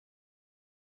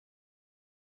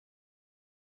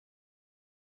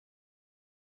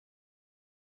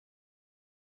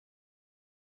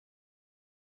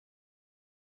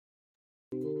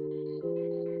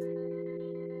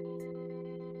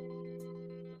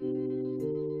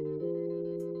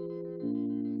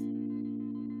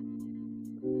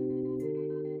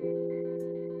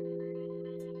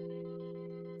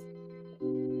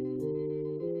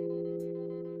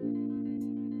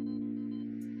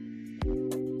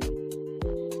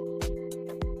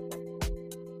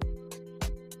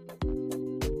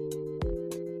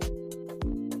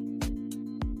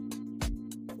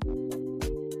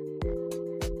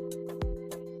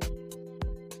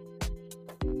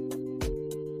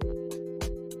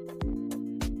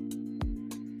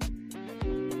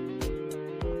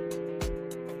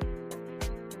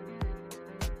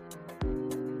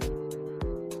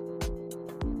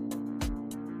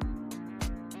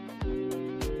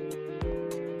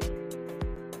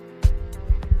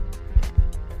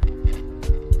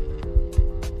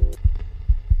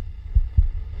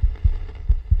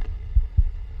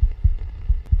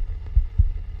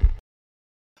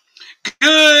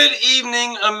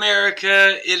evening,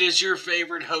 America. It is your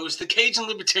favorite host, the Cajun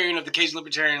Libertarian of the Cajun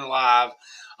Libertarian Live.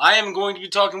 I am going to be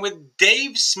talking with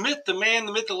Dave Smith, the man,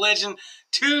 the myth, the legend,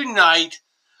 tonight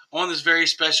on this very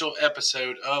special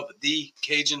episode of the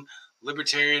Cajun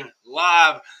Libertarian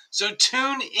Live. So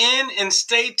tune in and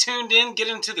stay tuned in. Get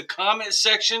into the comment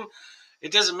section.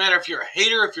 It doesn't matter if you're a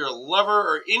hater, if you're a lover,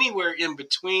 or anywhere in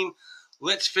between.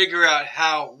 Let's figure out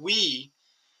how we,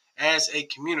 as a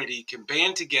community, can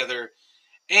band together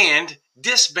and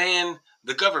disband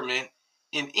the government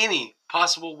in any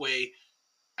possible way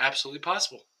absolutely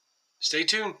possible. Stay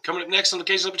tuned. Coming up next on the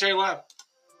Cajun Libertarian Live.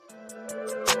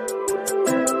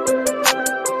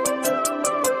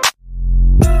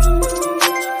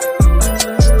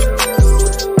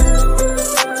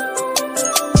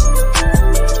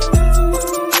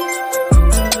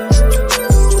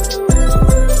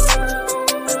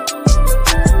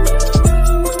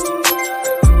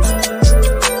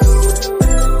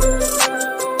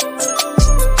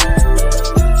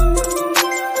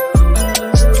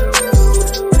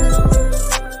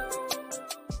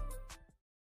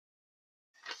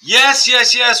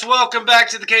 Yes. Welcome back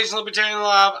to the Cajun Libertarian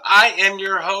Live. I am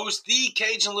your host, the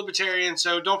Cajun Libertarian.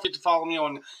 So don't forget to follow me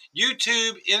on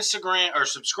YouTube, Instagram, or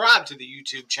subscribe to the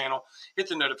YouTube channel. Hit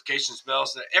the notifications bell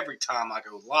so that every time I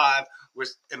go live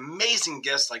with amazing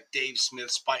guests like Dave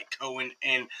Smith, Spike Cohen,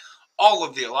 and all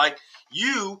of the alike,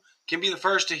 you can be the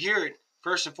first to hear it,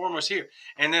 first and foremost here.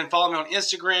 And then follow me on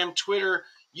Instagram, Twitter,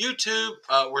 YouTube.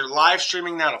 We're live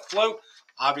streaming now to Float.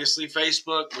 Obviously,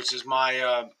 Facebook, which is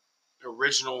my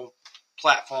original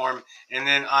platform, and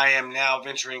then I am now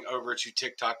venturing over to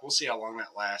TikTok. We'll see how long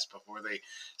that lasts before they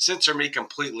censor me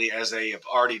completely, as they have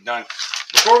already done.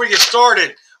 Before we get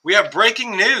started, we have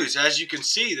breaking news, as you can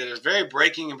see, that is very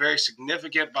breaking and very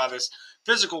significant by this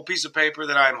physical piece of paper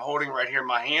that I'm holding right here in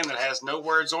my hand that has no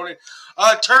words on it.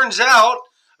 Turns out,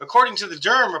 according to the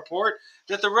Durham report,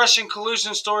 that the Russian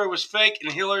collusion story was fake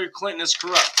and Hillary Clinton is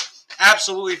corrupt.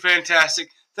 Absolutely fantastic.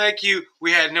 Thank you.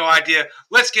 We had no idea.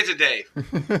 Let's get to Dave.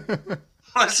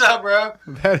 What's up, bro?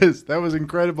 That was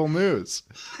incredible news.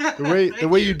 The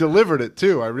way you delivered it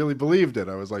too, I really believed it.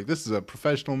 I was like, this is a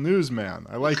professional newsman.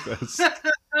 I like this. Well,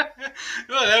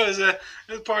 that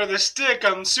was part of the stick.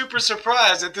 I'm super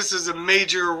surprised that this is a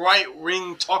major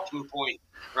right-wing talking point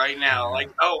right now. Like,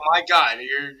 oh my God,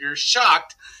 you're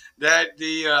shocked that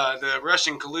the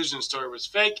Russian collusion story was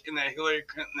fake and that Hillary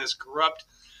Clinton is corrupt.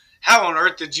 How on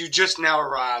earth did you just now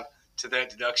arrive to that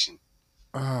deduction?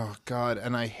 Oh God,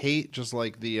 and I hate just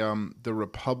like the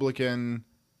Republican,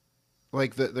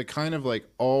 like the kind of like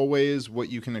always what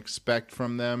you can expect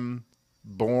from them,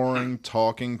 boring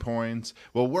talking points.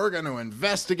 Well, we're going to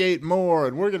investigate more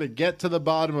and we're going to get to the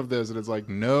bottom of this, and it's like,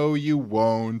 no, you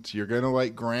won't. You're going to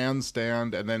like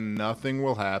grandstand, and then nothing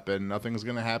will happen. Nothing's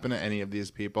going to happen to any of these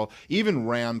people. Even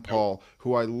Rand Paul,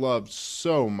 who I love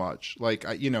so much, like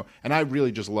and I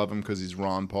really just love him because he's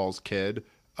Ron Paul's kid.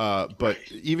 But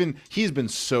even he's been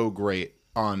so great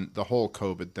on the whole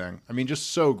COVID thing. I mean,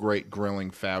 just so great grilling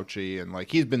Fauci, and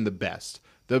like he's been the best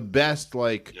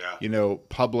like,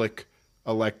 public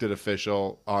elected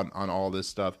official on all this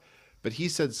stuff. But he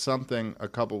said something a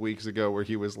couple weeks ago where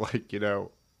he was like,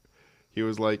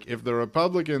 if the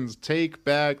Republicans take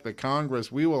back the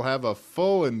Congress, we will have a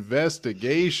full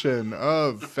investigation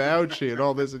of Fauci and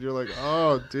all this. And you're like,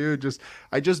 oh, dude,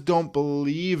 I just don't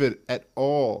believe it at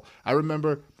all. I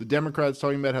remember the Democrats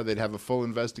talking about how they'd have a full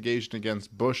investigation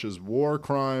against Bush's war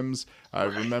crimes. I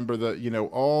remember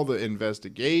all the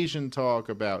investigation talk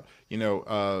about,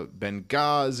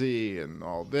 Benghazi and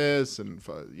all this and,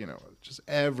 just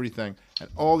everything. And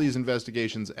all these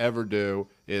investigations ever do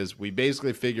is we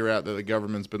basically figure out that the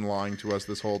government's been lying to us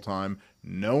this whole time.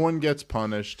 No one gets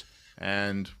punished,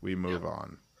 and we move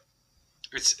on.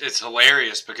 It's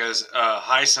hilarious because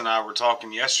Heiss and I were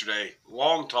talking yesterday,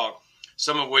 long talk,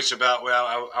 some of which about,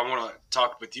 I want to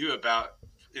talk with you about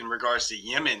in regards to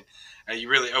Yemen. You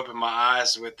really opened my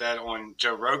eyes with that on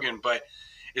Joe Rogan. But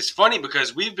it's funny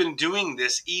because we've been doing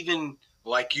this even,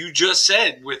 like you just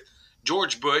said, with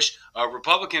George Bush.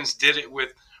 Republicans did it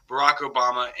with Barack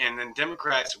Obama, and then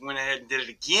Democrats went ahead and did it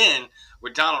again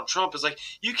with Donald Trump. It's like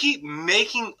you keep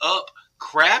making up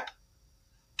crap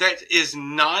that is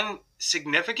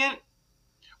non-significant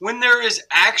when there is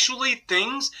actually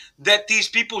things that these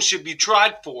people should be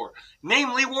tried for,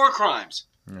 namely war crimes.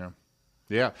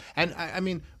 Yeah. And I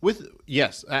mean,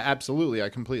 yes, absolutely. I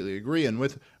completely agree. And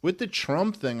with the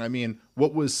Trump thing, I mean,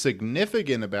 what was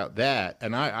significant about that,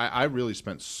 and I really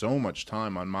spent so much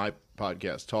time on my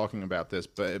podcast talking about this,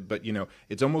 but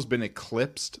it's almost been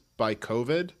eclipsed by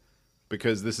COVID.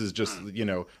 because this is just,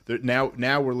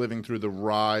 now we're living through the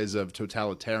rise of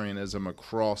totalitarianism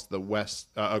across the West,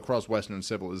 across Western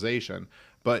civilization.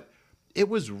 But it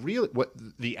was really what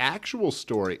the actual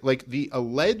story, like the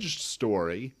alleged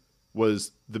story,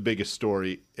 was the biggest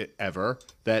story ever,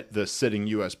 that the sitting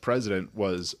U.S. president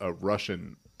was a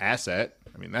Russian asset.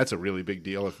 I mean, that's a really big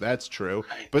deal if that's true.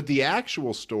 But the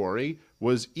actual story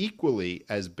was equally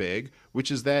as big,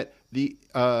 which is that the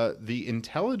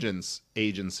intelligence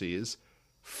agencies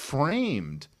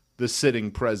framed the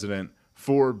sitting president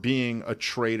for being a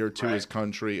traitor to his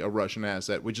country, a Russian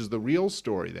asset, which is the real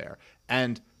story there.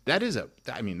 And that is a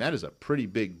pretty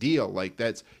big deal. Like,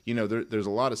 that's, there's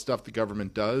a lot of stuff the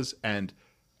government does, and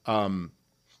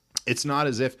it's not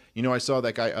as if, I saw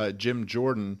that guy Jim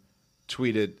Jordan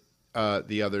tweeted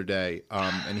the other day,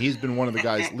 and he's been one of the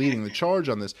guys leading the charge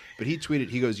on this, but he tweeted,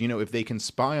 he goes, if they can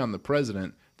spy on the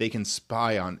president, they can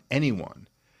spy on anyone.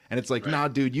 And it's like, nah,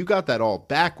 dude, you got that all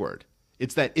backward.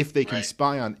 It's that if they can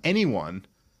spy on anyone,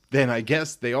 then I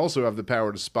guess they also have the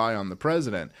power to spy on the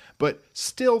president. But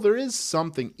still, there is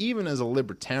something, even as a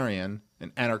libertarian,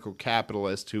 an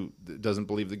anarcho-capitalist who doesn't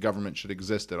believe the government should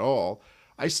exist at all,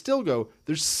 I still go,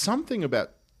 there's something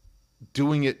about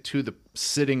doing it to the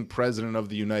sitting president of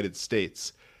the United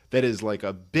States that is like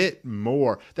a bit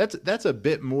more, that's a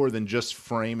bit more than just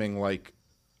framing like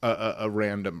a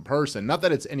random person. Not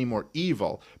that it's any more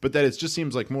evil, but that it just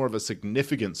seems like more of a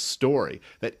significant story,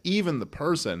 that even the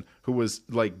person who was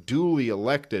like duly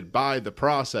elected by the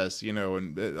process,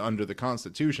 and under the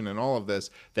Constitution and all of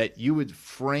this, that you would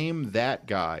frame that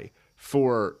guy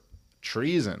for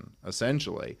treason,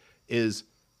 essentially, is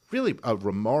really a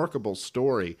remarkable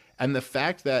story. And the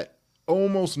fact that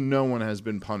almost no one has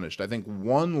been punished. I think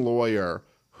one lawyer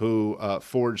who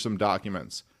forged some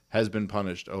documents has been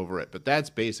punished over it, but that's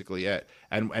basically it.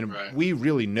 And we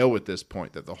really know at this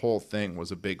point that the whole thing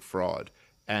was a big fraud.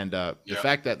 And the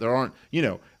fact that there aren't,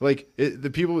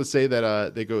 the people that say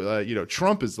that they go,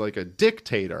 Trump is like a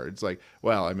dictator. It's like,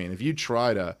 well, I mean, if you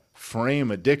try to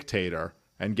frame a dictator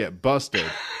and get busted,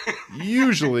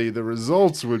 usually the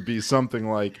results would be something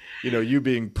like, you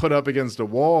being put up against a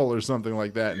wall or something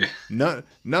like that. And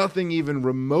nothing even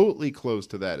remotely close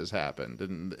to that has happened.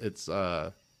 And it's,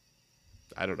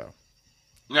 I don't know.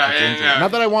 No.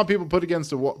 Not that I want people put up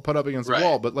against a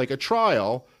wall, but like a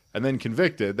trial and then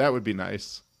convicted, that would be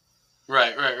nice.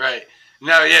 Right.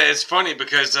 No, yeah, it's funny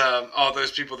because all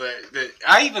those people that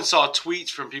I even saw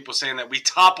tweets from people saying that we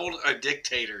toppled a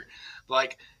dictator.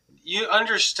 Like, you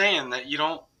understand that you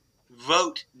don't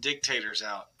vote dictators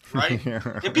out, right?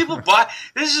 And people buy.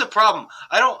 This is a problem.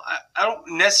 I don't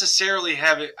necessarily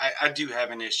have it. I do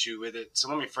have an issue with it. So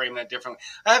let me frame that differently.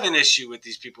 I have an issue with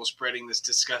these people spreading this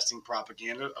disgusting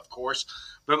propaganda, of course.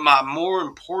 But my more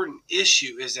important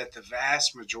issue is that the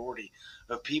vast majority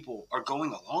of people are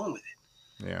going along with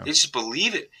it. Yeah. They just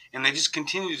believe it, and they just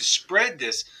continue to spread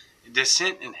this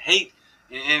dissent and hate,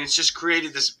 and it's just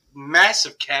created this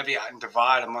massive caveat and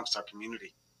divide amongst our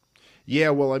community. Yeah,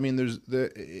 well, I mean,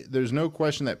 there's no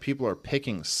question that people are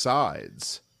picking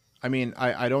sides. I mean,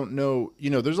 I don't know,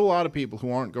 there's a lot of people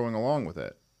who aren't going along with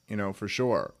it, for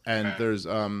sure. And there's,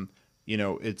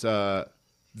 it's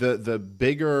the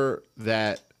bigger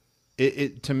that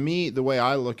it to me, the way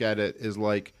I look at it is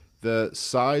like the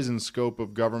size and scope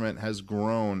of government has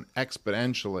grown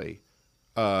exponentially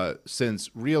since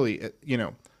really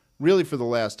for the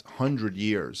last 100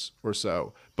 years or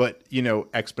so. But,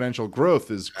 exponential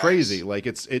growth is crazy. Nice. Like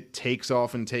it takes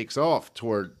off and takes off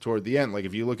toward the end. Like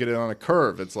if you look at it on a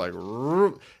curve, it's like,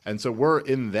 and so we're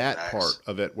in that part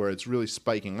of it where it's really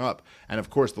spiking up. And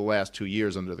of course, the last 2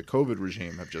 years under the COVID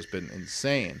regime have just been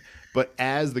insane. But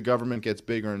as the government gets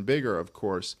bigger and bigger, of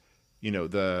course,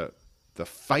 the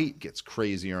fight gets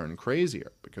crazier and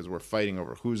crazier because we're fighting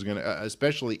over who's going to,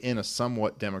 especially in a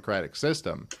somewhat democratic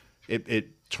system,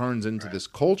 it turns into this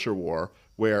culture war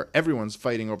where everyone's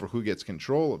fighting over who gets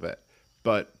control of it.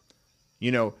 But,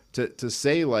 to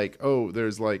say like, oh,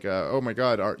 there's like, oh my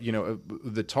God,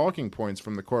 the talking points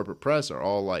from the corporate press are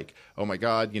all like, oh my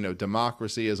God,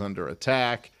 democracy is under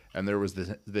attack. And there was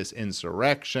this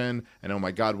insurrection. And oh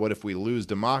my God, what if we lose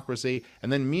democracy?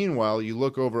 And then meanwhile, you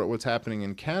look over at what's happening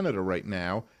in Canada right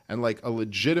now and like a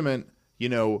legitimate,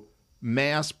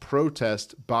 mass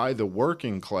protest by the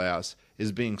working class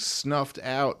is being snuffed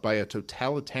out by a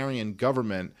totalitarian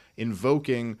government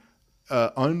invoking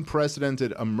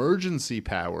unprecedented emergency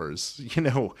powers,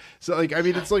 So like, I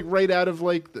mean, it's like right out of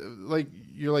like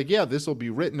you're like, yeah, this will be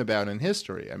written about in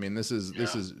history. I mean, this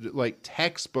is like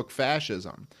textbook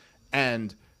fascism.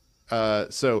 And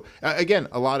so again,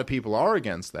 a lot of people are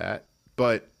against that,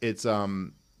 but it's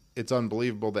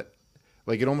unbelievable that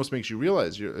like, it almost makes you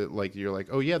realize you're like,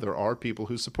 oh yeah, there are people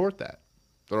who support that.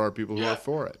 There are people who are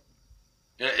for it.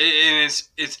 Yeah, and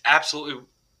it's absolutely,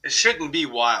 it shouldn't be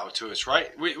wild to us,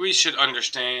 right? We should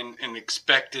understand and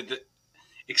expect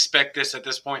this at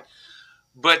this point.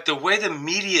 But the way the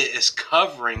media is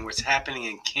covering what's happening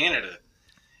in Canada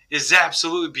is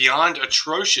absolutely beyond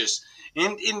atrocious.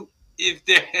 And if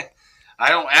I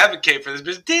don't advocate for this, but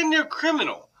it's damn near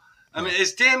criminal. I mean,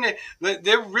 it's damn near,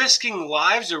 they're risking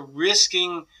lives, they're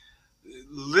risking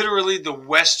literally the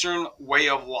Western way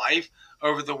of life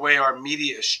over the way our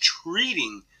media is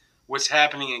treating what's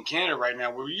happening in Canada right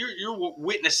now, where you're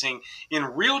witnessing in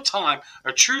real time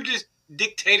a true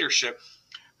dictatorship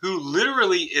who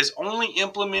literally is only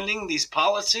implementing these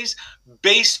policies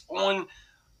based on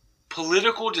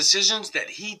political decisions that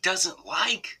he doesn't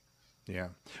like. Yeah.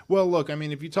 Well, look, I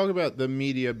mean, if you talk about the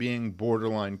media being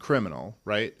borderline criminal,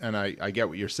 right? And I get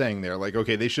what you're saying there. Like,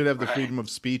 okay, they should have the freedom of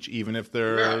speech even if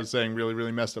they're saying really,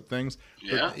 really messed up things.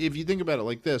 Yeah. But if you think about it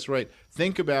like this, right?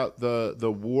 Think about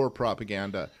the war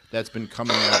propaganda that's been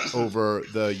coming out over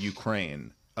the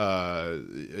Ukraine,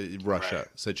 Russia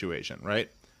situation, right?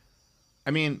 I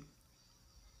mean,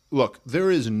 look, there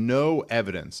is no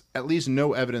evidence, at least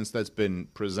no evidence that's been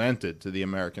presented to the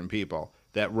American people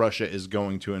that Russia is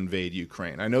going to invade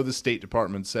Ukraine. I know the State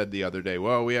Department said the other day,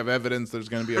 well, we have evidence there's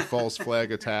going to be a false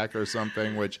flag attack or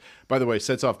something, which, by the way,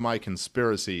 sets off my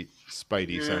conspiracy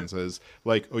spidey senses.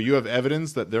 Like, oh, you have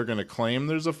evidence that they're going to claim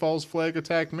there's a false flag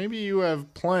attack? Maybe you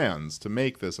have plans to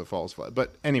make this a false flag.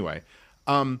 But anyway,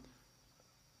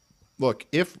 look,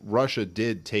 if Russia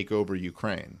did take over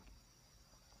Ukraine,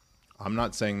 I'm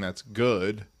not saying that's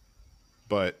good,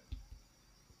 but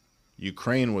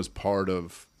Ukraine was part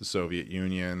of the Soviet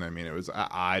Union. I mean, it was,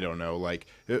 I don't know, like,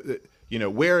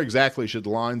 where exactly should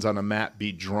lines on a map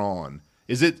be drawn?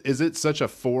 Is it such a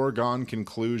foregone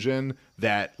conclusion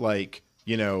that, like,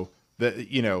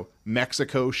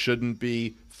 Mexico shouldn't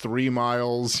be 3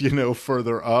 miles,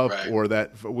 further up, or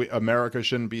that America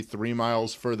shouldn't be 3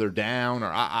 miles further down, or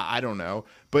I don't know.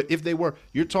 But if they were,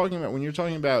 when you're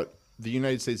talking about the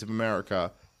United States of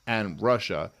America and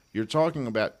Russia, you're talking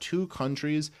about two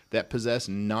countries that possess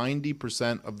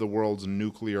 90% of the world's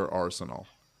nuclear arsenal.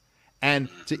 And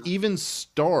to even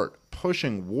start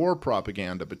pushing war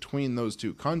propaganda between those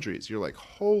two countries, you're like,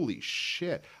 holy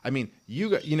shit. I mean,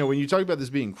 when you talk about this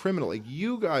being criminal, like,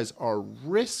 you guys are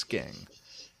risking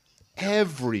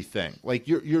everything. Like,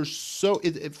 you're so,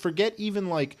 forget even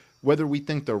like whether we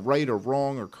think they're right or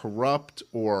wrong or corrupt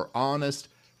or honest,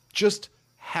 just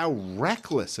how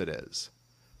reckless it is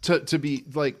to be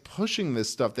like pushing this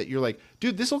stuff that you're like,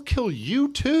 dude, this will kill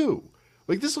you too.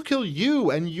 Like, this will kill you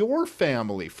and your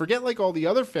family. Forget like all the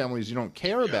other families you don't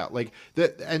care about. Like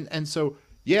that, and so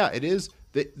yeah, it is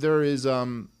that there is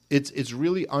it's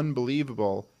really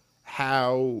unbelievable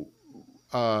how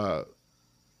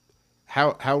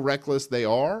reckless they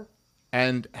are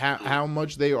and how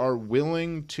much they are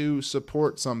willing to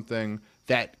support something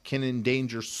that can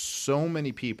endanger so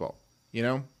many people.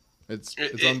 It's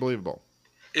unbelievable.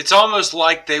 It's almost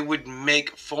like they would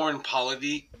make foreign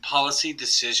policy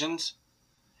decisions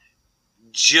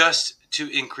just to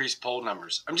increase poll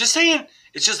numbers. I'm just saying,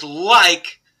 it's just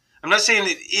like, I'm not saying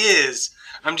it is,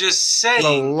 I'm just saying.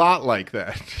 A lot like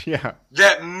that, yeah.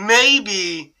 That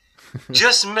maybe,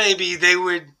 just maybe, they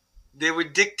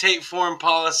would dictate foreign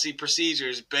policy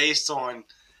procedures based on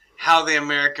how the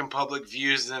American public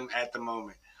views them at the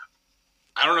moment.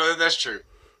 I don't know that that's true.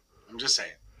 I'm just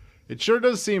saying. It sure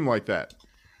does seem like that.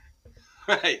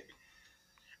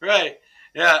 Right.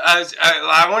 Yeah,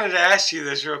 I wanted to ask you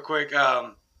this real quick.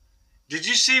 Did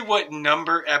you see what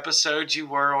number episode you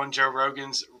were on Joe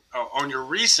Rogan's, on your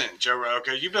recent Joe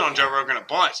Rogan? You've been on Joe Rogan a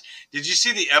bunch. Did you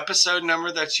see the episode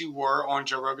number that you were on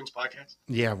Joe Rogan's podcast?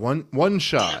 Yeah, one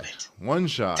shot. One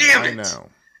shot. Damn it. I know.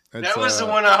 That was the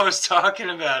one I was talking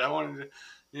about. I wanted to.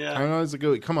 Yeah. I know, it's a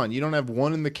good. Come on, you don't have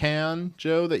one in the can,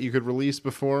 Joe, that you could release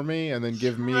before me and then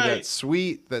give me that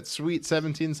sweet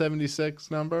 1776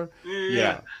 number?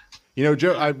 Yeah.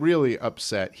 Joe, I'm really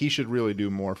upset. He should really do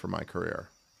more for my career.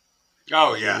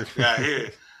 Oh, yeah. Yeah.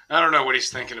 I don't know what he's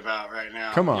thinking about right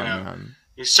now. Come on, man.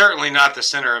 He's certainly not the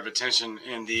center of attention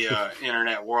in the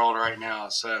internet world right now,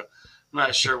 so I'm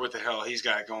not sure what the hell he's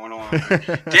got going on.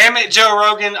 Damn it, Joe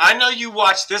Rogan. I know you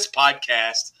watch this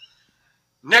podcast.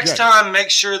 Next time, make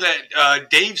sure that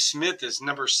Dave Smith is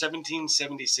number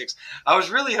 1776. I was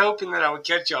really hoping that I would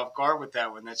catch you off guard with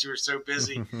that one, that you were so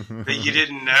busy that you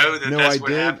didn't know that's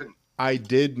what happened. I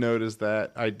did notice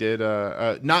that. I did,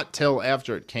 not till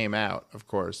after it came out, of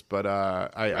course, but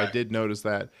I did notice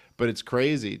that. But it's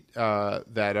crazy that,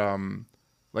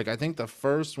 like, I think the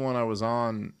first one I was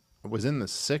on was in the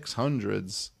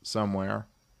 600s somewhere.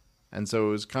 And so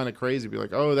it was kind of crazy to be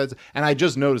like, oh, that's, and I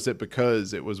just noticed it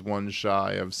because it was one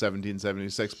shy of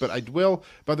 1776. But I will,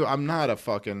 by the way, I'm not a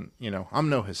fucking, I'm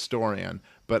no historian,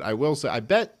 but I will say, I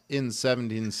bet in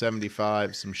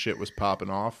 1775 some shit was popping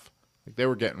off. Like they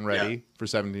were getting ready for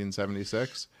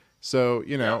 1776. So,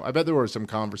 I bet there were some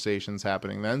conversations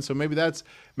happening then. So maybe that's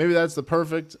the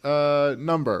perfect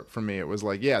number for me. It was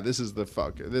like, yeah, this is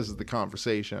the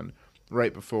conversation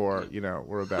right before,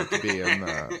 we're about to be in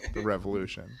the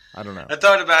revolution. I don't know. I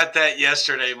thought about that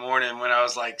yesterday morning when I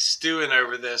was like stewing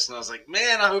over this, and I was like,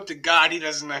 man, I hope to God he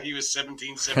doesn't know he was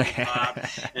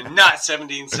 1775 and not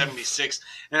 1776.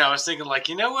 And I was thinking like,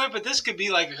 you know what, but this could be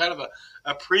like a kind of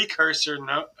a precursor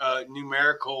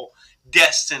numerical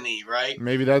destiny, right?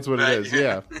 Maybe that's what it is.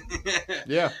 Yeah.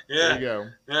 Yeah. There you go.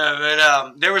 Yeah,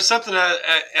 but there was something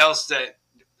else that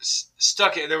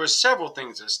stuck. There were several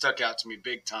things that stuck out to me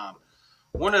big time.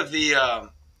 One of the,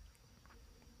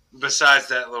 besides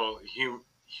that little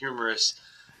humorous,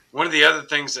 one of the other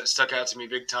things that stuck out to me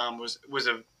big time was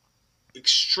a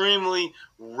extremely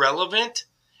relevant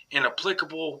and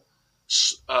applicable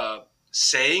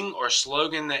saying or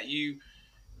slogan that you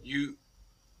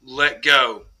let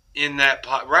go in that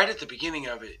pot right at the beginning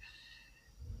of it.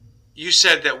 You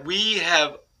said that we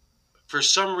have, for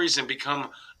some reason, become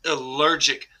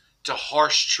allergic to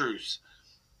harsh truths,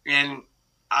 and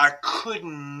I could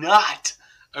not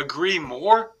agree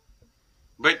more.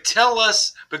 But tell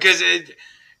us, because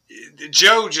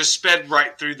Joe just sped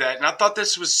right through that, and I thought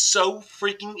this was so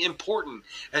freaking important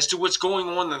as to what's going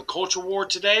on in the culture war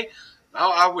today.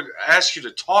 I would ask you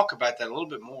to talk about that a little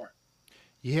bit more.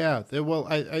 Yeah, well,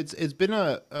 it's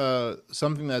been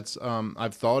something that's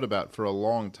I've thought about for a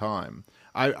long time.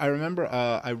 I remember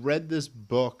I read this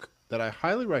book that I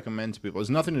highly recommend to people. It has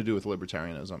nothing to do with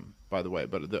libertarianism, by the way,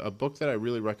 but a book that I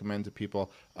really recommend to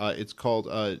people. It's called,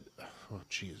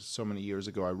 so many years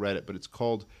ago I read it, but it's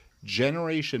called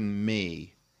Generation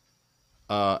Me,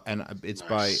 and it's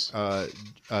Nice. by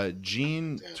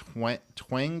Jean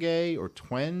Twenge or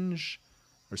Twenge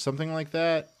or something like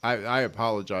that. I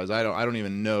apologize. I don't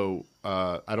even know.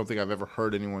 I don't think I've ever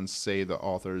heard anyone say the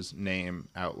author's name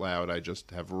out loud. I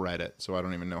just have read it, so I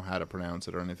don't even know how to pronounce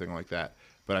it or anything like that.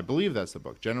 But I believe that's the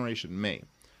book, Generation Me.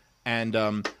 And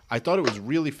I thought it was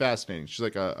really fascinating. She's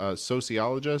like a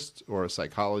sociologist or a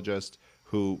psychologist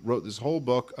who wrote this whole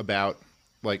book about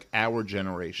like our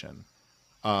generation,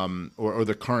 or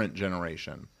the current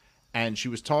generation. And she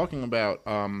was talking about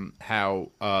how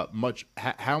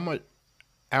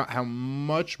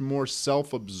much more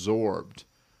self-absorbed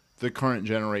the current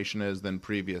generation is than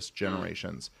previous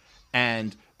generations.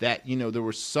 And that, there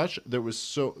was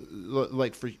so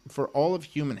like for all of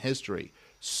human history,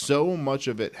 so much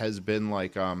of it has been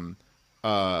like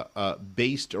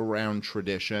based around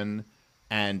tradition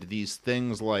and these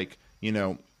things like,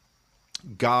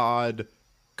 God,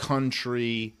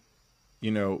 country,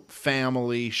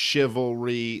 family,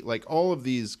 chivalry, like all of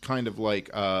these kind of like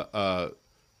I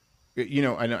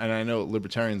know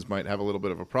libertarians might have a little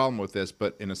bit of a problem with this,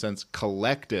 but in a sense,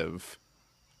 collective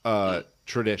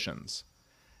traditions,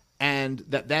 and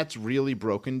that's really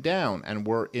broken down, and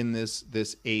we're in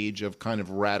this age of kind of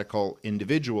radical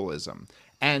individualism.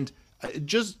 And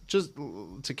just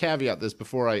to caveat this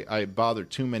before I bother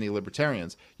too many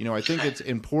libertarians, I think it's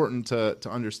important to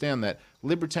understand that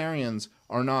libertarians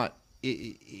are not,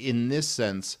 in this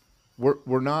sense,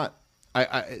 we're not.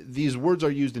 These words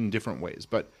are used in different ways,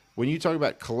 but when you talk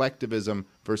about collectivism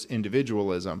versus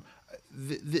individualism,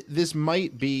 this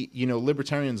might be,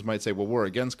 libertarians might say, well, we're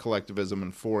against collectivism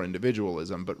and for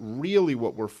individualism, but really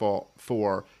what we're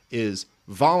for is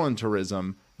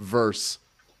voluntarism versus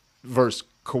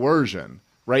coercion,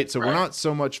 right? So we're not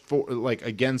so much for like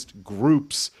against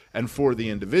groups and for the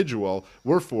individual.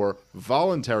 We're for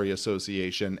voluntary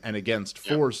association and against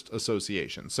forced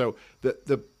association. So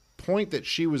the point that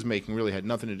she was making really had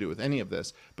nothing to do with any of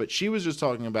this, but she was just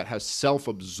talking about how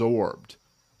self-absorbed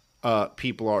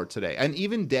people are today, and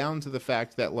even down to the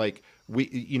fact that like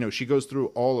she goes through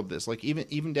all of this, like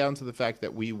even down to the fact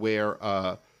that we wear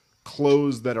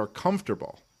clothes that are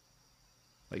comfortable.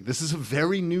 Like this is a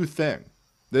very new thing.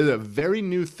 There's a very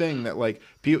new thing that like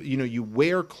people, you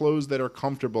wear clothes that are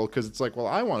comfortable because it's like, well,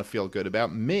 I want to feel good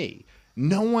about me.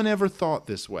 No one ever thought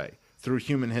this way through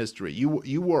human history.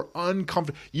 You were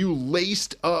uncomfortable. You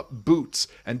laced up boots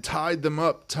and tied them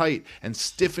up tight and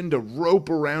stiffened a rope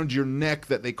around your neck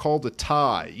that they called a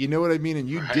tie. You know what I mean? And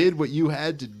you did what you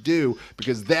had to do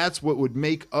because that's what would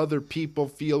make other people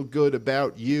feel good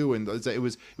about you. And it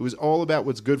was all about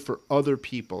what's good for other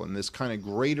people and this kind of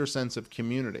greater sense of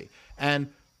community.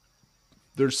 And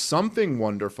there's something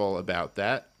wonderful about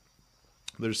that.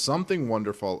 There's something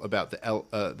wonderful about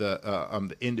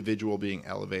the individual being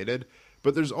elevated,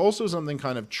 but there's also something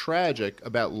kind of tragic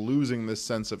about losing this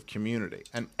sense of community.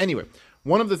 And anyway,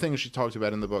 one of the things she talked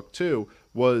about in the book too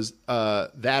was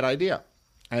that idea,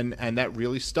 and that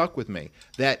really stuck with me.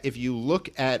 That if you look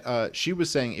at, she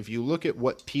was saying, if you look at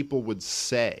what people would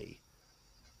say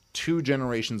 2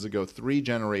 generations ago, 3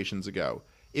 generations ago,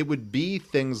 it would be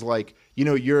things like, you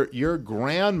know, your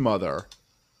grandmother.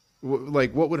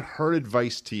 Like, what would her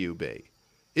advice to you be?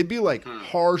 It'd be like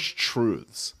harsh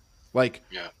truths. Like,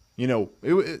 you know,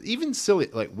 even silly,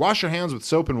 like, wash your hands with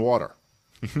soap and water.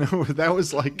 You know, that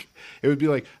was like, it would be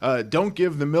like, don't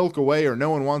give the milk away or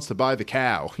no one wants to buy the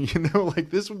cow. You know,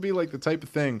 like, this would be like the type of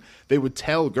thing they would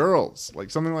tell girls, like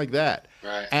something like that.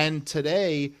 Right. And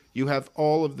today you have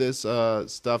all of this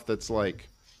stuff that's like,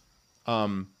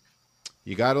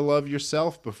 you got to love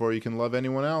yourself before you can love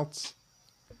anyone else.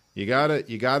 You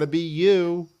gotta be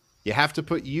you. You have to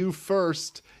put you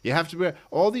first. You have to be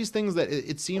all these things that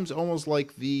it seems almost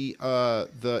like the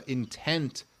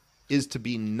intent is to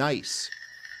be nice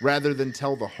rather than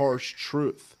tell the harsh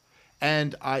truth.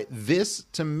 And this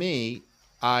to me,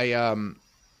 I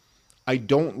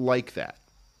don't like that.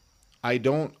 I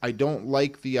don't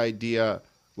like the idea,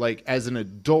 like, as an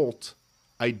adult,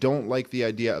 I don't like the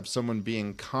idea of someone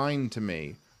being kind to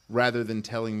me rather than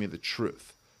telling me the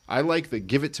truth. I like the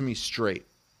give it to me straight,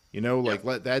 you know, like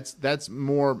that's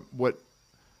more what,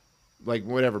 like,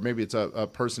 whatever, maybe it's a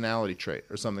personality trait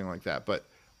or something like that. But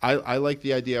I like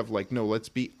the idea of, like, no, let's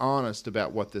be honest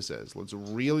about what this is. Let's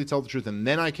really tell the truth, and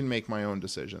then I can make my own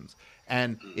decisions.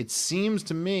 And it seems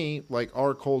to me like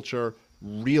our culture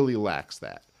really lacks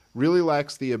that, really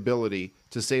lacks the ability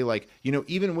to say, like, you know,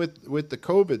 even with the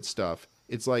COVID stuff,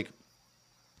 it's like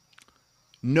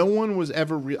no one was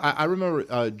ever I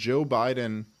remember Joe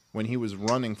Biden, when he was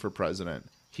running for president,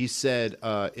 he said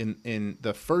in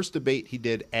the first debate he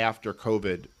did after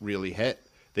COVID really hit,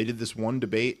 they did this one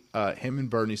debate, him and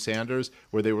Bernie Sanders,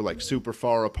 where they were like super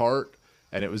far apart,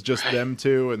 and it was just them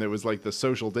two, and there was like the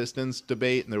social distance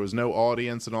debate, and there was no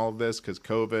audience and all of this because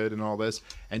COVID and all this.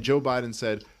 And Joe Biden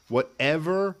said,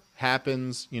 whatever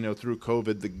happens, you know, through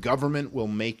COVID, the government will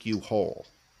make you whole.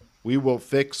 We will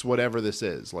fix whatever this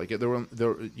is. Like,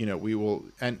 you know, we will.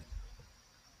 And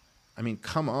I mean,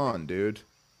 come on, dude.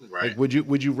 Right. Like,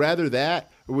 would you rather that,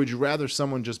 or would you rather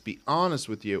someone just be honest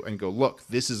with you and go, look,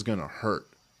 this is gonna hurt.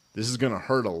 This is gonna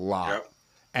hurt a lot,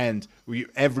 and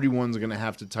everyone's gonna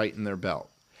have to tighten their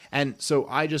belt. And so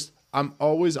I'm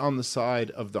always on the side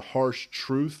of the harsh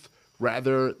truth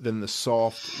rather than the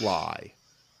soft lie.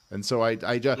 And so I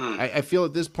feel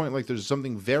at this point like there's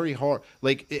something very hard,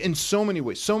 like, in so many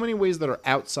ways that are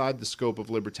outside the scope of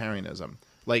libertarianism.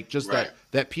 Like, just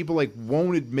that people, like,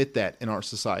 won't admit that in our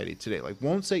society today. Like,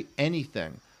 won't say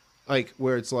anything, like,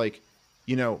 where it's like,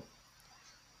 you know,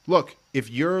 look, if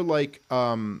you're like,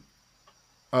 you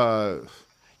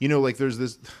know, like, there's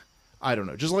this, I don't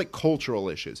know, just like cultural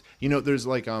issues. You know, there's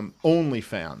like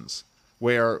OnlyFans,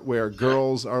 where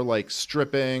girls are like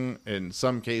stripping, in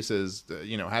some cases,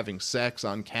 you know, having sex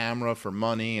on camera for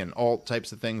money and all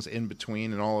types of things in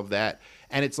between and all of that.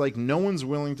 And it's like no one's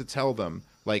willing to tell them,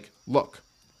 like, look,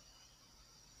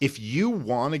 if you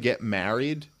want to get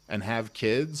married and have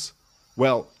kids,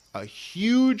 well, a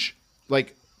huge,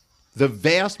 like, the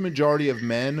vast majority of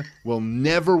men will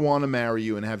never want to marry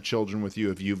you and have children with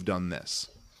you if you've done this.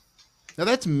 Now,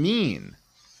 that's mean.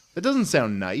 That doesn't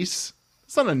sound nice.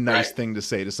 It's not a nice thing to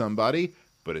say to somebody,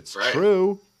 but it's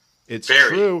true. It's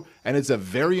true, and it's a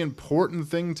very important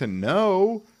thing to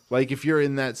know, like, if you're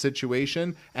in that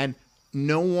situation. And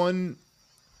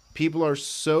people are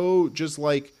so just,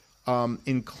 like,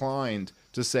 inclined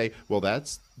to say, well,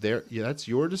 that's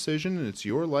your decision and it's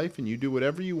your life and you do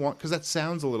whatever you want, because that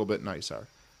sounds a little bit nicer.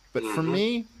 But for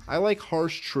me, I like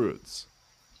harsh truths.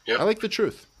 Yep. I like the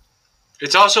truth.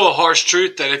 It's also a harsh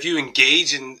truth that if you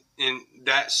engage in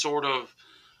that sort of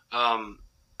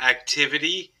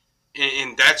activity,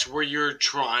 and that's where you're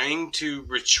trying to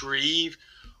retrieve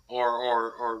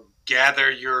or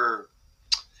gather your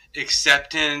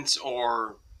acceptance,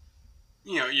 or,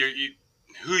 you know,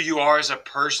 who you are as a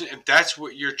person, if that's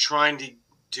what you're trying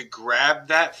to grab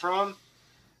that from,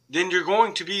 then you're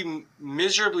going to be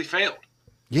miserably failed.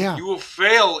 Yeah. You will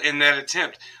fail in that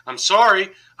attempt. I'm sorry.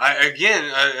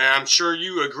 I'm sure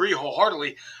you agree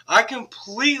wholeheartedly. I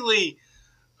completely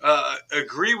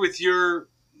agree with your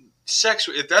sex.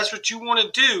 If that's what you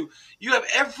want to do, you have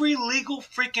every legal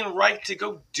freaking right to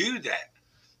go do that.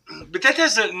 But that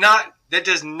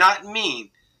does not mean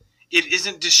it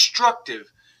isn't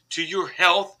destructive to your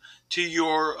health, to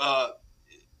your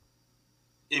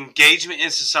engagement in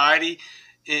society,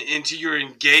 into your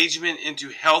engagement into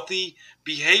healthy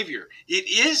behavior. It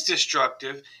is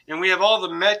destructive, and we have all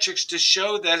the metrics to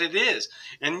show that it is.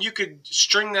 And you could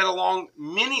string that along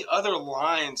many other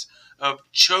lines of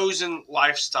chosen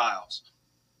lifestyles.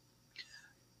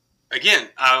 Again,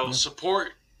 I will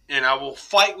support and I will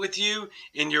fight with you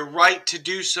in your right to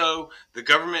do so. The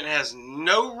government has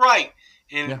no right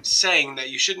in saying that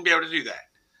you shouldn't be able to do that.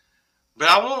 But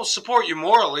I won't support you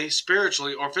morally,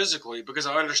 spiritually, or physically because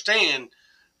I understand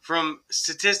from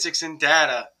statistics and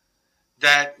data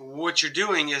that what you're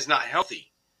doing is not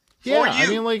healthy. Yeah, I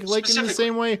mean, like in the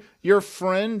same way, your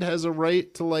friend has a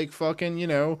right to like fucking,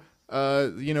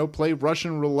 play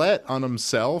Russian roulette on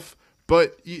himself,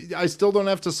 but I still don't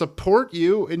have to support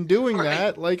you in doing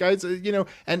that. Like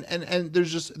and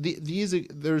there's just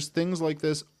there's things like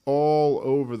this all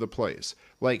over the place.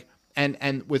 Like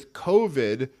and with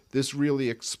COVID, this really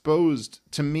exposed,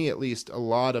 to me at least, a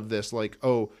lot of this. Like,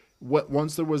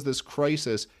 once there was this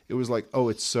crisis, it was like,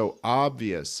 it's so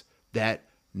obvious that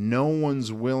no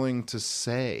one's willing to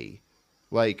say,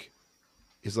 like,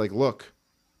 look,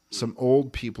 some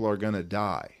old people are going to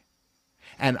die.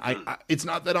 And it's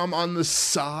not that I'm on the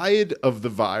side of the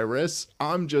virus.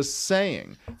 I'm just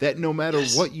saying that no matter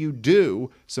what you do,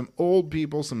 some old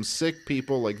people, some sick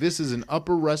people, like this is an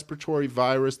upper respiratory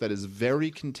virus that is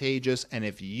very contagious. And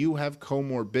if you have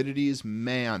comorbidities,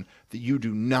 man, that you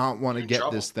do not want to get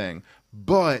this thing.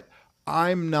 But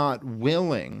I'm not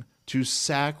willing to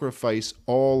sacrifice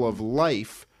all of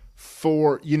life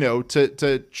for,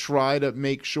 to try to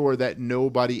make sure that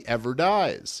nobody ever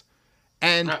dies.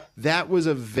 And that was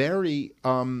a very,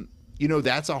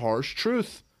 that's a harsh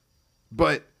truth.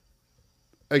 But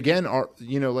again,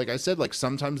 like I said, like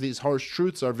sometimes these harsh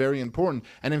truths are very important.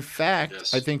 And in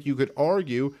fact, I think you could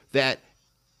argue that,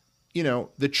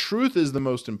 the truth is the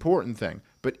most important thing.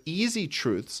 But easy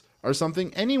truths are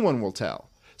something anyone will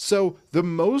tell. So the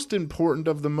most important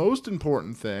of the most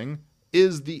important thing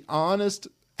is the honest,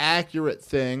 accurate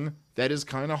thing that is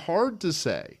kind of hard to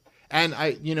say. And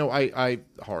I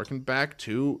harken back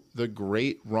to the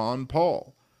great Ron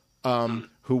Paul,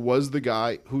 who was the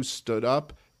guy who stood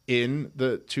up in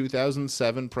the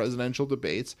 2007 presidential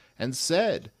debates and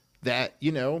said that,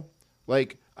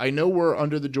 I know we're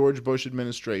under the George Bush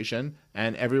administration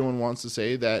and everyone wants to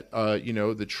say that,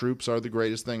 the troops are the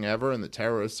greatest thing ever and the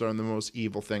terrorists are the most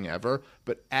evil thing ever.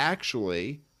 But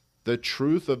actually, the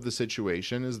truth of the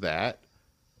situation is that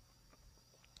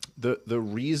the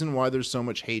reason why there's so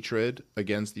much hatred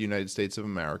against the United States of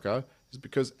America is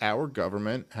because our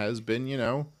government has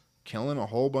been, killing a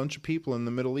whole bunch of people in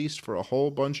the Middle East for a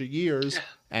whole bunch of years,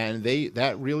 and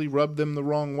that really rubbed them the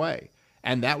wrong way.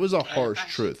 And that was a harsh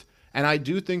truth. And I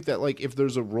do think that, like, if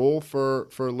there's a role for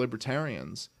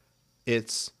libertarians,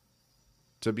 it's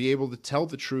to be able to tell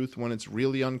the truth when it's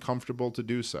really uncomfortable to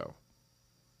do so.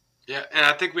 Yeah, and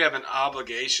I think we have an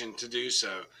obligation to do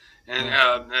so.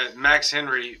 And Max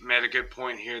Henry made a good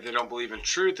point here. They don't believe in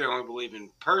truth. They only believe in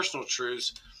personal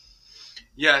truths.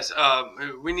 Yes,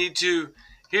 we need to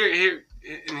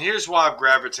and here's why I've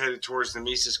gravitated towards the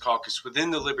Mises Caucus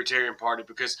within the Libertarian Party,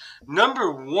 because number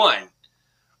one,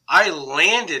 I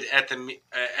landed at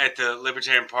the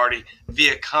Libertarian Party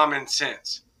via common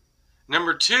sense.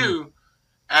 Number two,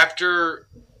 after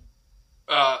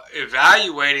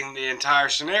evaluating the entire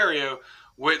scenario,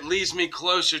 what leads me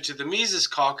closer to the Mises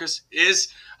Caucus is,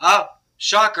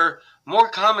 shocker, more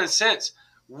common sense.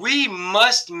 We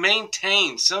must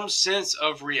maintain some sense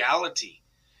of reality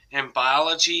and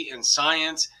biology and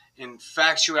science and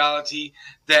factuality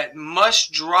that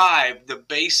must drive the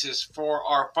basis for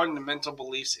our fundamental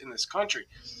beliefs in this country.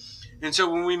 And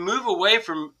so when we move away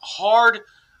from hard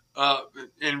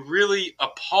and really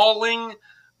appalling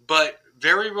but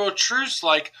very real truths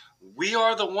like we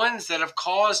are the ones that have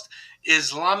caused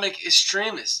Islamic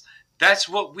extremists. That's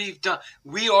what we've done.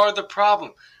 We are the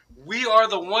problem. We are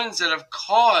the ones that have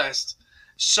caused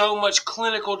so much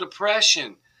clinical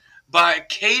depression by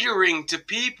catering to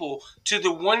people, to the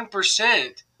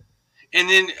 1%, and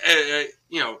then,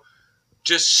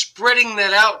 just spreading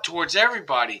that out towards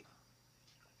everybody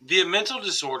via mental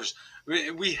disorders.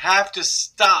 We have to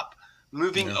stop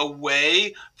moving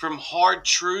away from hard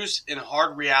truths and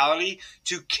hard reality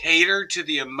to cater to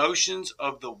the emotions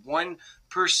of the 1%.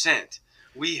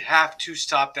 We have to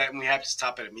stop that, and we have to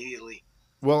stop it immediately.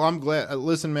 Well, I'm glad.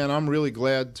 Listen, man, I'm really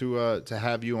glad to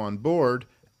have you on board,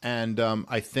 and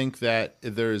I think that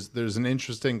there's an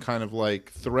interesting kind of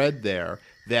like thread there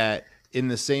that, in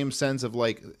the same sense of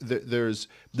like there's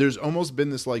almost been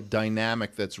this like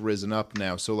dynamic that's risen up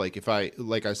now. So like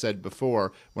like I said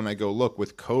before, when I go look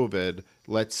with COVID,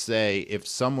 let's say if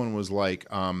someone was like,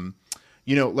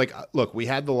 you know, like, look, we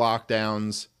had the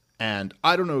lockdowns, and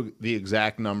I don't know the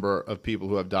exact number of people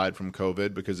who have died from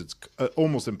COVID because it's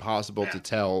almost impossible to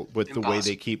tell with the way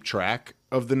they keep track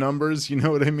of the numbers. You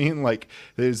know what I mean? Like,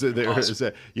 there's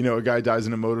a, you know, a guy dies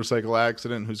in a motorcycle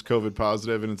accident who's COVID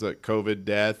positive, and it's a COVID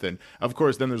death. And of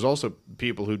course, then there's also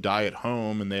people who die at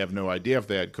home and they have no idea if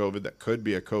they had COVID. That could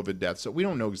be a COVID death. So we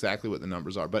don't know exactly what the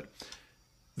numbers are. But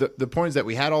the point is that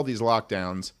we had all these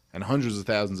lockdowns and hundreds of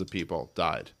thousands of people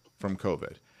died from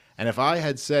COVID. And if I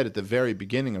had said at the very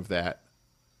beginning of that,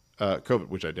 COVID,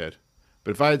 which I did,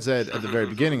 but if I had said at the very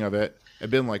beginning of it, I'd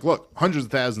been like, look, hundreds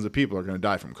of thousands of people are going to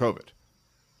die from COVID.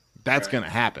 That's going to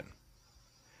happen.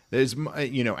 There's,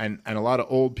 you know, and a lot of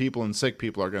old people and sick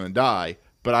people are going to die,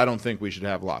 but I don't think we should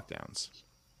have lockdowns.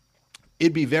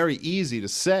 It'd be very easy to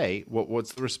say,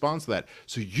 what's the response to that?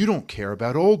 So you don't care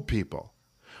about old people.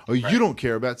 Or you don't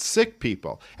care about sick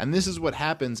people. And this is what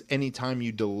happens anytime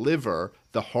you deliver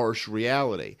the harsh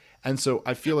reality. And so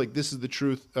I feel like this is the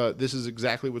truth. This is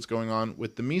exactly what's going on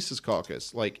with the Mises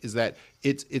Caucus. Like, is that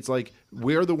it's like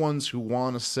we're the ones who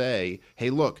want to say,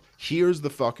 hey, look, here's the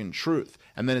fucking truth.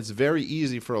 And then it's very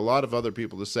easy for a lot of other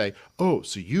people to say, oh,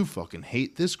 so you fucking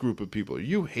hate this group of people, or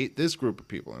you hate this group of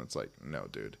people. And it's like, no,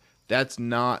 dude. That's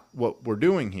not what we're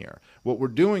doing here. What we're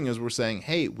doing is we're saying,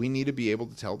 hey, we need to be able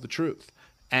to tell the truth.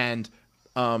 And,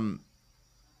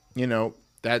 you know,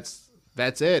 that's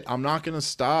it. I'm not going to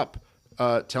stop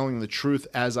telling the truth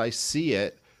as I see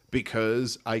it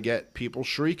because I get people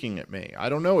shrieking at me. I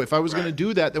don't know. If I was going to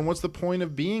do that, then what's the point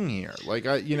of being here? Like,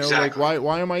 like,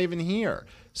 why am I even here?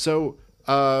 So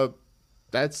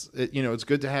that's it. You know, it's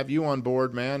good to have you on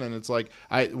board, man. And it's like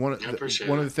one of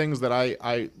the things that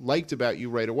I liked about you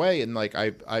right away, and like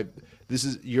this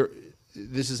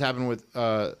is happening with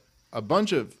a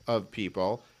bunch of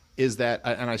people, is that,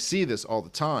 and I see this all the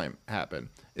time happen,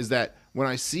 is that when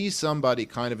I see somebody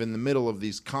kind of in the middle of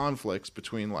these conflicts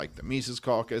between like the Mises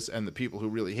Caucus and the people who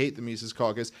really hate the Mises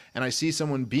Caucus, and I see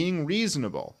someone being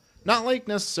reasonable, not like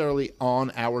necessarily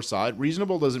on our side.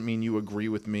 Reasonable doesn't mean you agree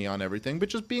with me on everything, but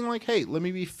just being like, hey, let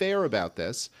me be fair about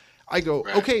this. I go,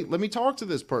 okay, let me talk to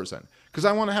this person because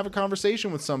I want to have a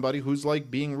conversation with somebody who's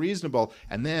like being reasonable.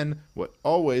 And then what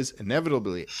always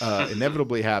inevitably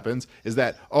happens is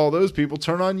that all those people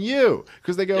turn on you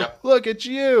because they go, look at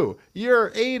you.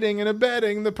 You're aiding and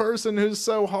abetting the person who's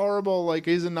so horrible, like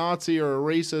he's a Nazi or a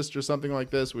racist or something like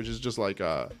this, which is just like,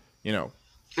 you know,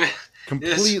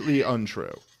 completely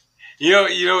untrue.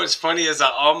 You know what's funny is I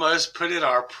almost put in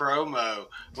our promo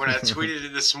when I tweeted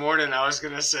it this morning. I was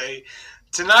going to say,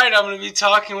 tonight I'm going to be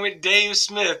talking with Dave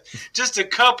Smith, just a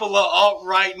couple of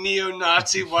alt-right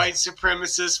neo-Nazi white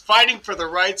supremacists fighting for the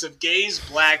rights of gays,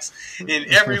 blacks, and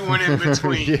everyone in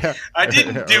between. I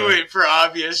didn't do it for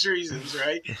obvious reasons,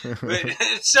 right? But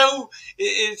it's so,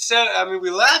 I mean,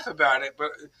 we laugh about it,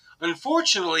 but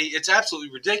unfortunately it's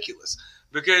absolutely ridiculous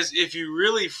because if you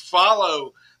really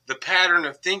follow the pattern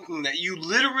of thinking that you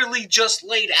literally just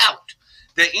laid out,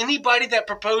 that anybody that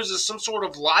proposes some sort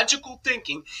of logical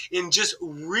thinking in just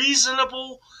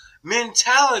reasonable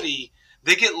mentality,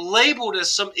 they get labeled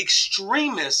as some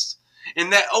extremists,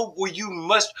 and that, oh, well, you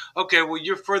must, okay, well,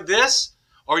 you're for this,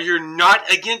 or you're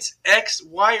not against X,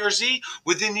 Y, or Z,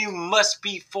 well, then you must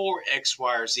be for X,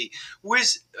 Y, or Z.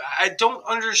 Which I don't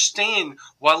understand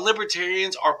why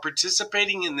libertarians are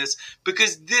participating in this,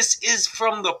 because this is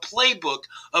from the playbook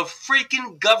of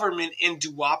freaking government and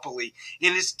duopoly,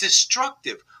 and it's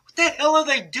destructive. What the hell are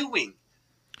they doing?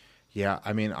 Yeah,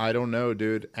 I mean, I don't know,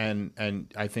 dude,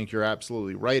 and I think you're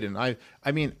absolutely right. And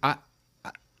I mean,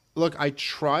 look, I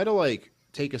try to like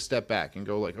take a step back and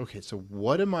go like, okay, so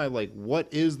what am I like? What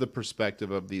is the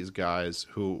perspective of these guys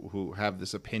who have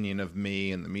this opinion of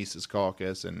me and the Mises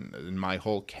Caucus and my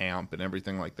whole camp and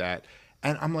everything like that?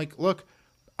 And I'm like, look,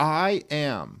 I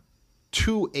am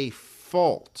to a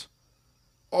fault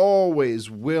always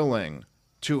willing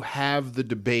to have the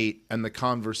debate and the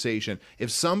conversation. If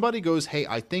somebody goes, hey,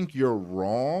 I think you're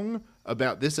wrong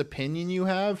about this opinion you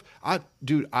have,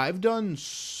 dude, I've done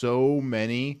so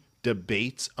many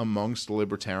debates amongst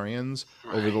libertarians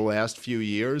over the last few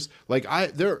years. Like I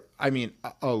mean,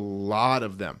 a lot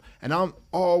of them. And I'm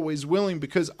always willing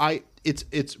because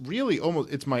it's really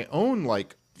almost, it's my own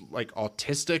like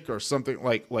autistic or something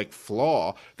like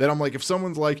flaw that I'm like, if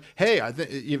someone's like, hey,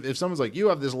 if someone's like, you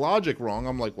have this logic wrong,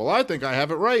 I'm like, well, I think I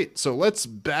have it right. So let's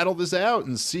battle this out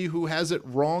and see who has it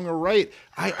wrong or right.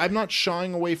 I'm not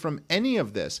shying away from any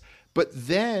of this. But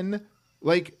then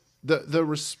like the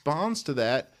response to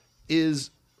that is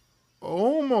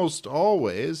almost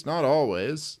always, not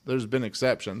always, there's been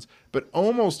exceptions, but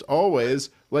almost always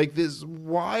like this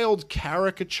wild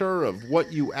caricature of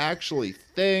what you actually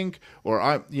think, or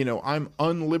I'm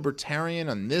unlibertarian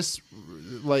on this,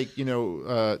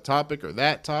 topic or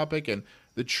that topic. And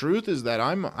the truth is that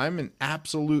I'm an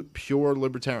absolute pure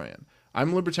libertarian.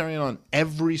 I'm libertarian on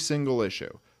every single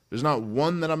issue. There's not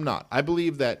one that I'm not. I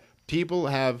believe that people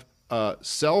have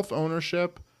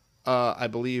self-ownership. I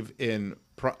believe in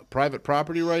private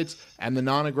property rights and the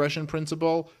non-aggression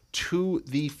principle to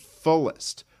the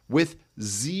fullest, with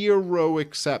zero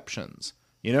exceptions.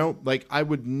 Like I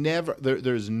would never.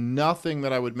 There's nothing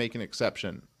that I would make an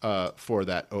exception for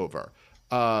that over.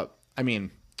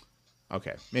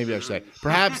 Okay, maybe I should say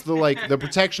perhaps the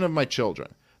protection of my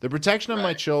children. The protection of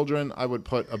my children I would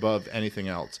put above anything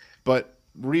else. But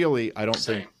really, I don't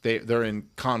think they're in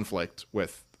conflict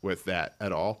with that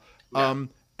at all. Yeah.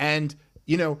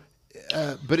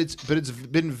 But it's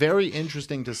been very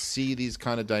interesting to see these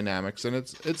kind of dynamics, and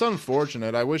it's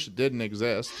unfortunate. I wish it didn't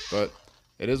exist, but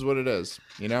it is what it is.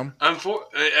 Yeah,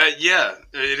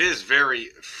 it is very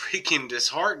freaking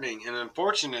disheartening and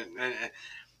unfortunate.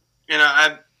 And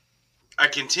I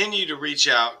continue to reach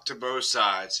out to both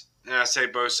sides, and I say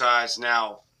both sides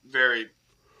now very,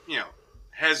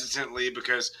 hesitantly,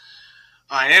 because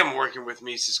I am working with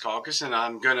Mises Caucus, and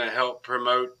I'm going to help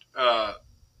promote,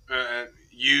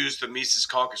 use the Mises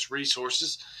Caucus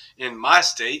resources in my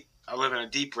state. I live in a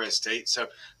deep red state, so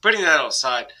putting that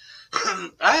aside,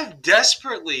 I have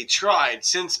desperately tried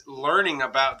since learning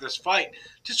about this fight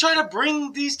to try to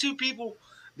bring these two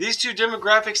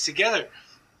demographics together.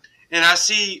 And I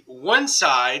see one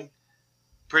side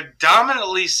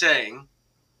predominantly saying,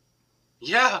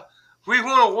 yeah, we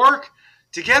want to work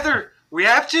together. We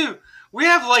have to. We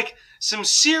have some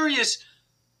serious,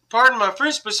 pardon my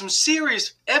French, but some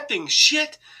serious effing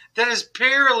shit that is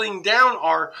barreling down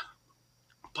our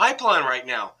pipeline right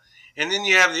now. And then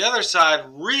you have the other side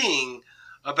reeing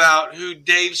about who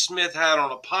Dave Smith had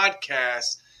on a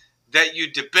podcast that you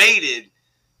debated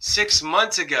 6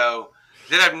 months ago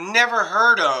that I've never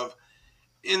heard of.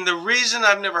 And the reason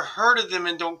I've never heard of them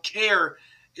and don't care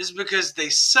is because they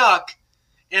suck,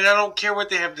 and I don't care what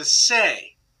they have to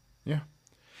say. Yeah.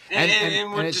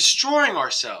 And we're destroying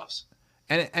ourselves.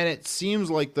 And it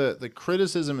seems like the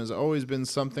criticism has always been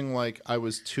something like I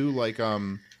was too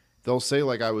they'll say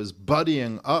I was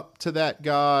buddying up to that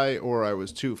guy, or I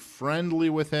was too friendly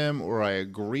with him, or I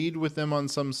agreed with him on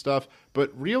some stuff.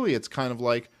 But really it's kind of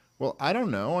like, well, I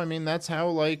don't know. I mean, that's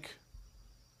how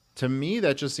to me,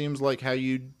 that just seems like how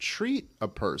you treat a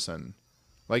person.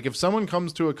 Like if someone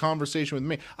comes to a conversation with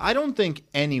me, I don't think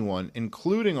anyone,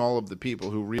 including all of the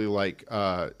people who really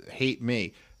hate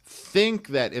me, think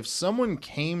that if someone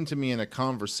came to me in a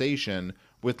conversation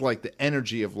with the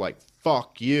energy of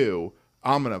fuck you,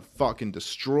 I'm going to fucking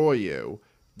destroy you,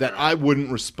 that I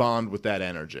wouldn't respond with that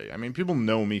energy. I mean, people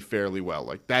know me fairly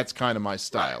well. That's kind of my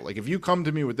style. If you come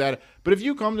to me with that, but if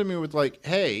you come to me with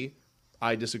hey,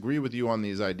 I disagree with you on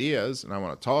these ideas and I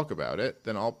want to talk about it,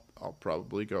 then I'll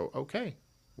probably go, okay,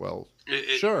 well,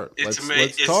 sure,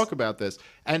 let's talk about this.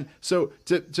 And so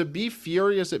to be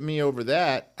furious at me over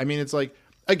that, I mean, it's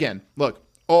again, look,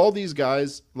 all these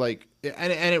guys and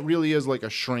it really is a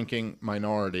shrinking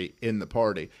minority in the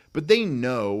party, but they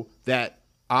know that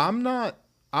I'm not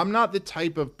the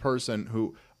type of person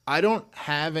who, I don't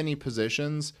have any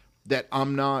positions that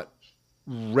I'm not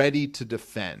ready to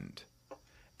defend.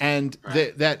 And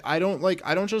that I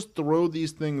don't just throw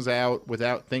these things out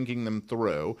without thinking them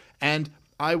through. And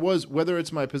whether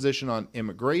it's my position on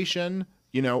immigration,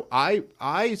 I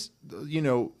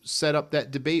set up that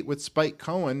debate with Spike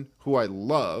Cohen, who I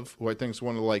love, who I think is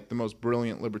one of the most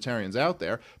brilliant libertarians out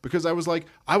there, because I was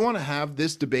I want to have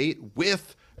this debate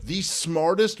with the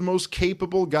smartest, most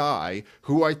capable guy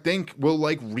who I think will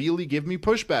really give me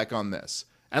pushback on this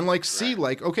and see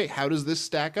okay, how does this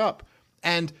stack up?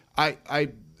 And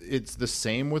it's the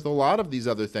same with a lot of these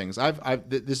other things.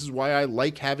 This is why I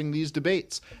like having these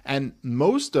debates. And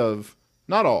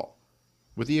not all,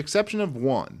 with the exception of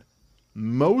one,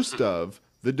 most of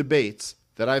the debates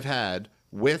that I've had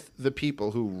with the people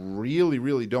who really,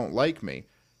 really don't like me,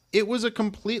 it was a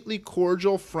completely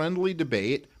cordial, friendly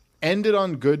debate, ended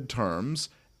on good terms,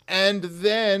 and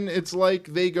then it's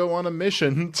they go on a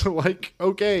mission to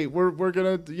okay, we're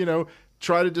gonna,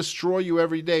 try to destroy you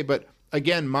every day. But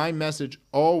again, my message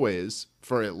always,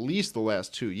 for at least the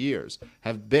last 2 years,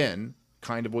 have been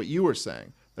kind of what you were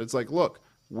saying. That it's look,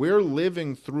 we're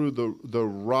living through the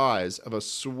rise of a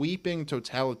sweeping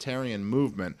totalitarian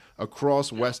movement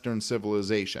across Western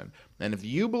civilization. And if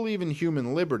you believe in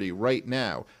human liberty right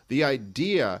now, the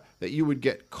idea that you would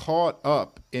get caught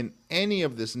up in any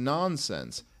of this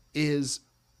nonsense is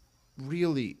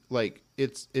really, like,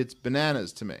 it's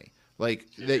bananas to me. Like,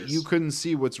 that you couldn't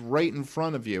see what's right in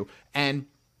front of you. And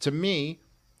to me,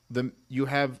 you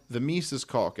have the Mises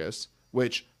Caucus,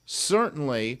 which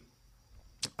certainly,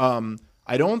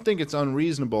 I don't think it's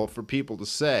unreasonable for people to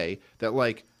say that,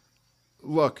 like,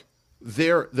 look,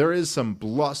 there is some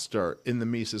bluster in the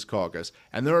Mises Caucus,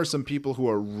 and there are some people who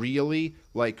are really,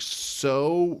 like,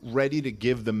 so ready to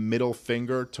give the middle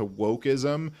finger to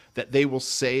wokeism that they will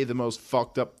say the most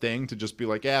fucked up thing to just be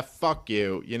like, fuck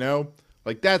you, you know?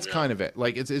 Like, that's kind of it.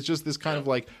 Like, it's just this kind of,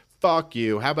 like, fuck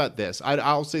you, how about this?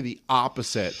 I'll say the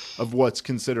opposite of what's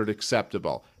considered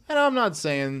acceptable. And I'm not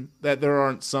saying that there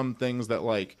aren't some things that,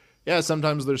 like,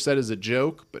 sometimes they're said as a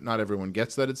joke, but not everyone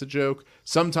gets that it's a joke.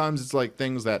 Sometimes it's like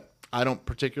things that I don't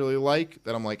particularly like,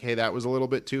 that I'm like, hey, that was a little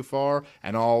bit too far.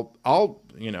 And I'll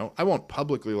I won't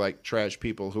publicly, like, trash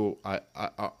people who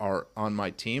are on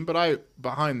my team, but I,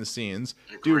 behind the scenes,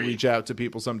 do reach out to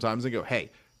people sometimes and go,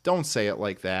 hey, don't say it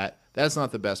like that. That's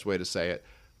not the best way to say it.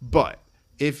 But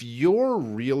if you're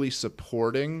really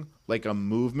supporting, like, a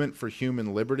movement for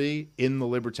human liberty in the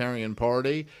Libertarian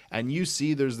Party, and you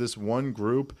see there's this one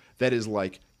group that is,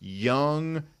 like,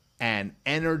 young and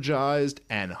energized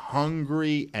and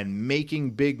hungry and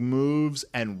making big moves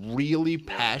and really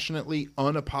passionately,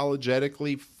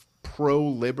 unapologetically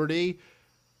pro-liberty,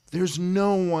 there's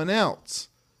no one else.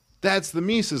 That's the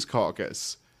Mises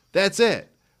Caucus. That's it.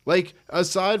 Like,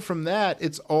 aside from that,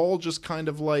 it's all just kind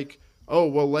of like, oh,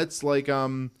 well, let's, like,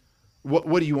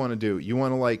 what do you want to do? You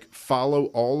want to, like, follow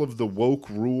all of the woke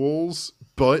rules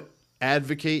but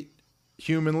advocate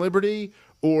human liberty?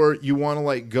 Or you want to,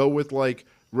 like, go with, like,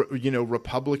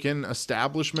 Republican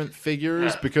establishment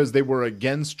figures because they were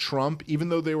against Trump, even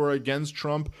though they were against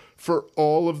Trump for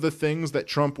all of the things that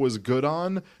Trump was good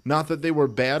on, not that they were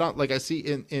bad on. Like, I see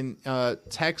in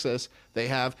Texas, they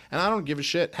have, and I don't give a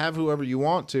shit, have whoever you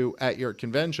want to at your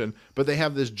convention, but they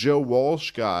have this Joe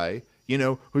Walsh guy,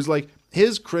 who's like,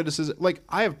 his criticism, like,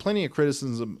 I have plenty of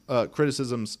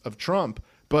criticisms of Trump,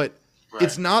 but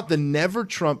it's not the never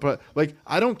Trump. But, like,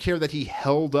 I don't care that he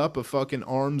held up a fucking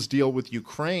arms deal with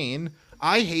Ukraine.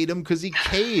 I hate him because he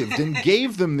caved and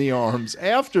gave them the arms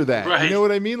after that. Right. You know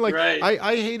what I mean? Like,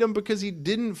 I hate him because he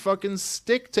didn't fucking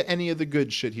stick to any of the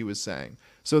good shit he was saying.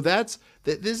 So this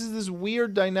is this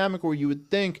weird dynamic where you would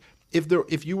think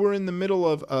if you were in the middle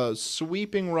of a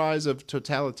sweeping rise of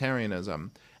totalitarianism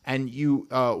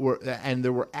and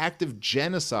there were active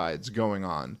genocides going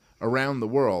on around the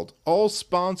world, all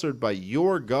sponsored by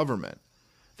your government,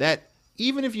 that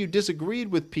even if you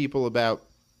disagreed with people about,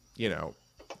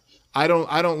 I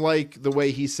don't like the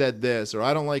way he said this, or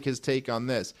I don't like his take on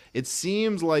this, it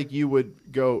seems like you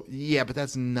would go, yeah, but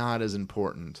that's not as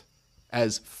important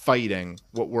as fighting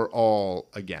what we're all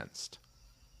against.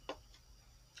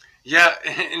 Yeah,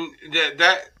 and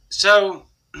so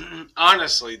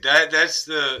honestly, that's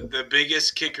the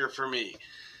biggest kicker for me.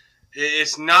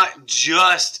 It's not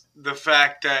just the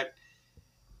fact that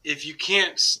if you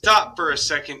can't stop for a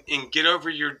second and get over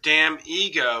your damn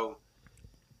ego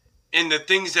and the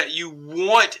things that you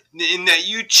want and that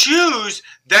you choose,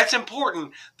 that's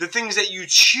important. The things that you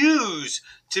choose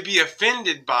to be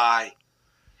offended by,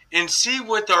 and see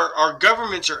what our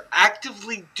governments are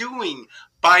actively doing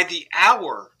by the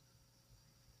hour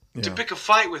to pick a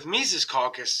fight with Mises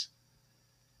Caucus,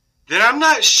 then I'm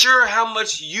not sure how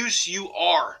much use you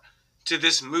are to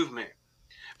this movement,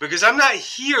 because I'm not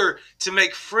here to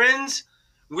make friends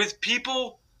with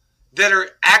people that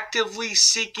are actively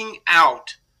seeking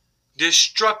out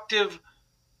destructive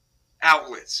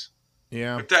outlets.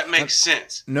 Yeah, if that makes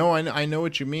sense. No, I know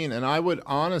what you mean, and I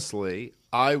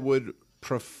would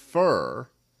prefer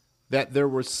that there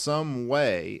was some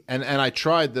way, and I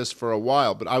tried this for a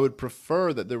while, but I would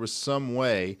prefer that there was some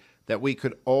way that we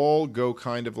could all go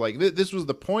kind of like, this was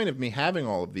the point of me having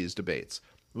all of these debates,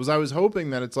 was I was hoping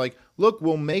that it's like, look,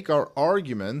 we'll make our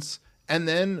arguments and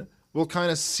then we'll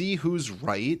kind of see who's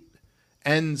right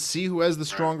and see who has the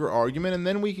stronger argument, and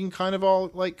then we can kind of all,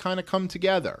 like, kind of come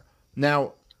together.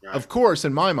 Now, of course,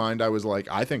 in my mind, I was like,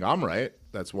 I think I'm right.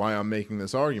 That's why I'm making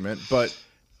this argument. But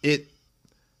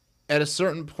at a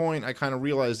certain point, I kind of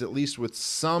realized, at least with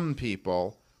some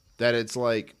people, that it's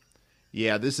like,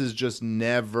 yeah, this is just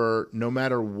never, no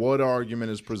matter what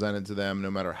argument is presented to them, no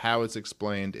matter how it's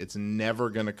explained, it's never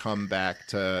going to come back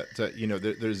to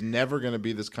there's never going to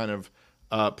be this kind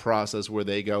of process where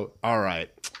they go, all right,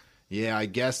 Yeah, I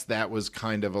guess that was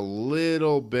kind of a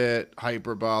little bit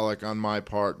hyperbolic on my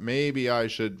part. Maybe I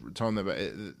should tone that back.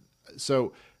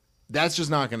 So that's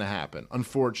just not going to happen,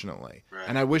 unfortunately. Right.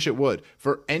 And I wish it would.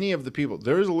 For any of the people,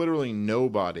 there's literally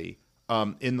nobody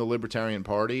in the Libertarian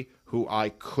Party who I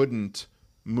couldn't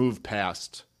move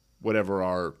past whatever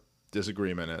our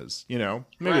disagreement is. You know,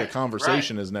 maybe a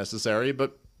conversation is necessary,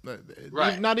 but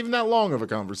not even that long of a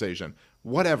conversation.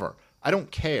 Whatever. I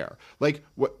don't care. Like,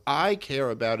 what I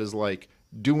care about is, like,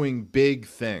 doing big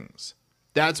things.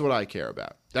 That's what I care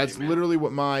about. That's literally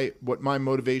what my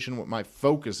motivation, what my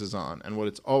focus is on, and what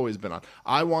it's always been on.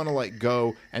 I want to, like,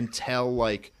 go and tell,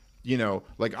 like, you know,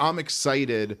 like, I'm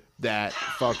excited that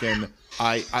fucking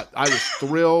I was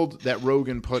thrilled that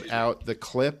Rogan put out the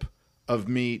clip of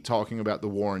me talking about the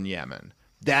war in Yemen.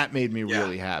 That made me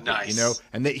really happy, you know?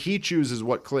 And that he chooses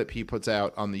what clip he puts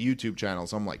out on the YouTube channel.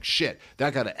 So I'm like, shit,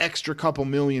 that got an extra couple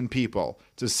million people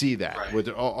to see that, with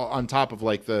on top of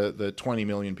like the 20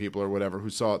 million people or whatever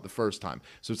who saw it the first time.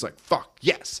 So it's like, fuck,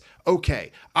 yes,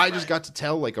 okay. I just got to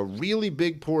tell like a really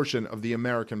big portion of the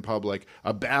American public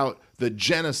about the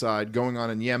genocide going on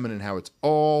in Yemen and how it's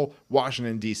all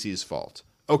Washington, D.C.'s fault.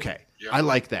 Okay, I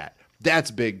like that.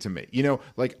 That's big to me. You know,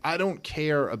 like, I don't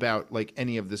care about, like,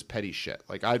 any of this petty shit.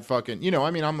 Like, I'd fucking, you know, I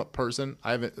mean, I'm a person.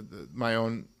 I have my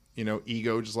own, you know,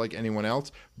 ego just like anyone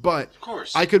else. But of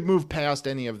course, I could move past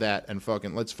any of that and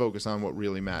fucking let's focus on what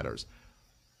really matters.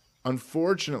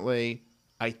 Unfortunately,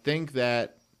 I think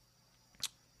that,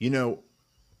 you know,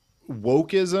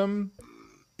 wokeism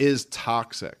is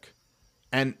toxic.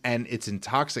 And it's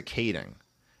intoxicating.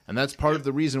 And that's part of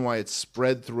the reason why it's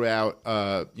spread throughout,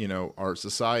 you know, our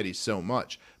society so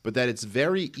much. But that it's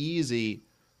very easy.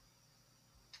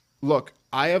 Look,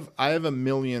 I have a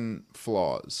million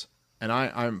flaws, and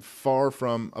I'm far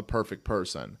from a perfect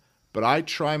person. But I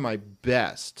try my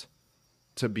best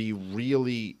to be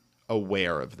really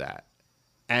aware of that,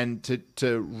 and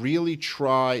to really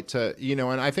try to, you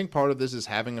know. And I think part of this is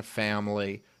having a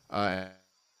family. I'm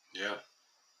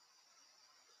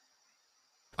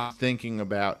thinking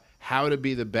about how to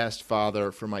be the best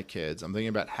father for my kids. I'm thinking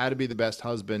about how to be the best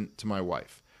husband to my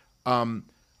wife.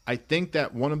 I think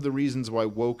that one of the reasons why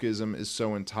wokeism is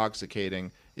so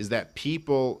intoxicating is that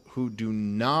people who do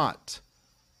not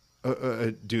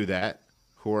do that,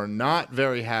 who are not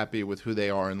very happy with who they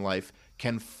are in life,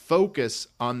 can focus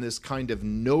on this kind of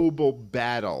noble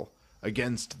battle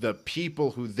against the people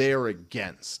who they're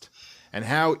against, and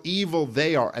how evil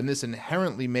they are, and this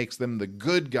inherently makes them the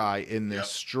good guy in this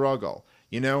struggle,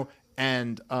 you know?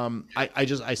 And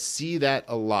I see that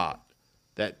a lot,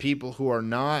 that people who are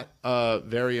not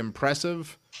very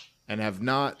impressive and have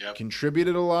not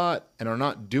contributed a lot and are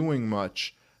not doing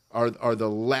much are the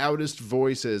loudest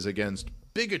voices against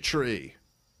bigotry.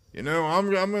 You know, I'm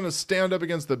going to stand up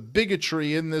against the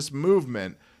bigotry in this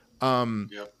movement. And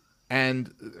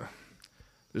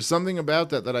there's something about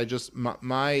that I just,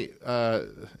 my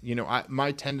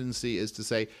tendency is to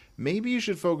say, maybe you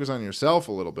should focus on yourself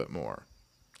a little bit more.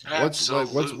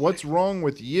 What's wrong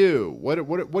with you?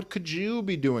 What could you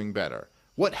be doing better?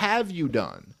 What have you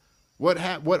done? What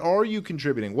are you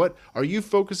contributing? What are you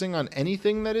focusing on?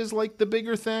 Anything that is like the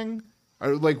bigger thing?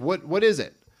 Or like what is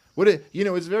it? You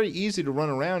know, it's very easy to run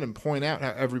around and point out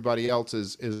how everybody else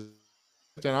is, and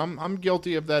I'm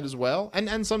guilty of that as well.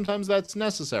 And sometimes that's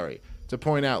necessary to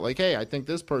point out, like, hey, I think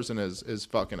this person is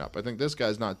fucking up. I think this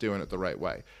guy's not doing it the right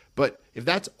way. But if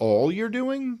that's all you're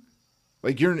doing,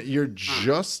 like you're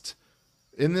just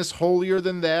in this holier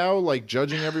than thou, like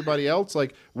judging everybody else,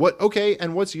 like what? Okay,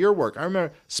 and what's your work? I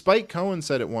remember Spike Cohen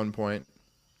said at one point,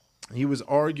 he was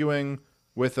arguing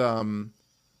with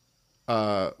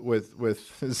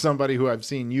somebody who I've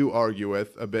seen you argue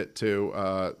with a bit too.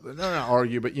 Not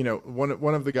argue, but you know, one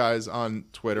of the guys on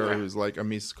Twitter who's like a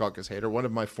Mises Caucus hater, one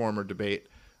of my former debate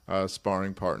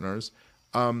sparring partners.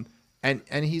 And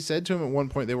he said to him at one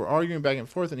point, they were arguing back and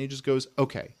forth, and he just goes,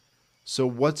 okay, so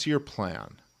what's your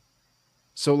plan?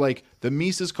 So like the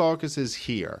Mises Caucus is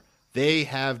here. They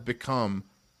have become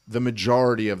the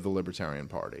majority of the Libertarian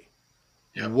Party.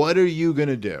 Yep. What are you going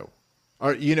to do?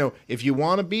 Or, you know, if you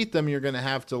want to beat them, you're going to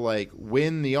have to like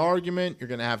win the argument. You're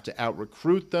going to have to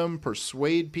out-recruit them,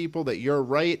 persuade people that you're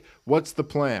right. What's the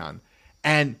plan?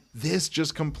 And this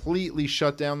just completely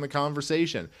shut down the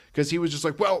conversation because he was just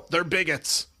like, well, they're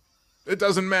bigots. It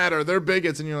doesn't matter. They're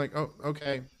bigots. And you're like, oh,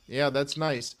 okay. Yeah, that's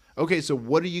nice. Okay, so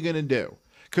what are you going to do?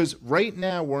 Because right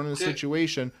now we're in a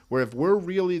situation where if we're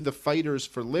really the fighters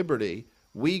for liberty,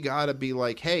 we got to be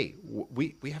like, hey,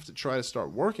 we have to try to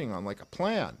start working on like a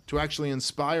plan to actually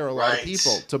inspire a lot of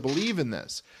people to believe in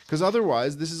this. Because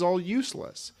otherwise, this is all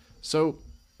useless. So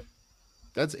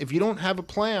that's if you don't have a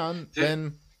plan,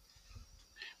 then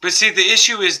But see, the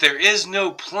issue is there is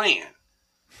no plan,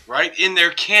 right? And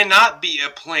there cannot be a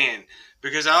plan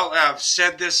because I've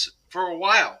said this for a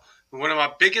while. One of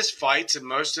my biggest fights, and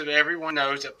most of everyone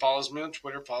knows that follows me on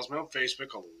Twitter, follows me on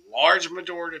Facebook, a large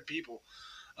majority of people,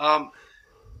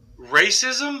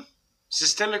 racism,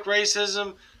 systemic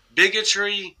racism,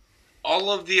 bigotry,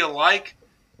 all of the alike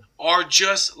are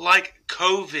just like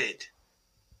COVID.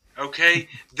 Okay?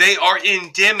 They are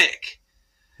endemic.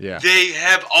 Yeah. They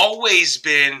have always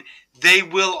been. They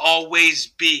will always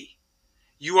be.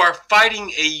 You are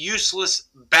fighting a useless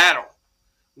battle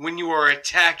when you are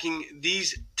attacking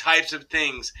these types of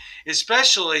things,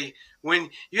 especially when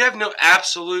you have no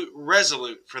absolute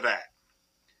resolute for that.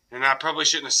 And I probably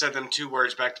shouldn't have said them two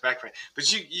words back to back,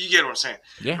 but you get what I'm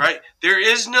saying, right? There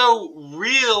is no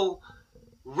real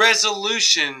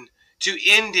resolution to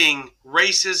ending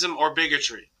racism or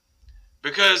bigotry.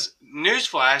 Because,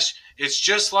 newsflash, it's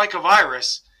just like a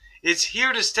virus. It's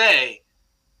here to stay,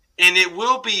 and it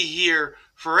will be here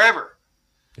forever.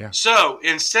 Yeah. So,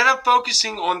 instead of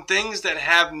focusing on things that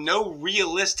have no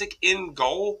realistic end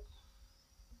goal,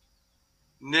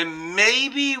 then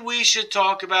maybe we should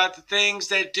talk about the things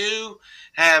that do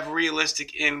have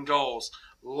realistic end goals,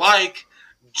 like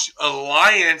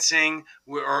alliancing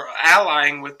or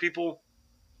allying with people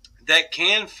that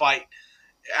can fight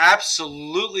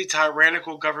absolutely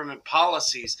tyrannical government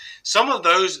policies. Some of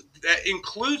those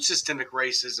include systemic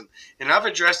racism, and I've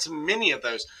addressed many of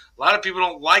those. A lot of people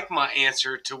don't like my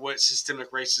answer to what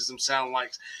systemic racism sounds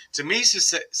like. To me,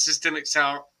 systemic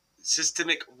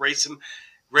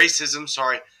racism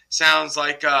sounds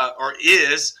like or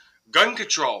is gun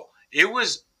control. It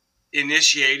was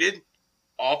initiated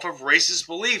off of racist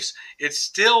beliefs. It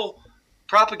still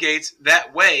propagates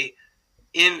that way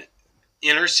in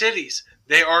inner cities.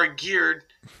 They are geared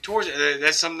towards it.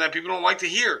 That's something that people don't like to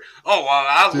hear. Oh, well,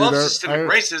 I love systemic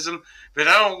racism, but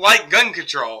I don't like gun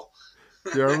control.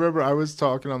 Yeah, I remember I was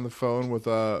talking on the phone with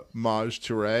Maj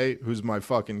Touré, who's my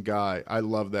fucking guy. I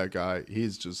love that guy.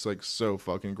 He's just like so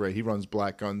fucking great. He runs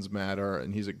Black Guns Matter,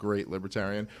 and he's a great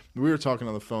libertarian. We were talking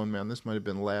on the phone, man. This might have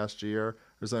been last year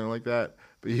or something like that.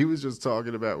 But he was just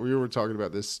talking about, we were talking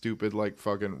about this stupid like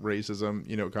fucking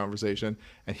racism, conversation.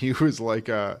 And he was like,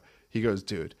 he goes,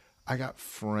 dude, I got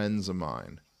friends of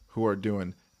mine who are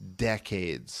doing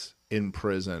decades in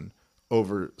prison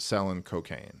over selling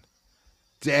cocaine.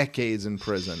 Decades in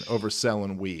prison over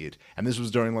selling weed. And this was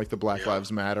during like the Black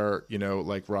Lives Matter,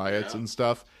 like riots and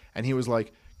stuff. And he was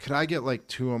like, could I get like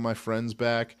 2 of my friends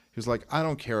back? He was like, I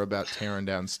don't care about tearing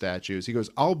down statues. He goes,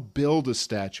 I'll build a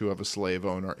statue of a slave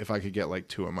owner if I could get like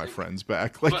 2 of my friends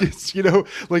back. Like, it's,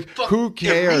 like who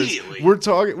cares? We're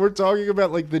talking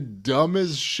about like the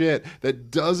dumbest shit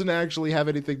that doesn't actually have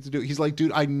anything to do. He's like,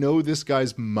 dude, I know this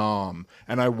guy's mom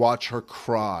and I watch her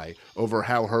cry over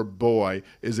how her boy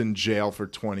is in jail for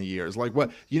 20 years. Like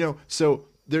what, so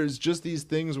there's just these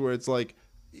things where it's like,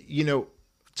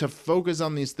 to focus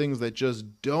on these things that just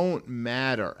don't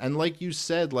matter. And like you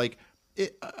said, like,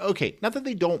 okay, not that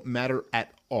they don't matter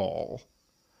at all,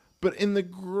 but in the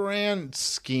grand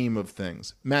scheme of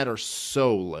things, matter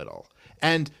so little.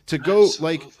 And to go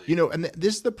like, and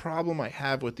this is the problem I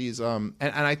have with these, and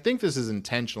I think this is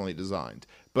intentionally designed,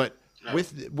 but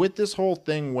with this whole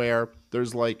thing where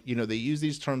there's like, they use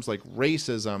these terms like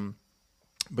racism,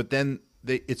 but then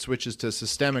it switches to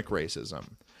systemic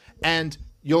racism. And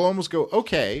you'll almost go,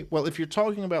 okay, well, if you're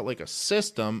talking about like a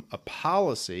system, a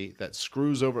policy that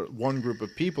screws over one group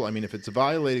of people, I mean, if it's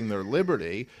violating their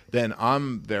liberty, then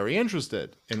I'm very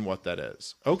interested in what that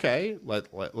is. Okay,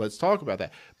 let's talk about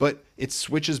that. But it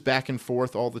switches back and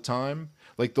forth all the time.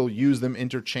 Like they'll use them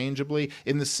interchangeably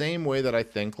in the same way that I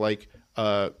think like,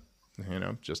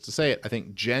 just to say it, I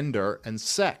think gender and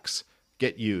sex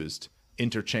get used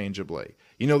interchangeably.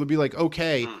 They'll be like,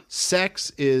 okay,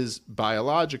 sex is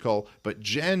biological, but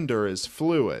gender is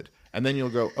fluid. And then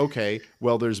you'll go, okay,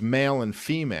 well, there's male and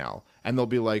female. And they'll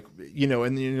be like,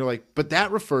 and you're like, but that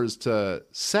refers to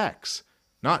sex,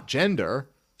 not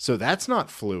gender. So that's not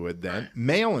fluid then. Right.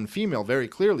 Male and female very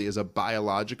clearly is a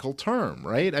biological term,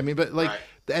 right? I mean, but like,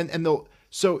 and they'll,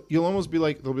 so you'll almost be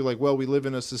like, they'll be like, well, we live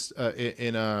in a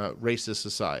racist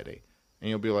society. And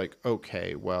you'll be like,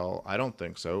 okay, well, I don't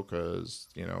think so because,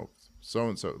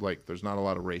 so-and-so, like, there's not a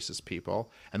lot of racist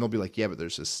people. And they'll be like, yeah, but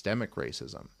there's systemic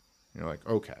racism. And you're like,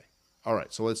 okay, all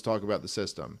right, so let's talk about the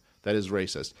system that is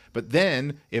racist. But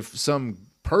then if some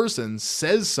person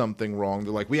says something wrong,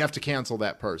 they're like, we have to cancel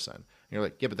that person. And you're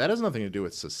like, yeah, but that has nothing to do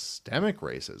with systemic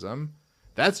racism.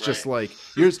 That's just like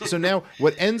so now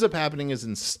what ends up happening is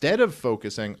instead of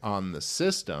focusing on the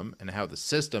system and how the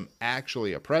system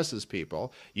actually oppresses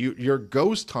people, you're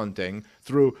ghost hunting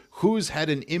through who's had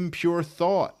an impure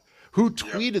thought, who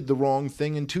tweeted the wrong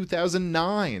thing in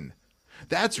 2009.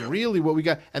 That's really what we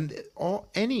got. And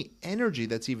any energy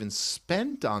that's even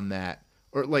spent on that,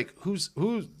 or like who's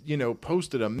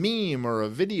posted a meme or a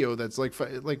video that's like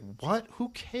what? Who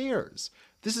cares?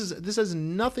 This has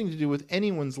nothing to do with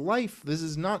anyone's life. This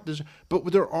is not.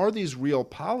 But there are these real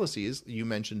policies. You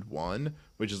mentioned one,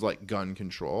 which is like gun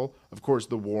control. Of course,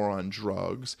 the war on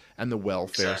drugs and the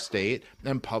welfare state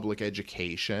and public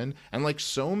education and like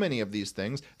so many of these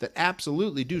things that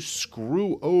absolutely do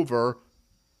screw over.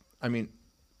 I mean,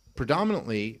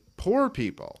 predominantly poor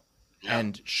people. Yeah,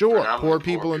 and sure, poor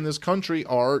people in this country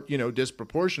are,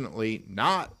 disproportionately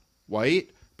not white,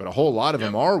 but a whole lot of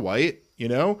them are white,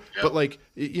 But like,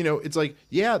 it's like,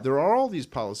 yeah, there are all these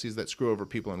policies that screw over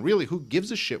people. And really, who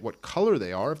gives a shit what color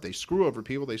they are? If they screw over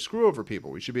people, they screw over people.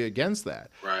 We should be against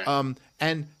that. Right.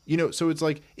 And, so it's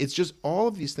like, it's just all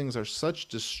of these things are such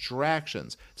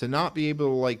distractions to not be able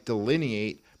to like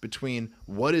delineate between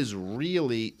what is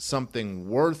really something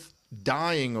worth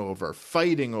dying over,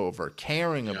 fighting over,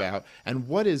 caring about, and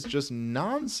what is just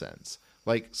nonsense.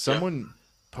 Like someone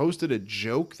posted a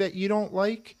joke that you don't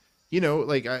like,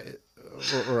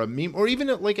 or a meme, or even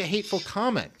like a hateful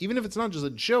comment, even if it's not just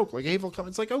a joke, like a hateful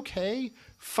comment. It's like, okay,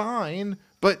 fine,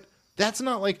 but that's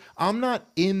not like, I'm not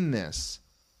in this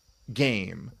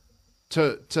game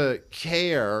to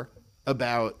care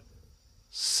about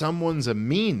someone's a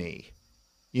meanie.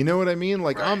 You know what I mean?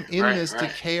 Like, I'm in this to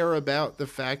care about the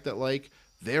fact that, like,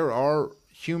 there are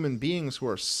human beings who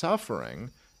are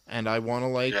suffering, and I want to,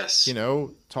 like,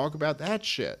 talk about that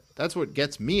shit. That's what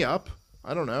gets me up.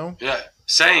 I don't know. Yeah,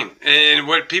 same. And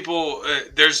what people,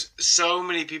 there's so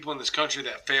many people in this country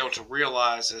that fail to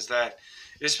realize is that,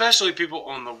 especially people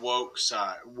on the woke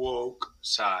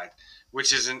side,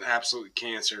 which is an absolute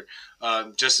cancer.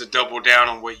 Just to double down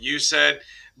on what you said,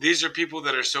 these are people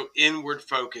that are so inward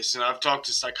focused. And I've talked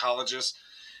to psychologists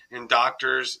and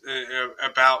doctors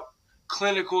about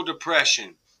clinical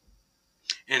depression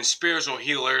and spiritual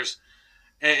healers.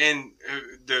 And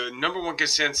the number one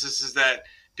consensus is that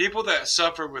people that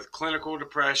suffer with clinical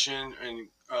depression and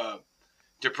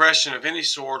depression of any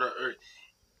sort,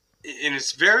 and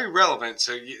it's very relevant,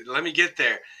 so let me get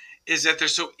there, is that they're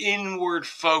so inward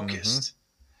focused.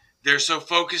 They're so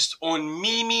focused on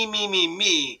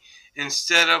me,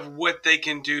 instead of what they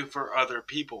can do for other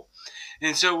people.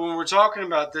 And so when we're talking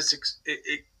about this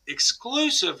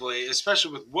exclusively,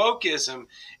 especially with wokeism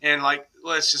and, like,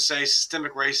 let's just say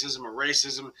systemic racism or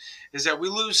racism, is that we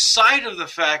lose sight of the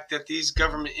fact that these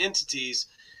government entities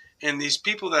and these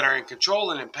people that are in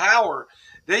control and in power,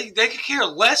 they could care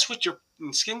less what your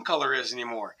skin color is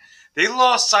anymore. They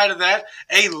lost sight of that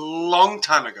a long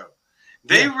time ago.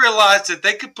 They realized that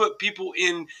they could put people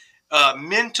in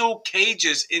mental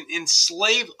cages and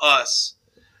enslave us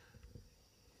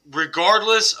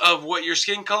regardless of what your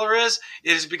skin color is.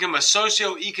 It has become a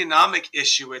socioeconomic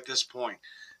issue at this point.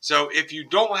 So if you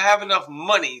don't have enough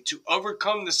money to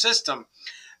overcome the system,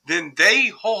 then they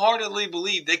wholeheartedly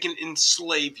believe they can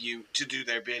enslave you to do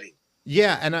their bidding.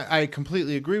 Yeah, and I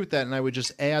completely agree with that. And I would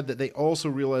just add that they also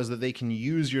realize that they can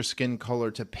use your skin color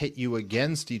to pit you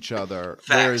against each other. Facts.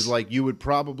 Whereas, like, you would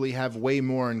probably have way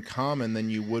more in common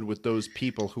than you would with those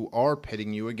people who are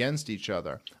pitting you against each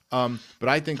other. But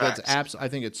I think Facts. I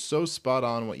think it's so spot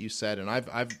on what you said, and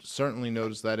I've certainly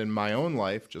noticed that in my own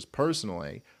life, just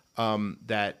personally,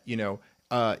 that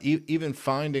even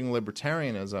finding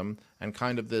libertarianism and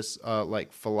kind of this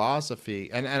like philosophy,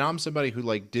 and I'm somebody who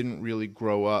like didn't really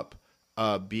grow up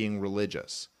being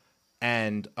religious.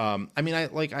 And I mean,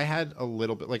 I had a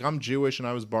little bit, like, I'm Jewish and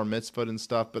I was bar mitzvahed and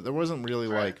stuff, but there wasn't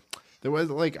really I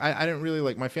didn't really,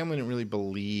 like, my family didn't really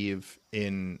believe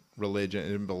in religion,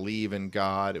 didn't believe in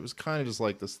God. It was kind of just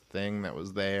like this thing that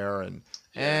was there, and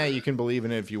you can believe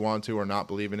in it if you want to, or not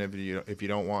believe in it if you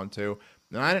don't want to.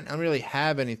 And I didn't really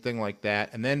have anything like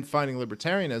that. And then finding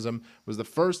libertarianism was the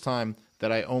first time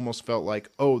that I almost felt like,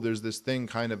 oh, there's this thing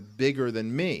kind of bigger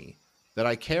than me that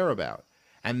I care about.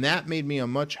 And that made me a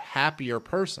much happier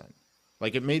person.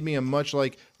 Like, it made me a much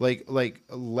like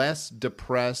less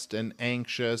depressed and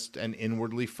anxious and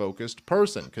inwardly focused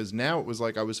person, because now it was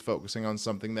like I was focusing on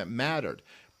something that mattered.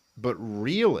 But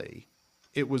really,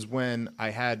 it was when I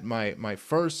had my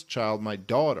first child, my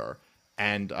daughter,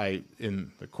 and I,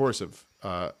 in the course of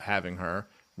having her,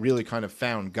 really kind of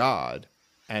found God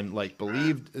and like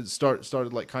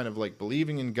started like kind of like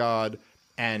believing in God,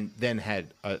 and then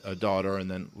had a daughter, and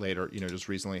then later, just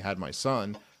recently had my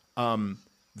son,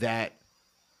 that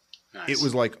it Nice.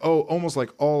 was like, oh, almost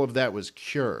like all of that was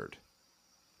cured.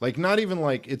 Like, not even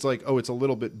like it's like, oh, it's a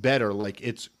little bit better. Like,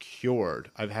 it's cured.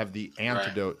 I have the Right.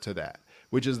 antidote to that,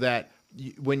 which is that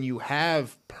when you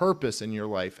have purpose in your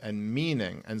life and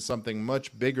meaning and something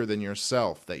much bigger than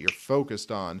yourself that you're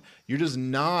focused on, you're just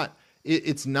not,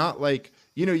 it's not like,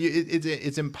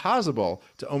 it's impossible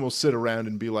to almost sit around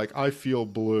and be like, I feel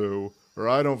blue or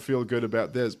I don't feel good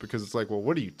about this, because it's like, well,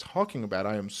 what are you talking about?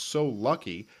 I am so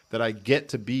lucky that I get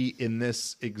to be in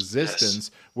this Yes.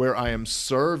 existence where I am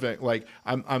serving. Like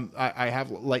I have,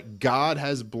 like, God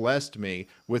has blessed me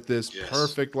with this Yes.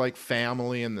 perfect, like,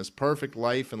 family and this perfect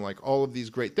life and like all of these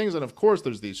great things. And of course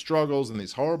there's these struggles and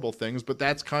these horrible things, but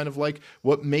that's kind of like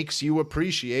what makes you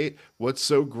appreciate what's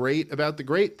so great about the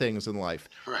great things in life.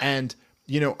 Right. And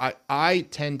I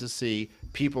tend to see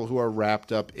people who are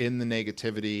wrapped up in the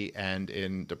negativity and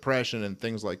in depression and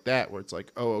things like that, where it's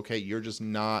like, oh, okay, you're just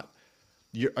not,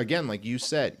 you're, again, like you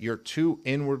said, you're too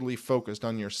inwardly focused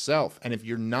on yourself. And if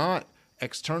you're not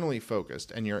externally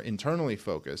focused and you're internally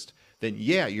focused, then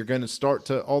yeah, you're going to start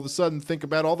to all of a sudden think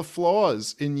about all the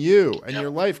flaws in you and Yep.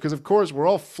 your life. Because of course we're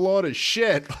all flawed as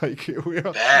shit. Like,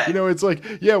 Bad. it's like,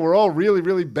 yeah, we're all really,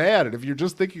 really bad. And if you're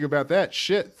just thinking about that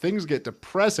shit, things get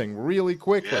depressing really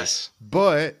quickly. Yes.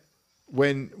 But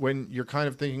when you're kind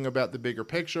of thinking about the bigger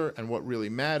picture and what really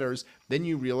matters, then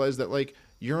you realize that, like,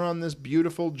 you're on this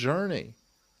beautiful journey,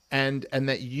 and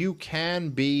that you can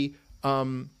be,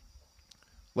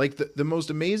 like, the most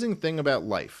amazing thing about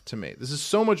life to me. This is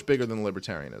so much bigger than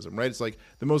libertarianism, right? It's like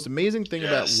the most amazing thing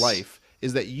about Yes. life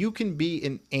is that you can be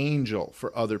an angel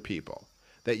for other people.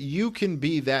 That you can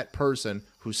be that person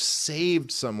who saved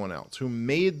someone else, who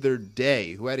made their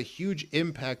day, who had a huge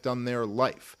impact on their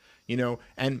life,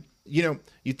 and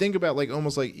you think about, like,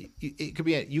 almost like it could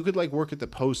be, you could, like, work at the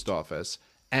post office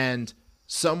and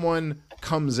someone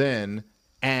comes in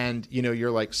and you're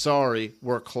like, sorry,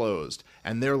 we're closed,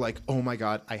 and they're like, oh my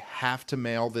god, I have to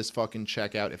mail this fucking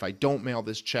check out. If I don't mail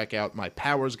this check out, my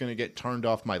power is going to get turned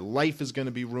off, my life is going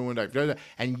to be ruined.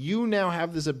 And you now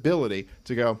have this ability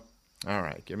to go, all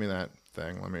right, give me that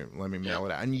thing, let me mail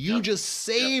it out, and you just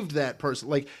saved that person.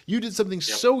 Like, you did something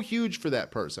so huge for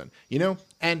that person,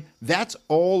 and that's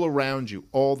all around you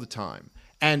all the time.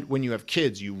 And when you have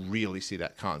kids, you really see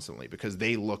that constantly, because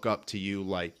they look up to you,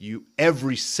 like, you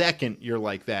every second you're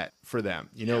like that for them.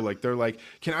 Like, they're like,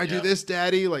 can I do this,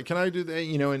 daddy? Like, can I do that?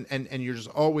 And you're just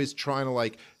always trying to,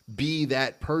 like, be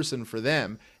that person for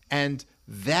them. And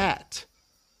that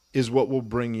is what will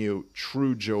bring you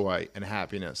true joy and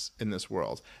happiness in this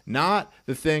world. Not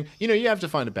the thing, you have to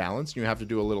find a balance. You have to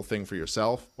do a little thing for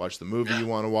yourself, watch the movie you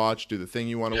want to watch, do the thing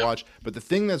you want to watch. But the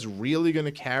thing that's really going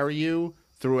to carry you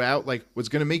throughout, like, what's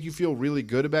going to make you feel really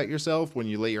good about yourself when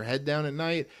you lay your head down at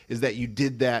night, is that you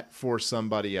did that for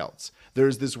somebody else.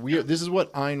 There's this weird, this is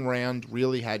what Ayn Rand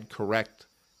really had correct,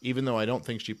 even though I don't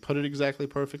think she put it exactly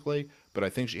perfectly, but I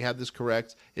think she had this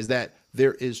correct, is that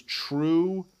there is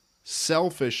true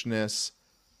selfishness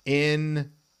in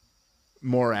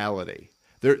morality.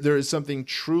 There is something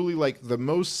truly, like, the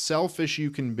most selfish you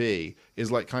can be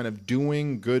is, like, kind of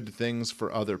doing good things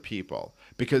for other people,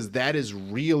 because that is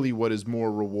really what is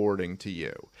more rewarding to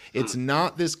you. It's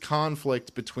not this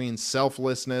conflict between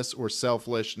selflessness or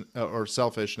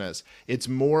selfishness. It's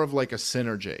more of like a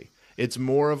synergy. It's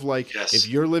more of like, if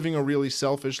you're living a really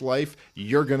selfish life,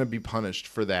 you're going to be punished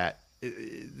for that,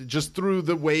 just through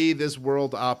the way this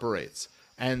world operates.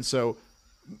 And so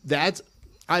that's,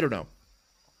 I don't know.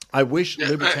 I wish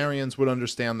libertarians would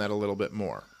understand that a little bit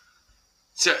more.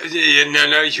 So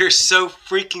no, you're so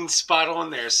freaking spot on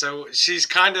there. So she's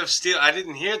kind of I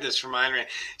didn't hear this from Ayn Rand.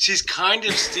 She's kind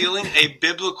of stealing a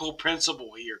biblical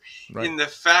principle here, Right. in the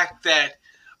fact that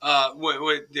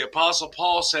what the Apostle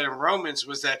Paul said in Romans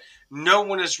was that no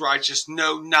one is righteous,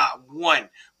 no, not one,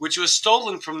 which was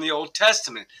stolen from the Old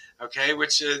Testament. Okay,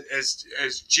 which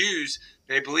as Jews,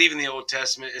 they believe in the Old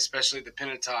Testament, especially the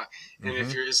Pentateuch. And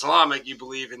if you're Islamic, you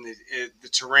believe in the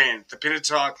Quran. The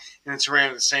Pentateuch and the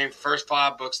Quran are the same first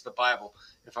 5 books of the Bible,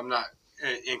 if I'm not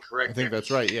incorrect. I think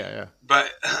that's right. Yeah.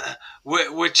 But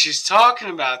what she's talking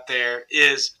about there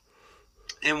is,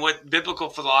 and what biblical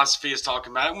philosophy is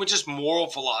talking about, and which is moral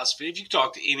philosophy. If you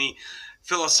talk to any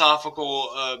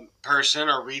philosophical person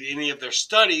or read any of their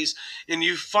studies, and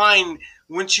you find,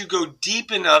 once you go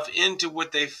deep enough into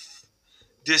what they've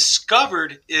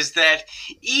discovered, is that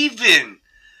even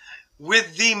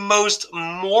with the most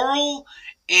moral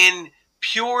and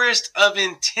purest of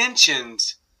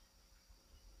intentions,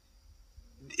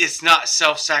 it's not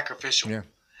self-sacrificial. Yeah.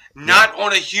 Not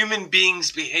on a human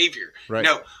being's behavior. Right.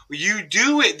 No, you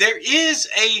do it. There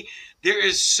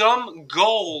is some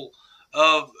goal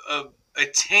of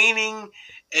attaining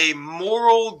a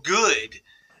moral good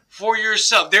for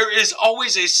yourself. There is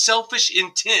always a selfish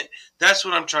intent. That's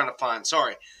what I'm trying to find.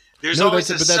 Sorry. There's always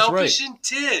a selfish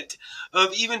intent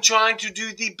of even trying to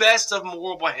do the best of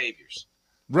moral behaviors.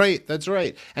 Right, that's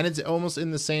right. And it's almost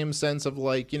in the same sense of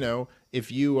like,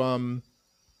 if you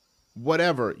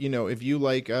whatever, if you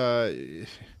like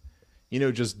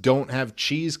just don't have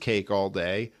cheesecake all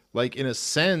day, like in a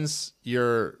sense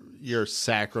you're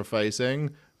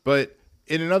sacrificing, but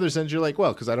in another sense you're like,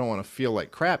 well, because I don't want to feel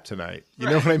like crap tonight. You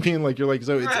know what I mean? Like you're like,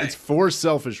 so it's for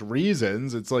selfish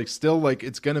reasons. It's like still like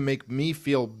it's gonna make me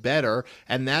feel better.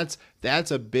 And that's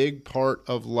a big part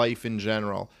of life in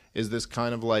general, is this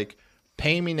kind of like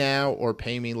pay me now or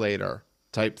pay me later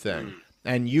type thing.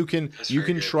 And you can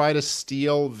try to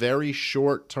steal very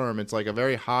short term. It's like a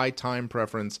very high time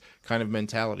preference kind of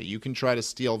mentality. You can try to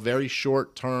steal very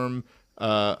short term,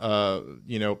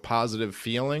 positive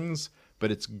feelings,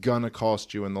 but it's gonna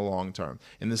cost you in the long term.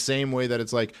 In the same way that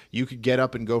it's like you could get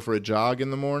up and go for a jog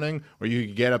in the morning, or you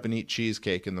could get up and eat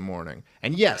cheesecake in the morning.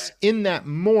 And yes, in that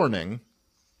morning,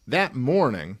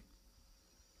 the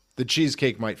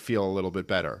cheesecake might feel a little bit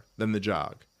better than the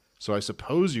jog. So I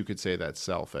suppose you could say that's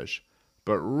selfish.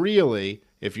 But really,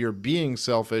 if you're being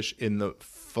selfish in the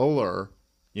fuller,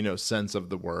 sense of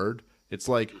the word, it's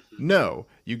like, no,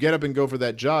 you get up and go for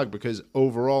that jog because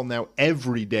overall now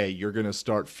every day you're going to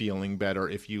start feeling better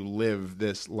if you live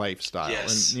this lifestyle.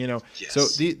 Yes. And, so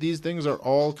these things are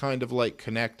all kind of like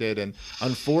connected. And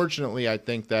unfortunately, I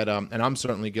think that, and I'm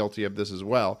certainly guilty of this as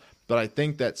well, but I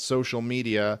think that social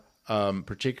media,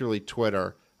 particularly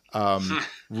Twitter,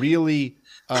 really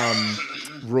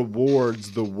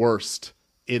rewards the worst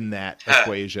in that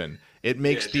equation. It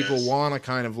makes people want to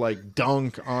kind of like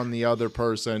dunk on the other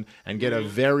person and get a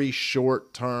very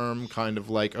short term kind of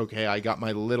like, okay, I got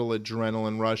my little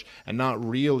adrenaline rush, and not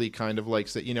really kind of like,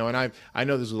 and I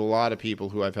know this with a lot of people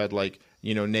who I've had like,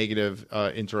 negative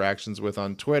interactions with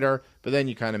on Twitter, but then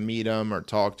you kind of meet them or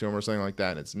talk to them or something like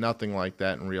that, and it's nothing like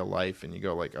that in real life. And you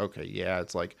go like, okay, yeah,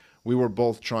 it's like we were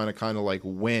both trying to kind of like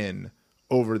win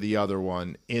over the other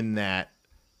one in that,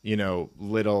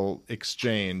 little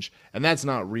exchange. And that's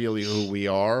not really who we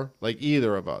are, like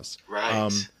either of us.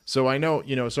 Right. So I know,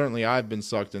 certainly I've been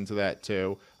sucked into that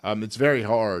too. It's very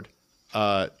hard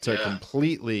to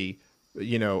completely,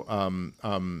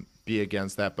 be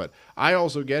against that. But I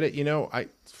also get it,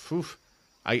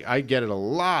 I get it a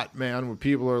lot, man, when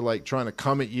people are like trying to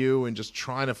come at you and just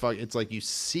trying to fuck. It's like you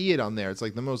see it on there. It's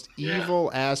like the most evil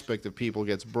aspect of people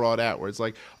gets brought out, where it's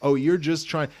like, oh, you're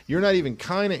not even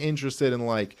kind of interested in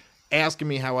like asking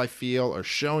me how I feel or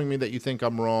showing me that you think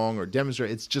I'm wrong or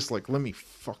demonstrate. It's just like, let me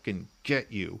fucking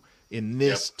get you in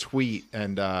this tweet.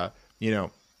 And,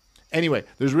 anyway,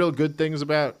 there's real good things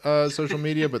about social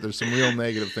media, but there's some real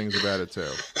negative things about it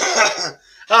too.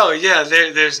 Oh yeah.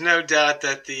 There's no doubt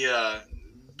that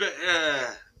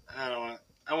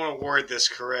I want to word this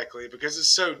correctly because it's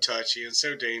so touchy and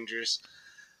so dangerous.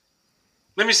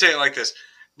 Let me say it like this.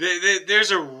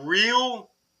 There's a real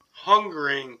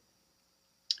hungering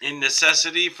and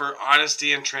necessity for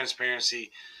honesty and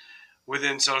transparency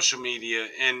within social media,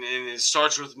 and it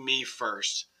starts with me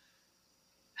first.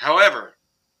 However,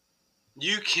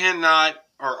 you cannot,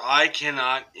 or I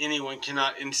cannot, anyone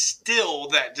cannot instill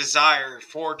that desire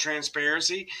for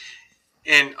transparency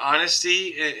and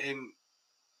honesty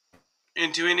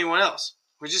into anyone else.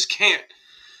 We just can't.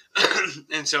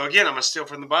 And so again, I'm going to steal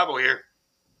from the Bible here.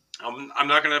 I'm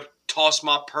not going to toss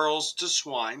my pearls to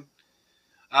swine.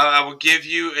 I will give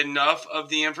you enough of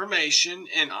the information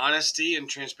and honesty and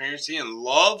transparency and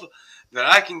love that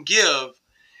I can give.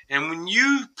 And when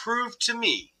you prove to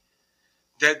me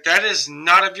that is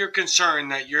not of your concern,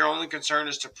 that your only concern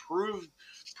is to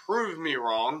prove me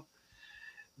wrong,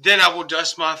 then I will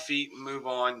dust my feet and move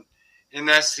on. And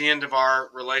that's the end of our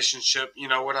relationship. You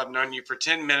know what? I've known you for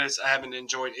 10 minutes. I haven't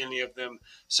enjoyed any of them.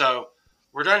 So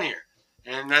we're done here.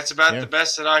 And that's about the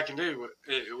best that I can do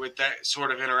with that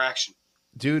sort of interaction.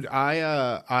 Dude,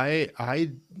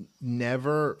 I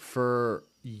never, for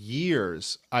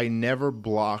years, I never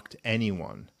blocked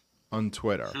anyone on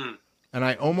Twitter. And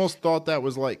I almost thought that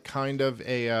was like kind of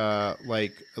a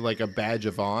like a badge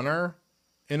of honor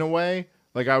in a way.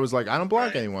 Like I was like, I don't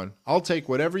block anyone. I'll take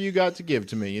whatever you got to give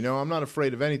to me. I'm not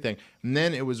afraid of anything. And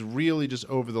then it was really just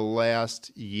over the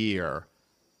last year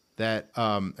that,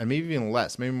 and maybe even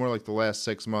less, maybe more like the last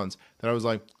 6 months, that I was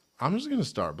like, I'm just going to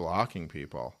start blocking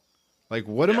people. Like,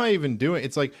 what am I even doing?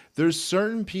 It's like there's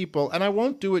certain people, and I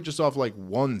won't do it just off like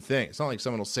one thing. It's not like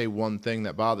someone will say one thing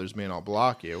that bothers me and I'll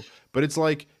block you. But it's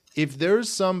like if there's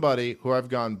somebody who I've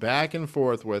gone back and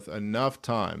forth with enough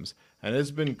times, and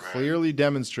it's been clearly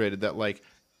demonstrated that, like,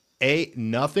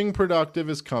 Nothing productive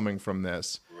is coming from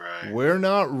this. Right. We're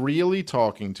not really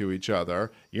talking to each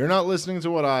other. You're not listening to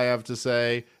what I have to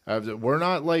say. We're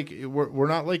not like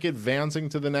advancing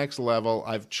to the next level.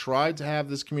 I've tried to have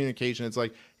this communication. It's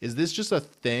like, is this just a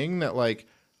thing that like,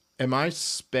 am I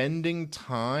spending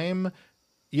time,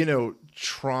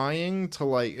 trying to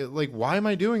like why am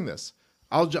I doing this?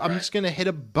 I'm just going to hit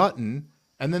a button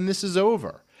and then this is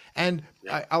over. And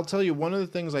I'll tell you, one of the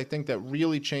things I think that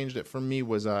really changed it for me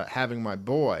was having my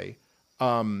boy.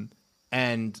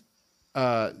 And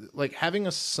like having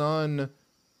a son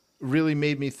really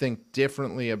made me think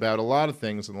differently about a lot of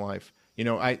things in life.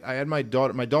 I had my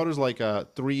daughter. My daughter's like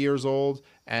 3 years old,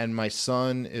 and my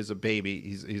son is a baby.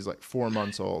 He's like 4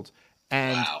 months old.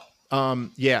 And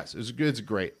yes, it's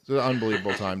great. It's an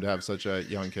unbelievable time to have such a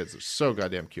young kid. It's so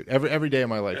goddamn cute. Every day of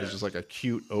my life is just like a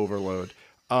cute overload,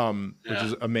 which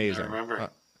is amazing. I remember.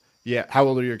 Yeah. How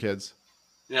old are your kids?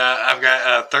 Yeah, I've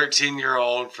got a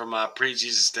 13-year-old from my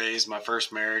pre-Jesus days, my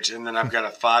first marriage, and then I've got a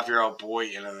 5-year-old boy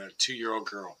and a 2-year-old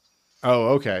girl.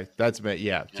 Oh, okay. That's me.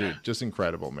 Yeah, dude, just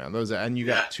incredible, man. And you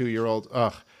got 2-year-old.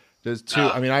 Ugh. There's two.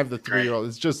 I mean, I have the 3-year-old.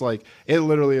 It's just like, it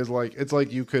literally is like, it's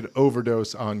like you could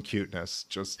overdose on cuteness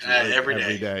just like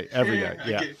every day.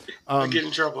 Yeah. I get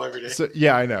in trouble every day. So,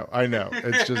 yeah, I know.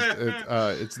 It's just,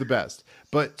 it's the best.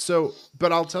 But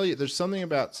I'll tell you, there's something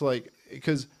about,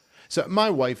 so my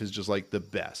wife is just like the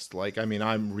best. Like, I mean,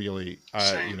 I'm really,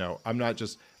 I'm not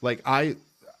just like,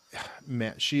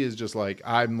 man, she is just like,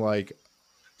 I'm like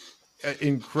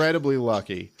incredibly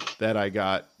lucky that I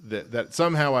got that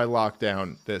somehow I locked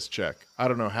down this chick. I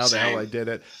don't know how the hell I did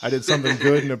it. I did something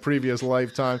good in a previous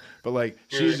lifetime, but like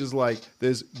she's just like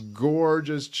this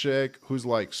gorgeous chick who's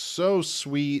like so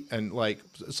sweet and like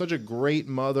such a great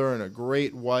mother and a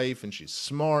great wife, and she's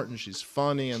smart and she's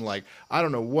funny, and like I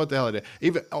don't know what the hell I did.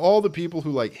 Even all the people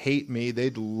who like hate me,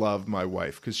 they'd love my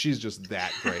wife because she's just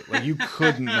that great. Like you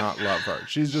couldn't not love her.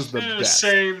 She's just the best.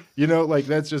 Same. Like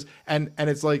that's just and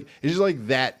it's just like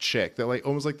that chick that like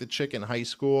almost like the chick in high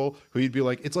school who you'd be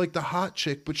like, it's like the hot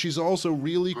chick, but she's also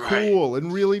really cool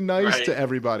and really nice to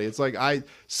everybody. It's like I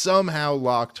somehow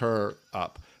locked her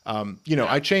up.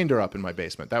 I chained her up in my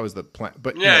basement. That was the plan.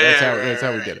 But that's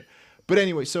how we did it. But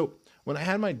anyway, so when I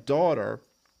had my daughter,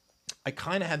 I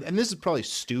kind of had, and this is probably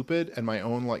stupid and my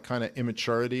own like kind of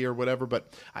immaturity or whatever,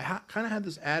 but I kind of had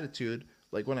this attitude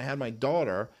like when I had my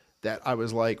daughter that I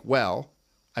was like, well,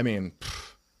 I mean,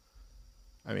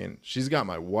 she's got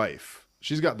my wife.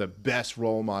 She's got the best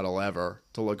role model ever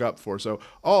to look up for. So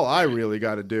all I really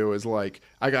got to do is like,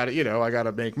 I got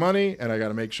to make money and I got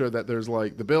to make sure that there's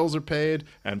like the bills are paid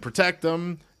and protect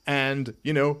them and,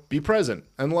 be present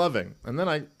and loving. And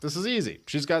then this is easy.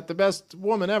 She's got the best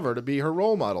woman ever to be her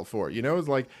role model for, it's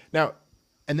like now,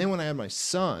 and then when I had my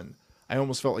son, I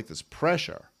almost felt like this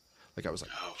pressure. Like I was like,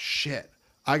 oh shit,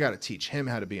 I got to teach him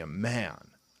how to be a man.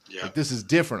 Yeah. Like this is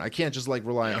different. I can't just like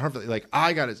rely on her. Like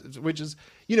I got it, which is,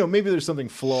 maybe there's something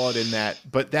flawed in that,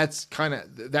 but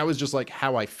that was just like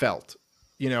how I felt,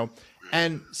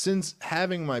 And since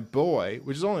having my boy,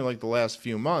 which is only like the last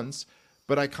few months,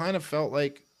 but I kind of felt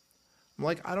like,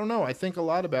 I don't know. I think a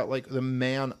lot about like the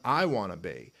man I want to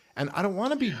be, and I don't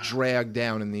want to be dragged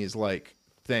down in these like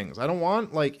things. I don't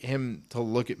want like him to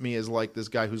look at me as like this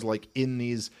guy who's like in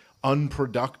these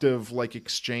unproductive like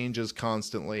exchanges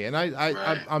constantly, and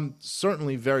I'm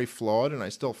certainly very flawed and I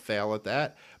still fail at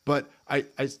that, but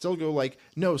I still go like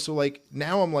no, so like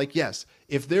now I'm like yes,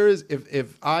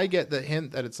 if I get the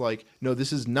hint that it's like no,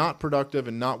 this is not productive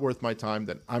and not worth my time,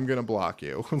 then I'm gonna block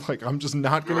you. Like I'm just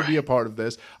not gonna be a part of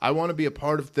this. I want to be a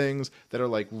part of things that are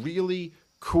like really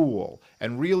cool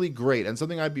and really great and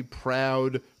something I'd be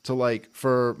proud to like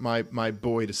for my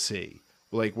boy to see.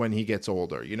 Like when he gets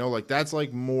older, like that's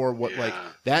like more what like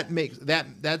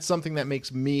that's something that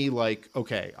makes me like,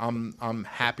 okay, I'm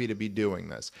happy to be doing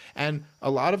this. And a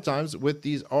lot of times with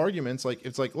these arguments, like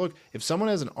it's like, look, if someone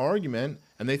has an argument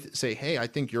and they say, hey, I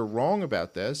think you're wrong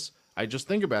about this, I just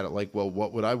think about it like, well,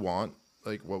 what would I want?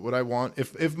 Like, what would I want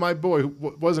if my boy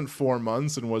wasn't 4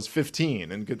 months and was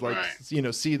 15 and could like,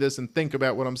 see this and think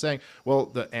about what I'm saying? Well,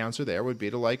 the answer there would be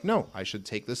to like, no, I should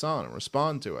take this on and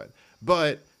respond to it.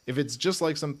 But if it's just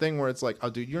like something where it's like, oh,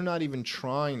 dude, you're not even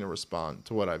trying to respond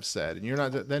to what I've said, and you're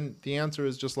not, then the answer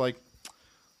is just like,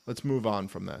 let's move on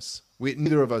from this.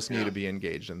 Neither of us need to be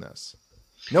engaged in this.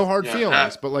 No hard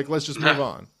feelings, but like, let's just move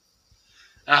on.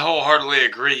 I wholeheartedly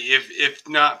agree. If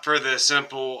not for the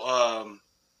simple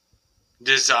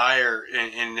desire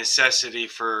and necessity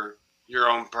for your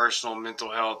own personal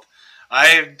mental health,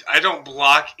 I don't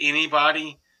block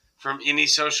anybody from any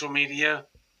social media.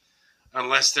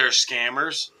 Unless they're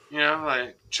scammers,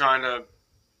 like trying to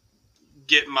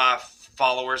get my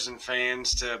followers and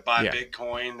fans to buy Yeah.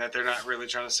 Bitcoin that they're not really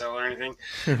trying to sell or anything.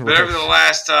 Right. But over the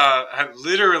last,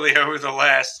 literally over the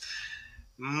last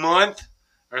month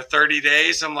or 30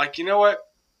 days, I'm like, you know what?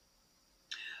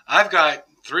 I've got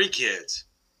 3 kids.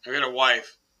 I've got a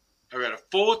wife. I've got a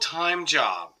full-time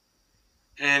job.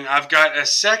 And I've got a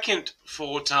second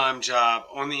full-time job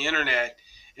on the internet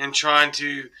and trying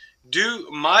to do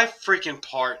my freaking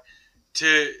part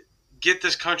to get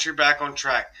this country back on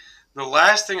track. The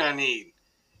last thing I need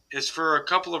is for a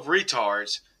couple of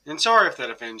retards, and sorry if that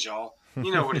offends y'all.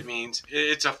 You know what it means.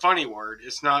 It's a funny word.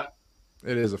 It's not.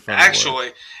 It is a funny Actually,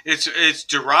 word. it's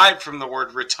derived from the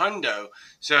word rotundo.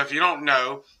 So if you don't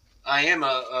know, I am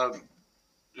a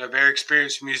very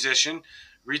experienced musician.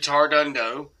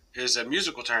 Retardundo is a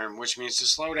musical term, which means to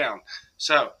slow down.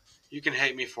 So you can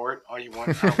hate me for it all you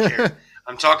want. I don't care.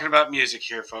 I'm talking about music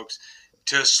here, folks.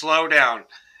 To slow down.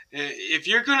 If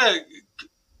you're gonna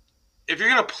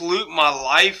pollute my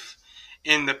life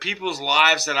and the people's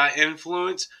lives that I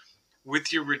influence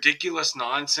with your ridiculous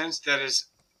nonsense that is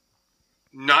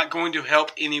not going to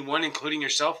help anyone, including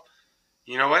yourself,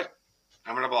 you know what?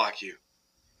 I'm gonna block you.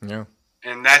 Yeah.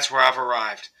 And that's where I've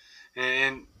arrived.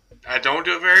 And I don't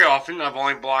do it very often. I've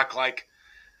only blocked, like,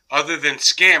 other than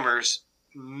scammers,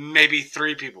 maybe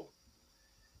 3 people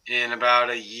in about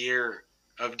a year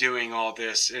of doing all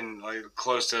this, and like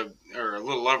close to or a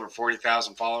little over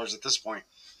 40,000 followers at this point.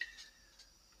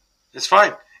 It's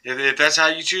fine. If that's how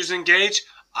you choose to engage,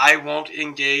 I won't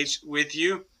engage with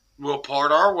you. We'll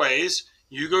part our ways.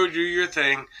 You go do your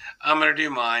thing. I'm going to do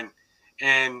mine.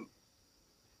 And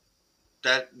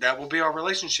that will be our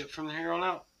relationship from here on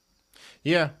out.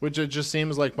 Yeah, which it just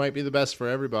seems like might be the best for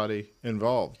everybody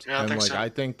involved. Yeah, I think so. I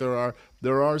think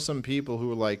there are some people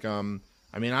who like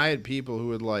I mean, I had people who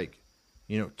would like,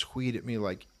 tweet at me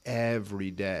like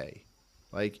every day.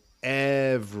 Like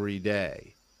every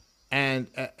day. And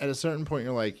at a certain point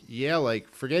you're like, yeah,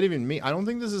 like forget even me. I don't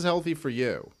think this is healthy for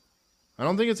you. I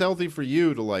don't think it's healthy for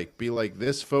you to like be like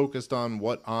this focused on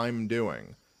what I'm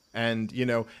doing. And,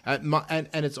 and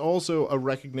it's also a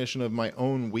recognition of my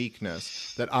own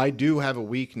weakness, that I do have a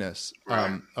weakness,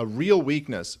 Right. A real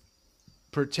weakness,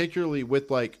 particularly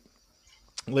with like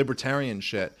libertarian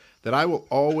shit, that I will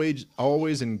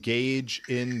always engage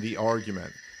in the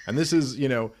argument. And this is,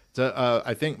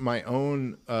 I think my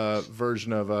own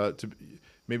version of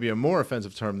maybe a more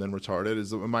offensive term than retarded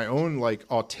is my own like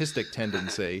autistic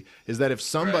tendency is that if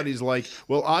somebody's like,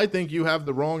 well, I think you have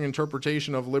the wrong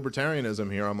interpretation of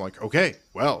libertarianism here, I'm like, okay,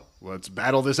 well, let's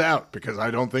battle this out because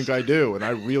I don't think I do. And I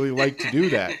really like to do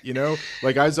that,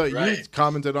 like I saw you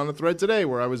commented on a thread today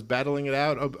where I was battling it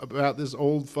out about this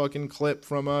old fucking clip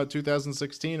from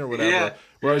 2016 or whatever,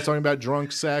 where I was talking about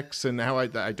drunk sex and how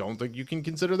I don't think you can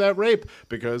consider that rape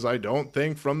because I don't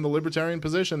think from the libertarian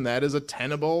position that is a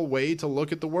tenable way to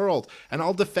look at the world. And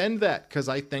I'll defend that because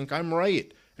I think I'm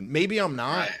right. And maybe I'm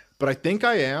not, but I think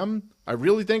I am. I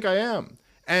really think I am.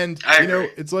 And,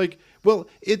 it's like, well,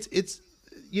 it's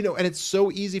and it's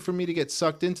so easy for me to get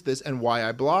sucked into this. And why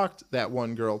I blocked that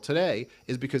one girl today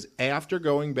is because after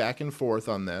going back and forth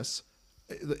on this,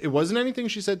 it wasn't anything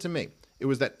she said to me. It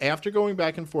was that after going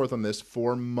back and forth on this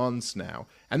for months now,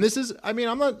 and this is, I mean,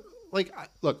 I'm not like,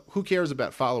 look, who cares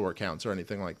about follower counts or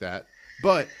anything like that?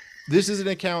 But this is an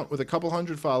account with a couple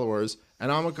hundred followers,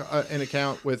 and I'm an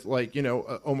account with like,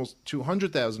 almost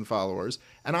 200,000 followers.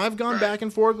 And I've gone back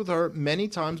and forth with her many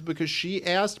times because she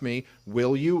asked me,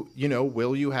 will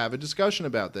you have a discussion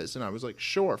about this? And I was like,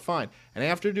 sure, fine. And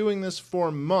after doing this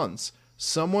for months,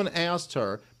 someone asked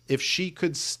her if she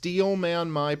could steel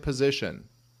man my position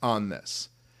on this.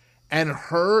 And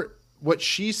what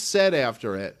she said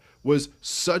after it was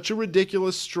such a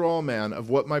ridiculous straw man of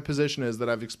what my position is that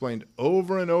I've explained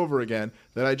over and over again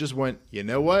that I just went, you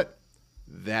know what?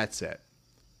 That's it.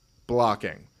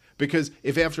 Blocking. Because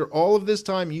if after all of this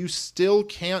time you still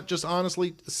can't just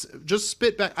honestly just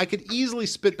spit back, I could easily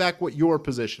spit back what your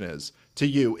position is to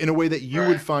you in a way that you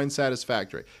would find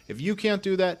satisfactory. If you can't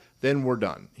do that, then we're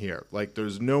done here. Like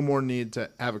there's no more need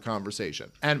to have a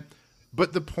conversation.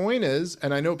 But the point is,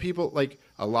 and I know people, like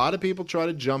a lot of people try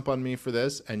to jump on me for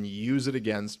this and use it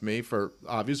against me for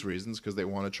obvious reasons because they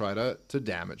want to try to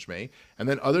damage me. And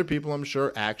then other people, I'm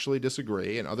sure, actually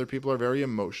disagree. And other people are very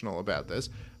emotional about this.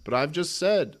 But I've just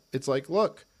said, it's like,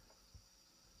 look,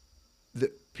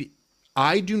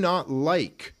 I do not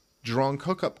like drunk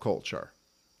hookup culture.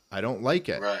 I don't like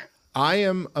it. Right. I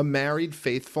am a married,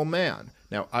 faithful man.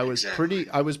 Now, I was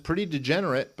pretty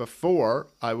degenerate before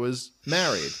I was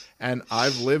married, and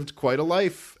I've lived quite a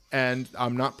life, and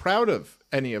I'm not proud of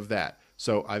any of that.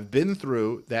 So I've been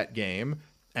through that game,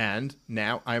 and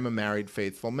now I'm a married,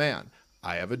 faithful man.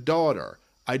 I have a daughter.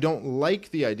 I don't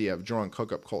like the idea of drunk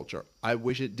hookup culture. I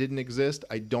wish it didn't exist.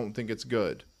 I don't think it's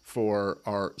good for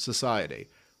our society.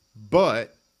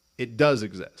 But it does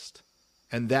exist.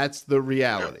 And that's the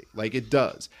reality. Like, it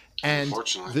does. And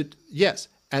unfortunately. yes.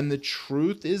 And the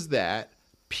truth is that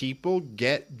people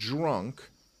get drunk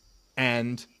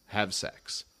and have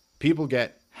sex. People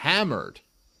get hammered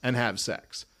and have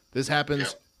sex. This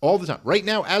happens all the time. Right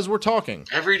now, as we're talking,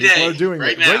 every day. People are doing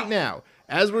right that. now. Right now,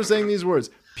 as we're saying these words,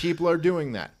 people are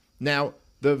doing that. Now,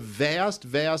 the vast,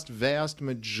 vast, vast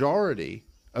majority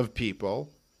of people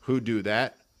who do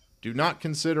that do not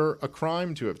consider a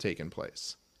crime to have taken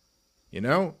place. You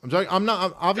know, I'm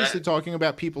obviously talking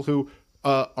about people who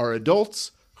are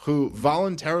adults who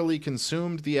voluntarily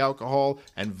consumed the alcohol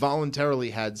and voluntarily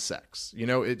had sex. You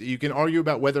know, you can argue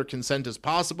about whether consent is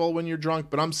possible when you're drunk,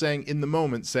 but I'm saying in the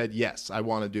moment said, yes, I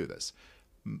want to do this.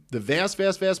 The vast,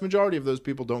 vast, vast majority of those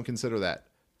people don't consider that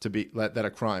to be that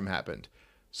a crime happened.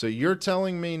 So you're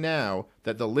telling me now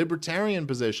that the libertarian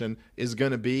position is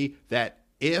going to be that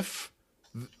if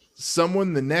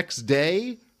someone the next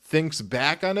day thinks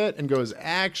back on it and goes,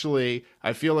 actually,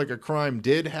 I feel like a crime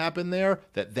did happen there,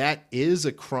 that is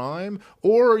a crime?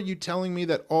 Or are you telling me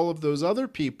that all of those other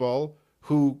people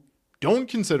who don't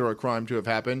consider a crime to have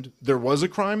happened, there was a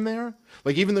crime there?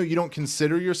 Like, even though you don't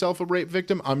consider yourself a rape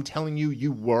victim, I'm telling you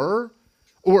you were?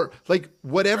 Or, like,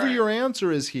 whatever your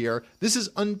answer is here, this is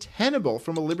untenable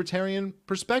from a libertarian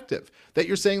perspective. That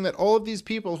you're saying that all of these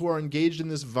people who are engaged in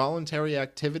this voluntary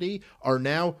activity are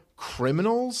now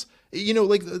criminals? You know,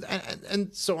 like,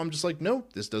 and so I'm just like, no,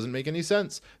 this doesn't make any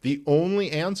sense. The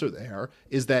only answer there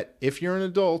is that if you're an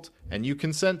adult and you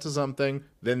consent to something,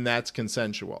 then that's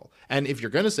consensual. And if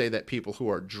you're going to say that people who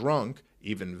are drunk,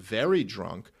 even very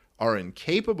drunk, are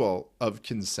incapable of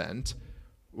consent,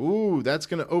 ooh, that's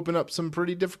going to open up some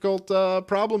pretty difficult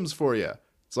problems for you.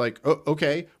 It's like, oh,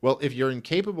 okay, well, if you're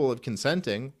incapable of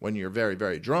consenting when you're very,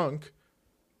 very drunk,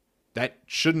 that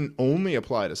shouldn't only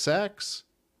apply to sex,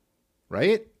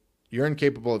 right? You're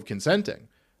incapable of consenting.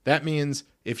 That means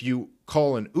if you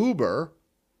call an Uber,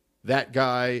 that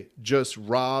guy just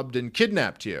robbed and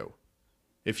kidnapped you.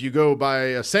 If you go buy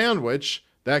a sandwich,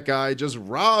 that guy just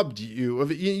robbed you.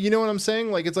 You know what I'm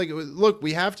saying? Like, it's like, look,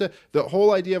 we have to, the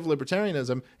whole idea of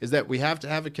libertarianism is that we have to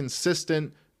have a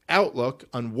consistent outlook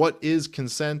on what is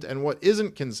consent and what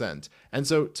isn't consent. And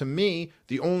so to me,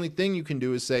 the only thing you can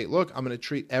do is say, look, I'm going to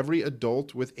treat every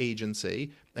adult with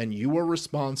agency, and you are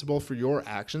responsible for your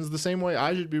actions the same way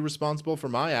I should be responsible for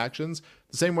my actions.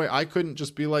 The same way I couldn't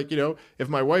just be like, you know, if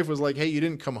my wife was like, hey, you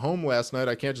didn't come home last night,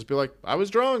 I can't just be like, I was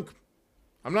drunk.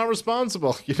 I'm not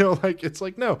responsible. You know, like, it's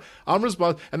like, no, I'm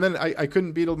responsible. And then I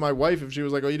couldn't beat my wife if she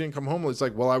was like, oh, you didn't come home. It's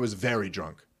like, well, I was very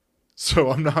drunk.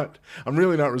 So I'm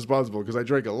really not responsible because I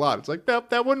drank a lot. It's like,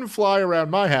 that wouldn't fly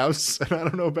around my house. And I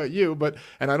don't know about you,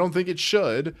 and I don't think it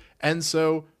should. And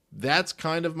so that's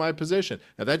kind of my position.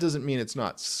 Now, that doesn't mean it's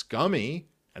not scummy.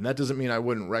 And that doesn't mean I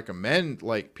wouldn't recommend,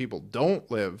 like, people don't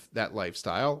live that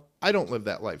lifestyle. I don't live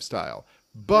that lifestyle.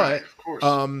 But, right, of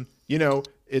course. You know,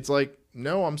 it's like,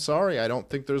 no, I'm sorry. I don't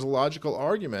think there's a logical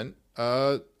argument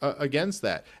against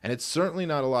that. And it's certainly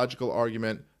not a logical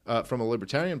argument from a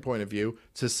libertarian point of view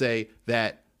to say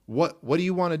that what do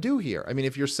you want to do here? I mean,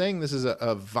 if you're saying this is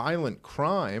a violent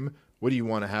crime, what do you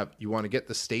want to have? You want to get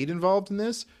the state involved in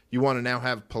this? You want to now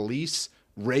have police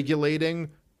regulating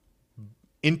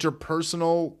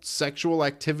interpersonal sexual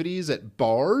activities at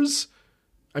bars?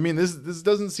 I mean, this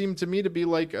doesn't seem to me to be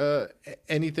like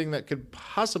anything that could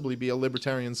possibly be a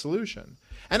libertarian solution.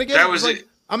 And again,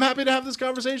 I'm happy to have this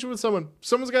conversation with someone.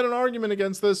 Someone's got an argument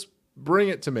against this, bring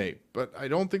it to me. But I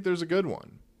don't think there's a good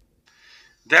one.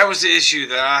 That was the issue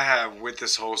that I have with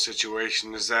this whole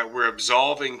situation, is that we're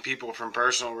absolving people from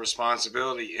personal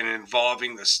responsibility and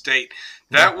involving the state.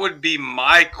 That would be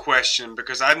my question,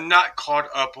 because I'm not caught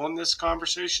up on this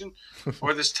conversation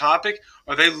or this topic.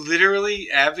 Are they literally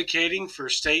advocating for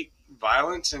state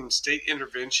violence and state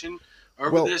intervention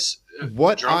over this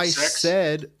drunk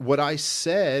sex? What I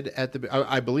said at the,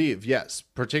 I believe, yes,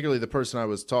 particularly the person I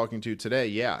was talking to today,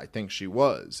 yeah, I think she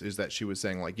is that she was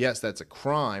saying, like, yes, that's a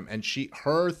crime. And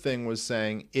her thing was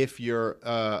saying, if you're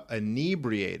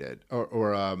inebriated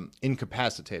or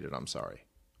incapacitated,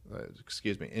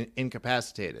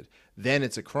 incapacitated, then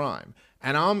it's a crime.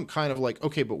 And I'm kind of like,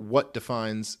 okay, but what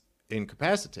defines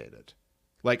incapacitated?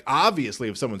 Like, obviously,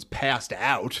 if someone's passed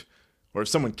out, or if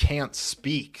someone can't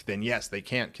speak, then yes, they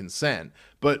can't consent.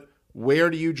 But where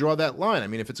do you draw that line? I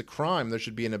mean, if it's a crime, there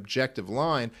should be an objective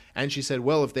line. And she said,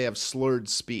 well, if they have slurred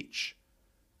speech.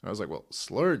 And I was like, well,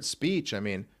 slurred speech, I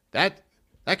mean, that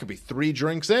could be 3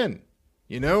 drinks in.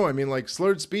 You know, I mean, like,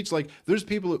 slurred speech, like, there's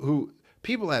people who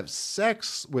People have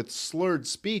sex with slurred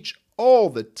speech all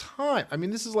the time. I mean,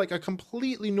 this is like a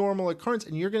completely normal occurrence.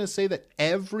 And you're going to say that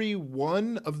every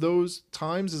one of those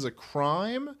times is a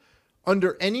crime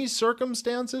under any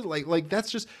circumstances? Like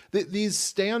that's just, these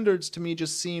standards to me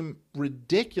just seem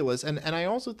ridiculous. And I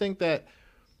also think that,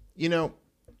 you know,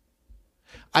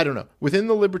 I don't know, within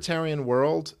the libertarian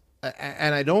world,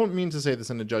 and I don't mean to say this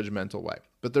in a judgmental way,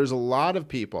 but there's a lot of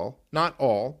people, not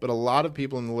all, but a lot of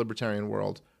people in the libertarian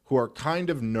world who are kind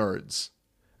of nerds.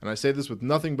 And I say this with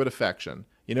nothing but affection.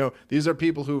 You know, these are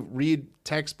people who read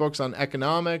textbooks on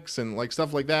economics and like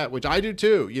stuff like that, which I do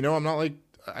too. You know, I'm not like,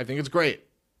 I think it's great.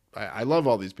 I love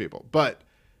all these people. But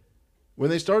when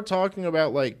they start talking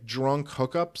about like drunk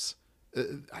hookups,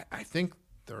 I think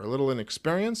they're a little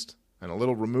inexperienced and a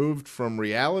little removed from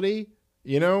reality,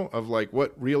 you know, of like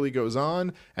what really goes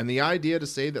on. And the idea to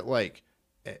say that like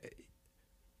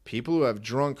people who have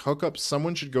drunk hookups,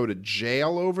 someone should go to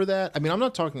jail over that. I mean,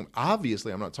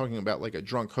 obviously I'm not talking about like a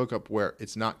drunk hookup where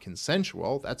it's not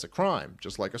consensual. That's a crime.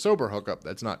 Just like a sober hookup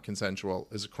that's not consensual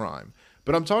is a crime.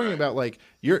 But I'm talking about like,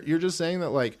 you're just saying that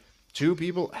like two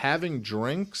people having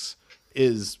drinks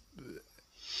is,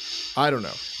 I don't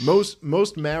know.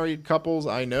 Most married couples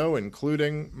I know,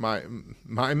 including my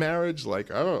marriage, like,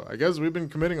 oh, I guess we've been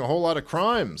committing a whole lot of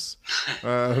crimes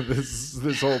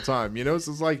this whole time. You know,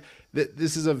 so it's like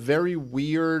this is a very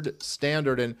weird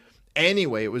standard. And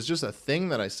anyway, it was just a thing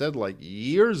that I said like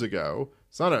years ago.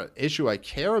 It's not an issue I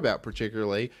care about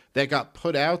particularly, that got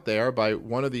put out there by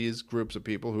one of these groups of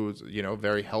people who's, you know,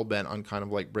 very hell-bent on kind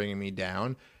of like bringing me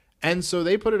down. And so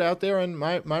they put it out there, and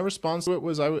my response to it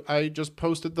was I just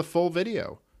posted the full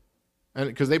video. And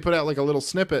because they put out like a little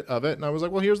snippet of it, and I was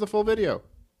like, well, here's the full video.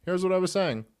 Here's what I was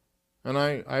saying. And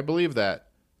I believe that.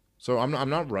 So I'm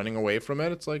not running away from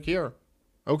it. It's like, here,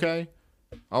 okay.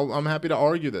 I'm happy to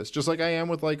argue this, just like I am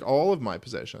with like all of my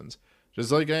positions. Just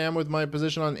like I am with my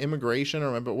position on immigration,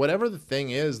 or but whatever the thing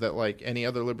is that like any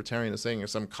other libertarian is saying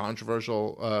is some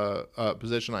controversial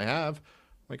position I have,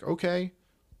 like, okay.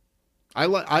 I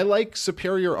like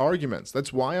superior arguments.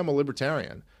 That's why I'm a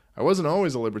libertarian. I wasn't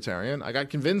always a libertarian. I got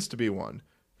convinced to be one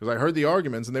because I heard the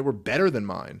arguments and they were better than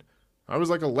mine. I was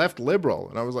like a left liberal,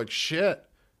 and I was like, shit,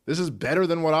 this is better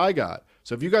than what I got.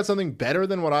 So if you got something better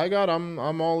than what I got,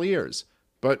 I'm all ears.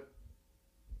 But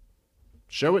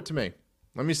show it to me.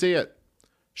 Let me see it.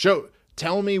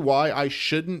 Tell me why I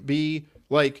shouldn't be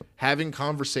like having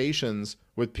conversations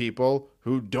with people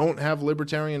who don't have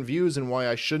libertarian views, and why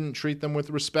I shouldn't treat them with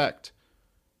respect.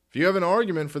 If you have an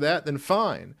argument for that, then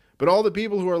fine. But all the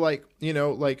people who are like,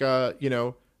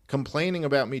 complaining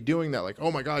about me doing that, like, oh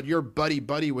my God, you're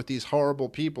buddy with these horrible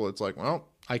people. It's like, well,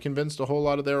 I convinced a whole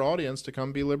lot of their audience to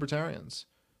come be libertarians.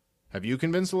 Have you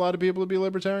convinced a lot of people to be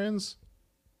libertarians?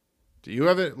 Do you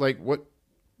have it? Like,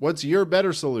 what's your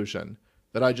better solution?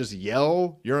 That I just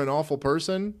yell, you're an awful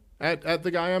person at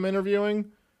the guy I'm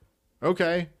interviewing?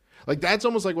 Okay. Like, that's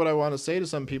almost like what I want to say to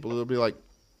some people. They'll be like,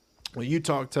 well, you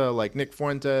talk to like Nick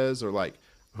Fuentes or like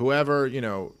whoever, you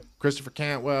know, Christopher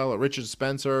Cantwell or Richard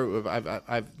Spencer.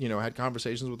 I've had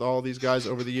conversations with all these guys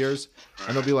over the years,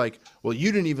 and they'll be like, well,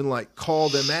 you didn't even like call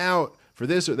them out for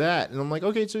this or that. And I'm like,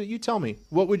 okay, so you tell me,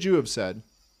 what would you have said?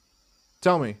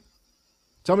 Tell me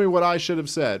what I should have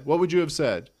said. What would you have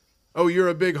said? Oh, you're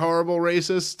a big, horrible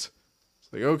racist.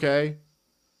 It's like, okay,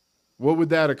 what would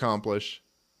that accomplish?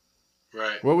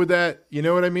 Right. What would that, you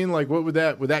know what I mean? Like, would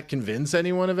that convince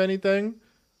anyone of anything?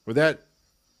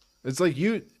 It's like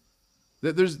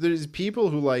there's people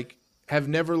who like have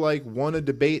never like won a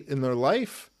debate in their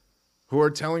life who are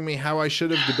telling me how I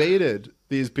should have debated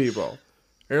these people.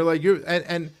 They're like,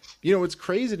 and you know, what's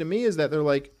crazy to me is that they're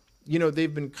like, you know,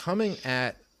 they've been coming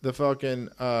at the fucking,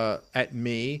 at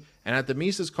me and at the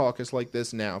Mises Caucus like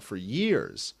this now for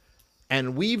years.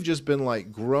 And we've just been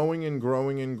like growing and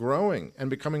growing and growing and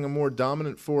becoming a more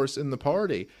dominant force in the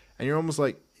party. And you're almost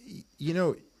like, you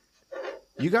know,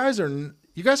 you guys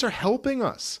are helping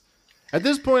us. At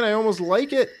this point, I almost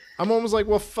like it. I'm almost like,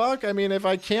 well, fuck. I mean, if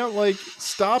I can't like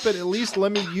stop it, at least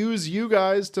let me use you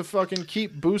guys to fucking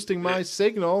keep boosting my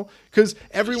signal. Because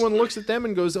everyone looks at them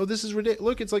and goes, oh, this is ridiculous.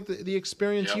 Look, it's like the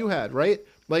experience you had, right?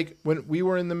 Like when we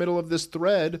were in the middle of this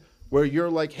thread where you're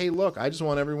like, hey, look, I just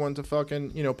want everyone to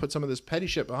fucking, you know, put some of this petty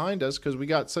shit behind us because we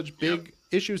got such big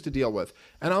issues to deal with.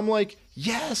 And I'm like,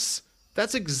 yes,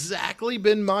 that's exactly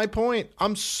been my point.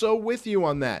 I'm so with you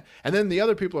on that. And then the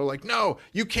other people are like, no,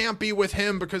 you can't be with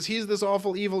him because he's this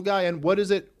awful, evil guy. And what is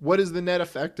the net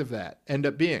effect of that end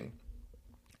up being?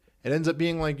 It ends up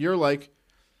being like, you're like,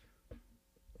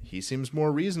 he seems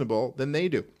more reasonable than they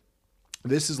do.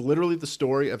 This is literally the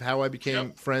story of how I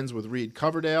became friends with Reed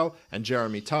Coverdale and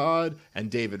Jeremy Todd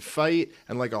and David Feit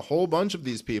and like a whole bunch of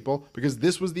these people, because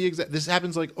this was the exact, this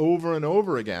happens like over and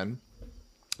over again.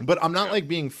 But I'm not like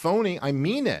being phony. I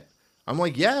mean it. I'm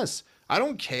like, yes, I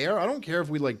don't care. I don't care if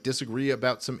we like disagree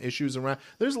about some issues around.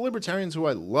 There's libertarians who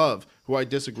I love, who I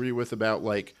disagree with about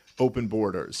like open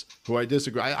borders, who I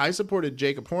disagree. I supported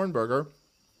Jacob Hornberger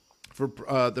for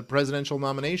the presidential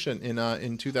nomination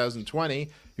in 2020.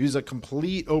 He's a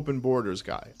complete open borders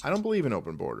guy. I don't believe in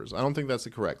open borders. I don't think that's the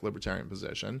correct libertarian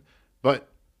position. But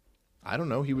I don't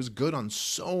know. He was good on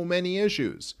so many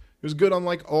issues. He was good on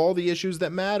like all the issues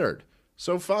that mattered.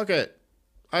 So fuck it.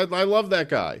 I love that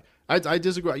guy. I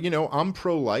disagree. You know, I'm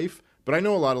pro-life, but I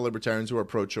know a lot of libertarians who are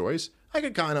pro-choice. I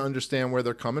could kind of understand where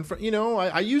they're coming from. You know,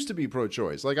 I used to be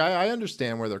pro-choice. Like, I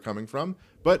understand where they're coming from.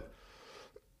 But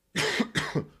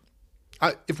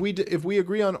if we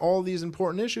agree on all these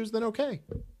important issues, then okay.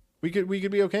 We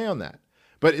could be okay on that.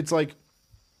 But it's like,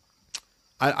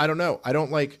 I don't know. I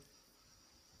don't like...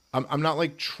 I'm not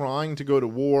like trying to go to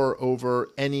war over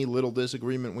any little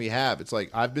disagreement we have. It's like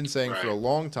I've been saying for a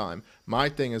long time, my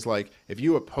thing is like, if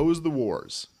you oppose the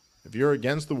wars, if you're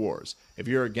against the wars, if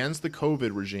you're against the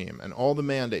COVID regime and all the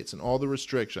mandates and all the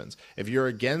restrictions, if you're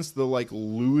against the like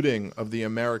looting of the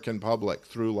American public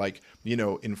through like, you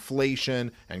know,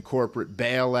 inflation and corporate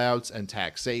bailouts and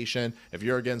taxation, if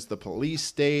you're against the police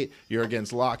state, you're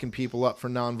against locking people up for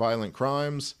nonviolent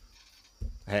crimes,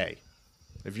 hey,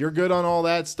 if you're good on all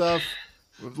that stuff,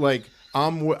 like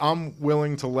I'm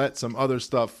willing to let some other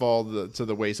stuff fall to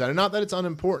the wayside. And not that it's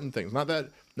unimportant things. Not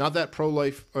that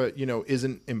pro-life, you know,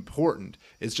 isn't important.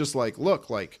 It's just like,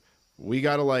 look, like we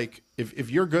gotta like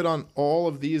if you're good on all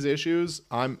of these issues,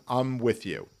 I'm with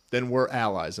you. Then we're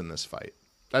allies in this fight.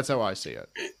 That's how I see it.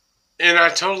 And I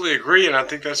totally agree. And I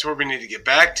think that's where we need to get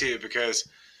back to, because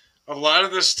a lot of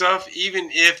this stuff,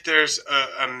 even if there's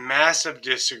a massive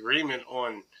disagreement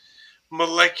on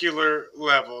molecular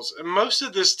levels, and most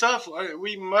of this stuff,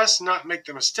 we must not make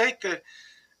the mistake that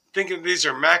thinking these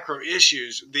are macro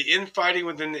issues. The infighting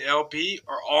within the LP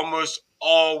are almost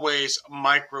always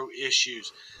micro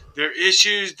issues. They're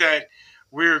issues that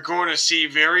we're going to see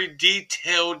very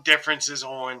detailed differences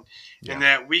on, and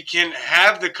that we can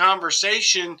have the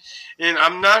conversation. And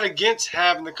I'm not against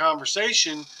having the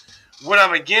conversation. What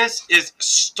I'm against is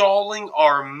stalling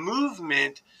our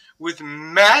movement with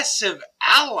massive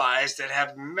allies that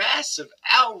have massive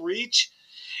outreach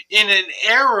in an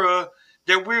era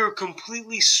that we were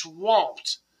completely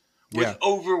swamped with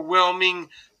overwhelming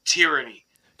tyranny.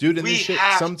 Dude, and this shit,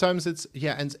 sometimes it's,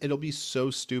 and it'll be so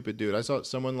stupid, dude. I saw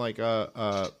someone like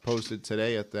posted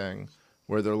today a thing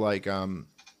where they're like,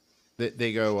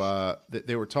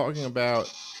 they were talking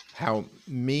about how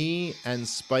me and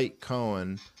Spike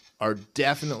Cohen are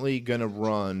definitely going to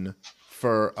run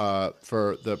for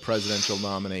the presidential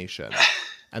nomination.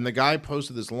 And the guy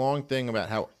posted this long thing about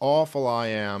how awful I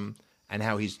am and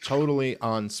how he's totally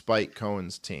on Spike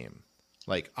Cohen's team.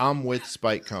 Like, I'm with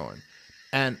Spike Cohen.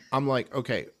 And I'm like,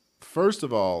 okay, first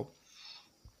of all,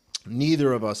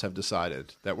 neither of us have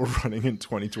decided that we're running in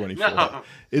 2024. No.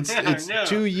 It's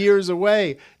 2 years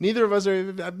away. Neither of us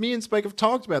are, me and Spike have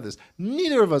talked about this.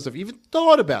 Neither of us have even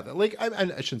thought about it. Like,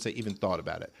 I shouldn't say even thought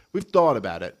about it. We've thought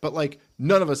about it, but like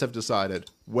none of us have decided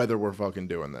whether we're fucking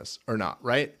doing this or not,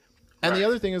 right? And the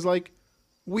other thing is like,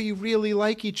 we really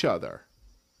like each other.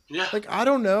 Yeah. Like, I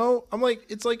don't know. I'm like,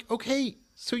 it's like, okay,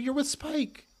 so you're with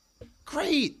Spike.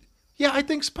 Great. Yeah, I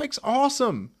think Spike's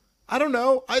awesome. I don't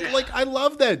know. I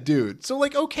love that dude. So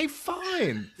like, okay,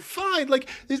 fine. Like,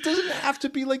 this doesn't have to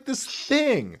be like this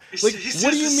thing. Like,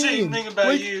 what do you mean? Same thing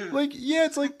about you. Like, yeah,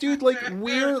 it's like, dude, like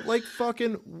we're like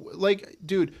fucking, like,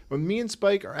 dude, when me and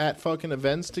Spike are at fucking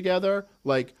events together,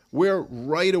 like we're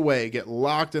right away get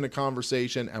locked in a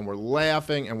conversation and we're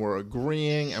laughing and we're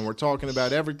agreeing and we're talking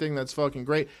about everything that's fucking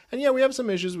great. And yeah, we have some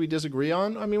issues we disagree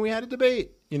on. I mean, we had a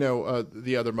debate,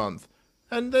 the other month,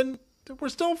 and then we're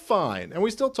still fine, and we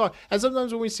still talk. And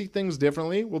sometimes when we see things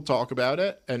differently, we'll talk about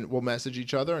it, and we'll message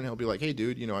each other, and he'll be like, hey,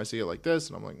 dude, I see it like this.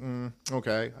 And I'm like,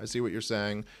 okay, I see what you're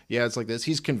saying. Yeah, it's like this.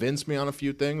 He's convinced me on a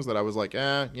few things that I was like,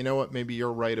 you know what, maybe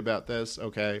you're right about this.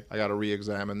 Okay, I got to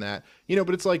re-examine that.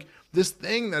 But it's like this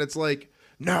thing that it's like,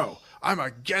 no, I'm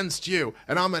against you,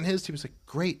 and I'm on his team. It's like,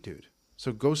 great, dude.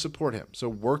 So go support him. So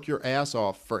work your ass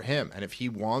off for him. And if he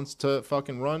wants to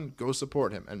fucking run, go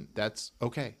support him. And that's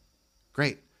okay.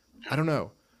 Great. I don't know.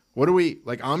 What do we,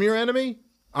 like, I'm your enemy?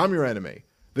 I'm your enemy.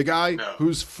 The guy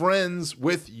who's friends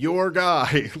with your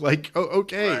guy. Like,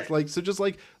 okay. Right. Like, so just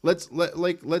like, let's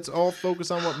all focus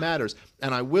on what matters.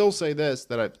 And I will say this,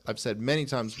 that I've said many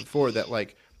times before, that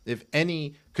like, if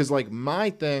any, because like my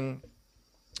thing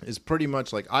is pretty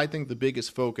much like, I think the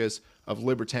biggest focus of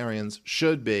libertarians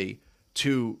should be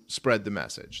to spread the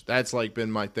message. That's like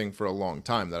been my thing for a long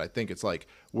time, that I think it's like,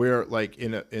 we're like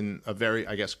in a very,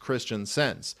 I guess, Christian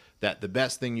sense, that the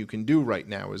best thing you can do right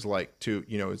now is like to,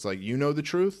 it's like, the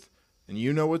truth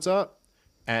and what's up,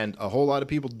 and a whole lot of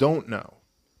people don't know.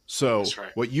 So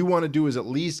right. What you want to do is at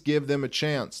least give them a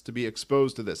chance to be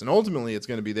exposed to this. And ultimately it's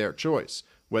going to be their choice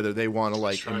whether they want to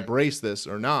like embrace this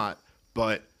or not.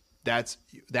 But that's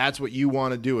what you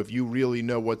want to do. If you really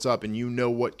know what's up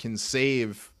and what can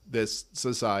save this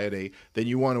society, then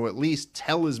you want to at least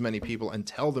tell as many people and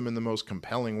tell them in the most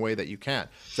compelling way that you can.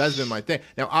 So that's been my thing.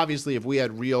 Now, obviously, if we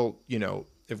had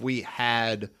if we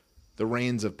had the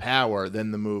reins of power,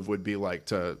 then the move would be like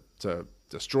to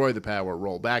destroy the power,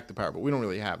 roll back the power. But we don't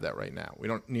really have that right now. We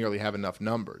don't nearly have enough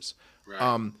numbers.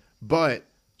 Right. But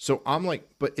so I'm like,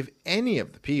 but if any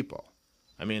of the people,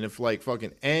 I mean, if like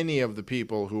fucking any of the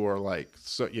people who are like,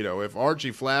 so, if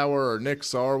Archie Flower or Nick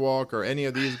Sarwark or any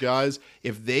of these guys,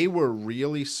 if they were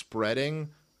really spreading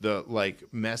the like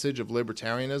message of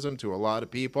libertarianism to a lot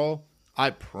of people, I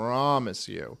promise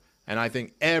you, and I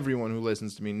think everyone who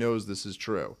listens to me knows this is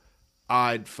true,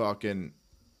 I'd fucking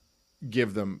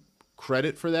give them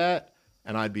credit for that,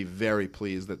 and I'd be very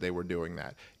pleased that they were doing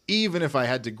that. Even if I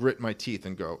had to grit my teeth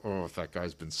and go, oh, that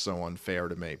guy's been so unfair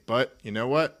to me. But you know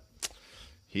what?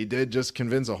 He did just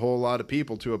convince a whole lot of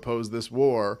people to oppose this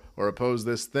war or oppose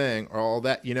this thing or all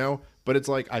that, But it's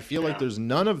like, I feel like there's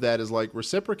none of that is like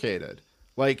reciprocated.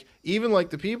 Like, even like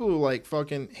the people who like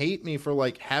fucking hate me for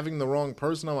like having the wrong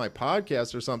person on my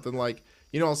podcast or something, like,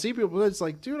 I'll see people, but it's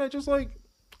like, dude, I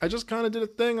just kind of did a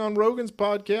thing on Rogan's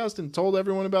podcast and told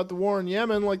everyone about the war in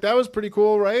Yemen. Like, that was pretty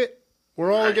cool, right?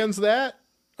 We're all against that.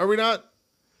 Are we not?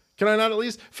 Can I not at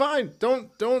least? Fine. You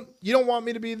don't want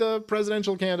me to be the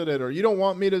presidential candidate, or you don't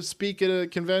want me to speak at a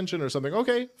convention or something.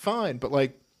 Okay, fine. But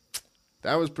like,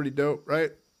 that was pretty dope,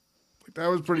 right? Like, that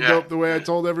was pretty dope the way I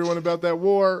told everyone about that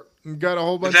war and got a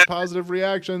whole bunch of positive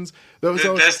reactions.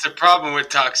 That's the problem with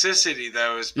toxicity,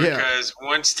 though, is because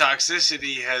once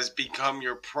toxicity has become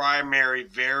your primary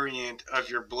variant of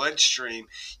your bloodstream,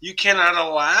 you cannot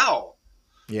allow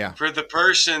for the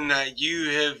person that you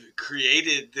have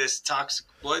created this toxic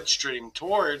bloodstream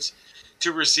towards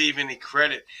to receive any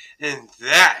credit. And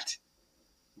that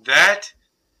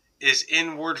is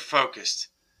inward focused.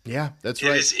 Yeah, that's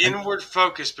right. It is inward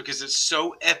focused because it's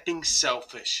so effing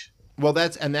selfish. Well,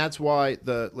 that's why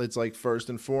it's like, first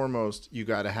and foremost, you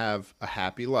got to have a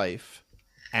happy life,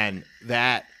 and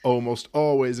that almost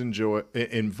always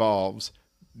involves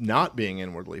not being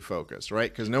inwardly focused, right?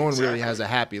 Because no one really has a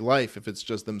happy life if it's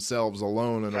just themselves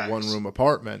alone in a one-room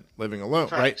apartment living alone,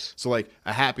 right? So like,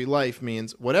 a happy life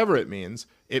means whatever it means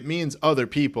other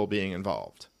people being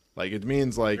involved. Like, it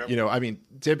means like, I mean,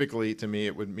 typically to me,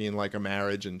 it would mean like a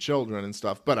marriage and children and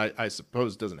stuff, but I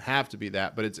suppose it doesn't have to be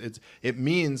that, but it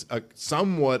means a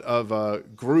somewhat of a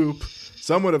group,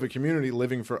 somewhat of a community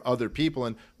living for other people.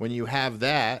 And when you have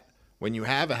that, when you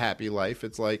have a happy life,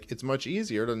 it's like, it's much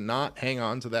easier to not hang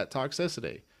on to that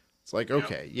toxicity. It's like,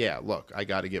 okay, look, I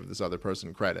got to give this other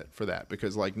person credit for that,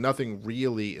 because like, nothing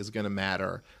really is going to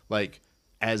matter like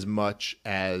as much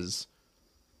as,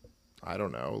 I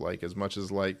don't know, like as much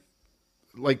as like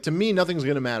to me, nothing's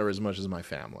going to matter as much as my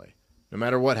family, no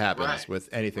matter what happens with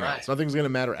anything else. Nothing's going to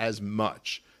matter as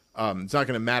much. It's not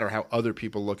going to matter how other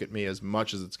people look at me as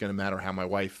much as it's going to matter how my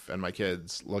wife and my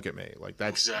kids look at me. Like,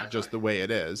 that's just the way it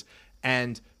is.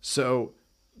 And so,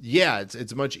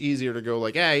 it's much easier to go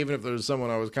like, even if there's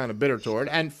someone I was kind of bitter toward,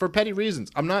 and for petty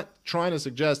reasons. I'm not trying to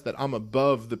suggest that I'm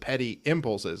above the petty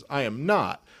impulses. I am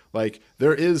not. Like,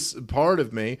 there is part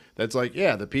of me that's like,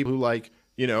 the people who like,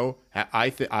 I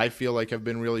feel like have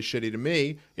been really shitty to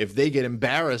me. If they get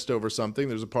embarrassed over something,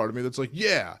 there's a part of me that's like,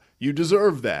 you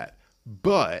deserve that.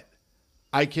 But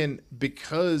I can,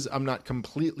 because I'm not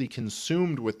completely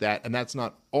consumed with that, and that's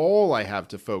not all I have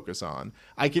to focus on,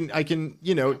 I can,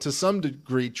 to some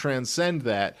degree transcend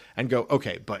that and go,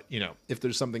 okay, but, if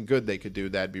there's something good they could do,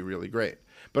 that'd be really great.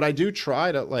 But I do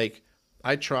try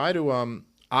to,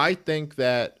 I think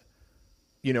that,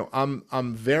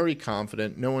 I'm very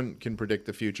confident. No one can predict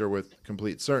the future with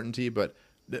complete certainty, but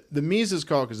the Mises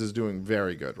Caucus is doing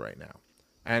very good right now.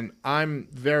 And I'm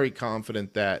very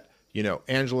confident that,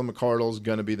 Angela McArdle's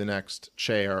going to be the next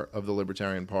chair of the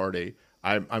Libertarian Party.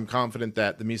 I'm confident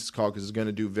that the Mises Caucus is going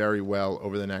to do very well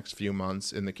over the next few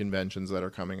months in the conventions that are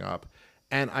coming up.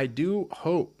 And I do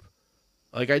hope,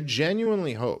 I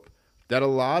genuinely hope that a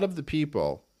lot of the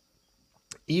people,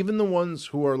 even the ones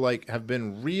who are have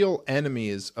been real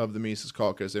enemies of the Mises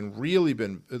Caucus and really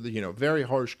been, very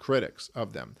harsh critics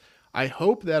of them, I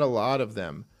hope that a lot of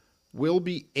them will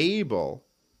be able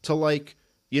to like,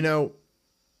 you know,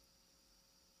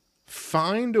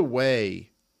 find a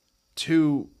way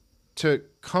to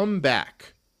come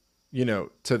back, you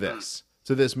know, to this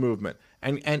movement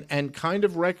and kind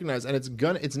of recognize, and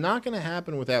it's not gonna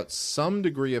happen without some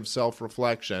degree of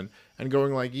self-reflection and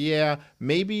going like, yeah,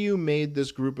 maybe you made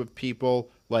this group of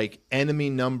people like enemy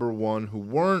number one who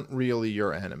weren't really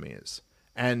your enemies,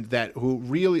 and that who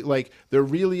really like there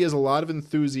really is a lot of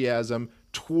enthusiasm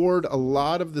toward a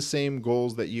lot of the same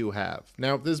goals that you have.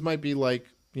 Now, this might be like,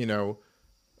 you know,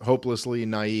 hopelessly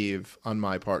naive on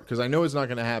my part, because I know it's not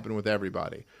going to happen with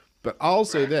everybody. But I'll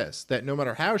say this, that no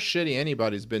matter how shitty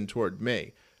anybody's been toward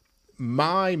me,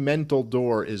 my mental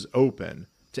door is open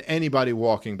to anybody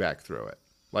walking back through it.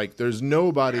 Like, there's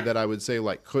nobody that I would say,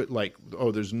 like, could, like,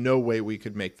 oh, there's no way we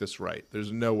could make this right.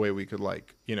 There's no way we could,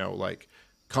 like, you know, like,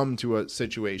 come to a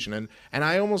situation. And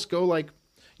I almost go, like,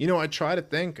 you know, I try to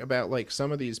think about, like,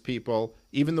 some of these people,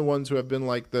 even the ones who have been,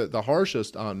 like, the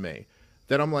harshest on me,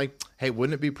 that I'm like, hey,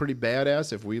 wouldn't it be pretty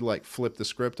badass if we like flipped the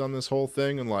script on this whole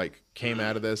thing and like came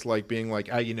out of this like being like,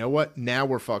 you know what? Now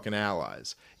we're fucking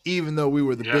allies, even though we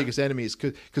were the biggest enemies.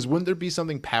 Because wouldn't there be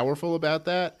something powerful about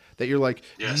that? That you're like,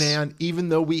 man, even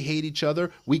though we hate each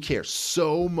other, we care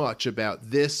so much about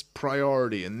this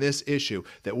priority and this issue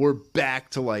that we're back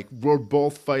to like, we're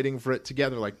both fighting for it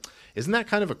together. Like, isn't that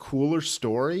kind of a cooler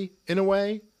story in a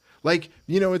way? Like,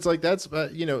 you know, it's like, that's,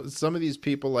 you know, some of these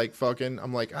people like fucking,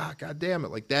 I'm like, God damn it.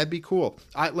 Like, that'd be cool.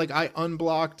 I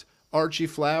unblocked Archie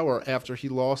Flower after he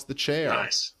lost the chair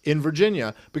in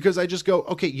Virginia, because I just go,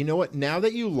 okay, you know what? Now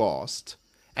that you lost,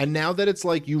 and now that it's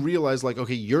like, you realize like,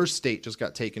 okay, your state just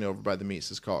got taken over by the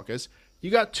Mises Caucus. You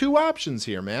got two options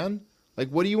here, man. Like,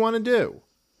 what do you want to do?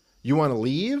 You want to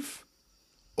leave,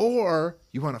 or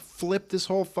you want to flip this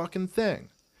whole fucking thing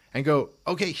and go,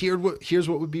 okay, here's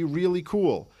what would be really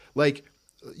cool. Like,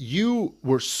 you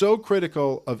were so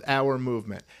critical of our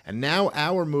movement, and now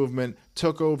our movement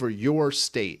took over your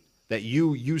state that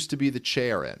you used to be the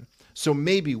chair in. So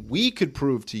maybe we could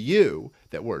prove to you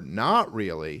that we're not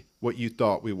really what you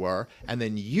thought we were, and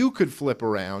then you could flip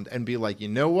around and be like, you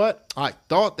know what? I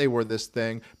thought they were this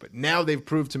thing, but now they've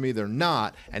proved to me they're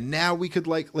not, and now we could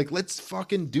like let's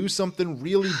fucking do something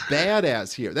really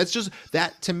badass here. That's just,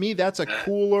 that to me, that's a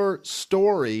cooler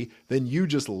story than you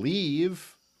just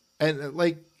leave. And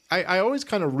like, I always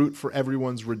kind of root for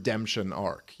everyone's redemption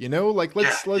arc, you know? Like,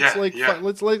 let's end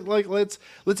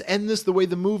this the way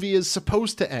the movie is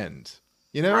supposed to end,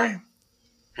 you know? Right.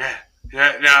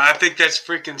 Yeah, no, I think that's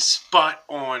freaking spot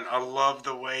on. I love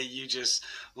the way you just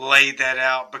laid that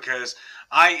out, because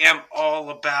I am all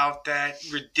about that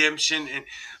redemption. And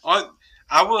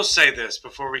I will say this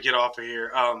before we get off of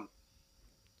here.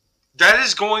 That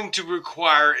is going to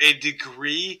require a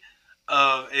degree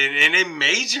in a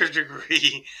major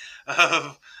degree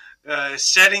of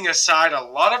setting aside a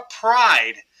lot of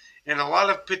pride and a lot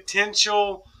of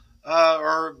potential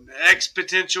or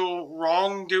exponential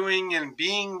wrongdoing and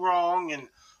being wrong and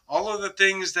all of the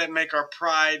things that make our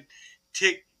pride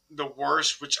tick the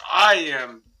worst, which I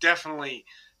am definitely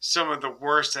some of the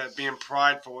worst at being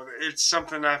prideful. It's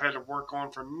something I've had to work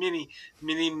on for many,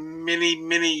 many, many,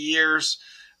 many years.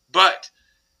 But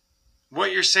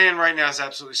what you're saying right now is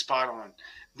absolutely spot on.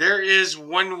 There is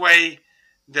one way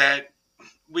that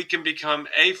we can become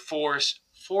a force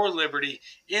for liberty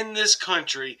in this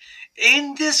country.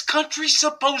 And this country's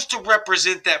supposed to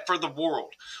represent that for the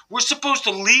world. We're supposed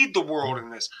to lead the world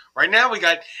in this. Right now we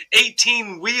got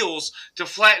 18 wheels to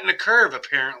flatten the curve,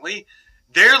 apparently.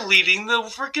 They're leading the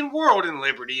freaking world in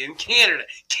liberty in Canada.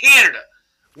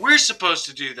 We're supposed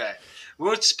to do that.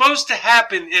 What's supposed to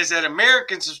happen is that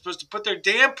Americans are supposed to put their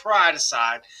damn pride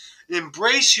aside,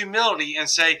 embrace humility, and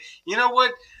say, you know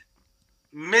what?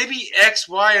 Maybe X,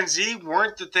 Y, and Z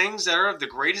weren't the things that are of the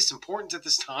greatest importance at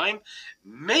this time.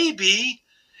 Maybe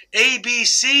A, B,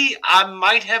 C I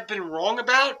might have been wrong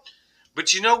about.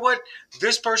 But you know what?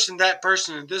 This person, that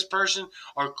person, and this person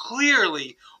are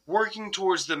clearly working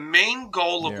towards the main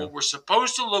goal of what we're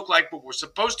supposed to look like, what we're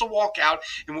supposed to walk out,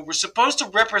 and what we're supposed to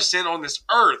represent on this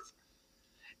earth.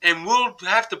 And we'll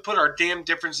have to put our damn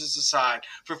differences aside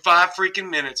for 5 freaking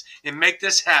minutes and make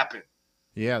this happen.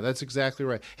 Yeah, that's exactly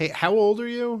right. Hey, how old are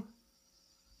you?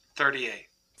 38.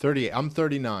 38. I'm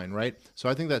 39, right? So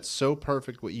I think that's so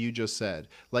perfect what you just said.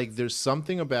 Like, there's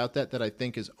something about that I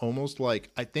think is almost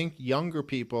like, I think younger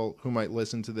people who might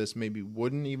listen to this maybe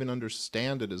wouldn't even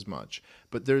understand it as much.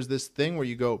 But there's this thing where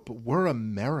you go, but we're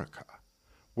America.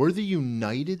 We're the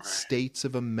United States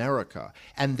of America.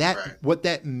 And that what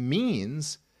that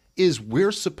means is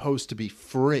we're supposed to be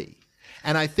free.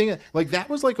 And I think like that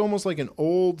was like almost like an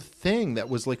old thing that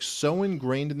was like so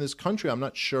ingrained in this country. I'm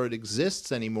not sure it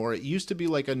exists anymore. It used to be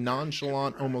like a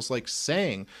nonchalant, almost like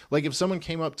saying, like if someone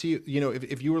came up to you, you know,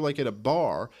 if you were like at a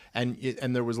bar and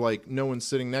there was like no one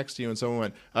sitting next to you and someone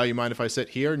went, "Oh, you mind if I sit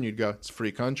here?" And you'd go, "It's a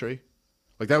free country."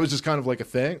 Like that was just kind of like a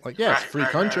thing. Like, yeah, it's a free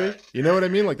country. Right. You know what I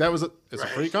mean? Like that was it's a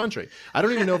free country. I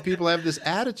don't even know if people have this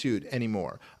attitude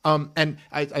anymore. And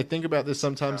I think about this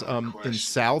sometimes in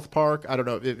South Park. I don't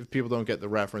know if people don't get the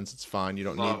reference. It's fine. You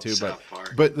don't need to.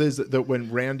 But there's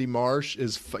when Randy Marsh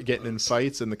is getting in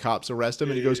fights and the cops arrest him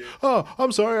and he goes, "Oh,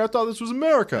 I'm sorry. I thought this was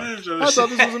America. I thought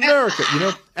this was America." You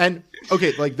know? And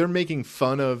okay, like they're making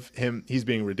fun of him. He's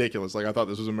being ridiculous. Like I thought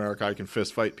this was America. I can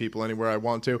fist fight people anywhere I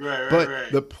want to.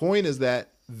 But the point is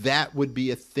that would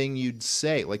be a thing you'd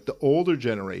say. Like the older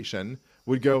generation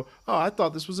would go, "Oh, I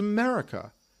thought this was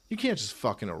America. You can't just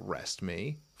fucking arrest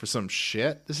me for some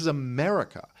shit. This is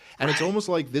America." And it's almost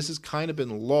like this has kind of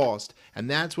been lost, and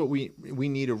that's what we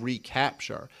need to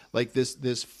recapture. Like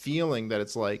this feeling that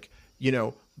it's like, you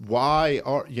know, why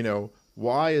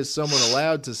is someone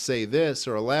allowed to say this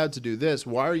or allowed to do this?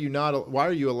 Why are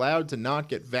you allowed to not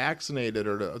get vaccinated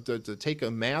or to take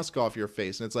a mask off your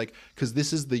face? And it's like, because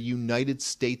this is the United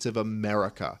States of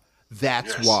America.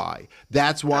 That's why.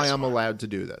 That's why I'm allowed to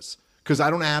do this. Because I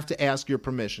don't have to ask your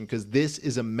permission, because this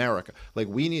is America. Like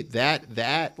we need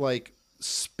that like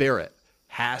spirit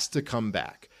has to come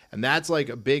back. And that's like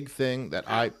a big thing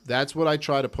that's what I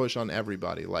try to push on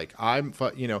everybody. Like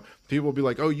people will be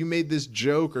like, "Oh, you made this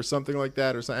joke or something like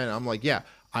that or something." And I'm like, yeah,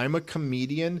 I'm a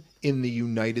comedian in the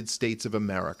United States of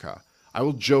America. I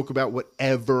will joke about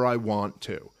whatever I want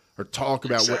to or talk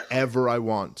about whatever I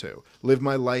want to, live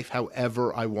my life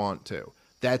however I want to.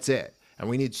 That's it. And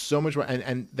we need so much more.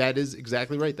 And that is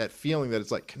exactly right. That feeling that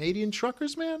it's like, Canadian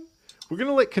truckers, man, we're going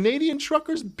to let Canadian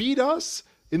truckers beat us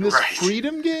in this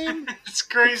freedom game? It's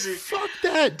crazy. Fuck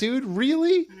that, dude.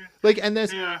 Really? Like, and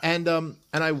that's and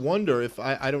I wonder if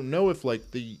I don't know if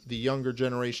like the younger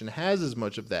generation has as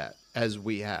much of that as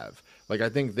we have. Like, I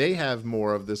think they have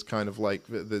more of this kind of like,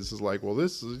 this is like, well,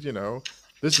 this is, you know,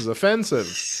 this is offensive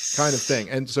kind of thing.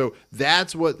 And so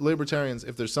that's what libertarians,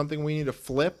 if there's something we need to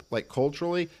flip, like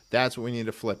culturally, that's what we need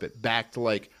to flip it back to,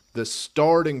 like the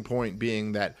starting point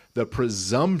being that the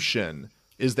presumption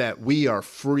is that we are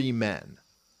free men.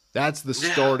 That's the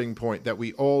starting point, that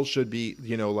we all should be,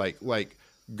 you know, like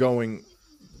going.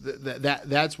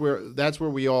 That's where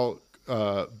we all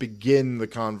begin the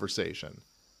conversation.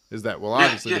 Is that, well,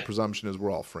 obviously the presumption is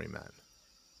we're all free men.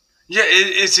 Yeah,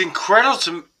 it's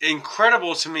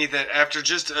incredible to me that after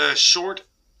just a short,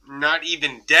 not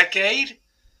even decade,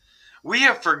 we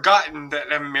have forgotten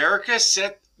that America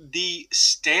set the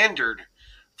standard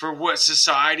for what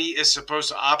society is supposed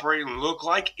to operate and look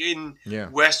like in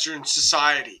Western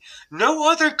society. No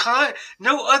other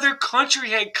country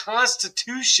had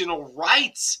constitutional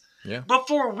rights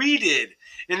before we did.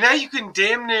 And now you can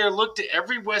damn near look to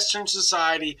every Western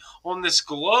society on this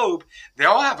globe. They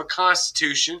all have a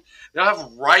constitution. They all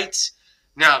have rights.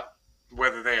 Now,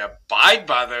 whether they abide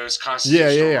by those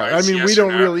constitutional rights, I mean, we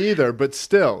don't really either, but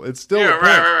still, it's still a point.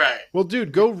 Right. Well,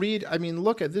 dude, go read. I mean,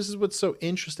 look at this is what's so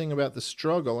interesting about the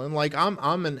struggle. And like,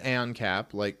 I'm an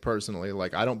ANCAP, like personally,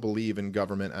 like I don't believe in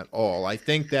government at all. I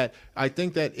think that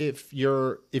if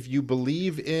you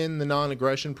believe in the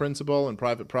non-aggression principle and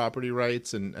private property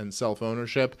rights and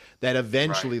self-ownership, that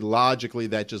eventually, logically,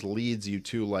 that just leads you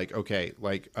to like, okay,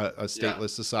 like a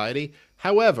stateless society.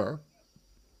 However,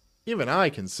 even I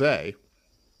can say,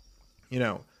 you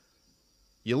know,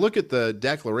 you look at the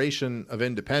Declaration of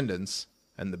Independence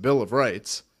and the Bill of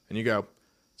Rights, and you go,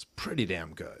 it's pretty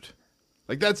damn good.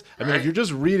 Like that's, I mean, if you're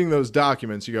just reading those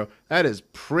documents, you go, that is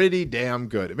pretty damn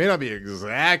good. It may not be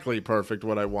exactly perfect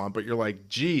what I want, but you're like,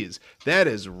 geez, that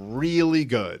is really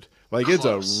good. Like it's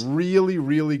a really,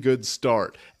 really good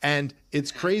start. And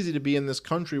it's crazy to be in this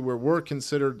country where we're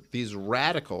considered these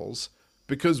radicals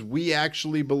because we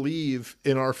actually believe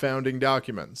in our founding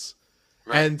documents.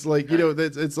 And like, you know,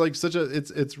 it's like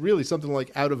it's really something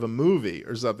like out of a movie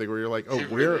or something where you're like, oh,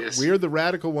 we're the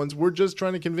radical ones. We're just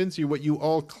trying to convince you what you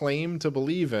all claim to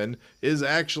believe in is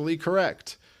actually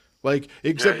correct. Like,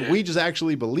 except we just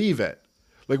actually believe it.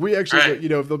 Like we actually, you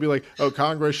know, if they'll be like, oh,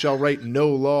 Congress shall write no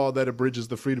law that abridges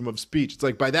the freedom of speech. It's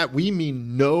like, by that, we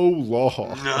mean no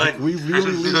law. Like, we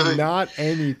really mean not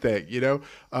anything, you know?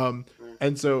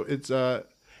 And so it's,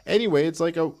 anyway, it's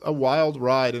like a wild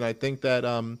ride. And I think that,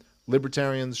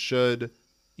 libertarians should,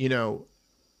 you know,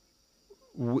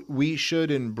 we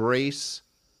should embrace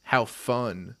how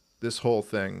fun this whole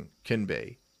thing can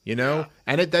be, you know?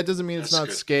 And that doesn't mean it's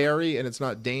not scary and it's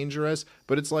not dangerous,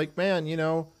 but it's like, man, you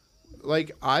know,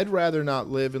 like I'd rather not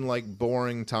live in like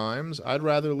boring times. I'd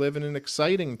rather live in an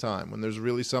exciting time when there's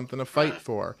really something to fight Right.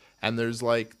 for, and there's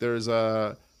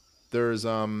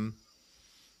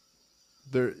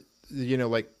there you know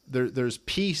like there's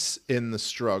peace in the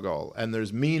struggle, and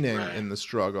there's meaning Right. in the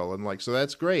struggle, and like so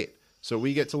that's great. So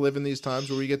we get to live in these times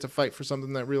where we get to fight for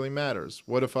something that really matters.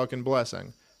 What a fucking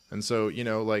blessing. And so,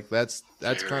 like that's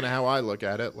kind Very. of how I look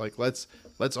at it. Like let's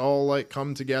all like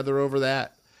come together over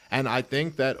that. And I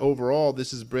think that overall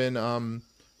this has been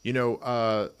you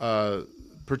know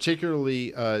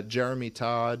particularly Jeremy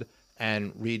Todd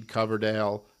and Reed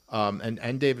Coverdale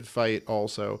and David Feit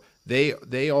also.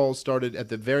 They all started at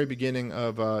the very beginning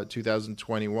of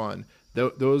 2021.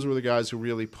 Those were the guys who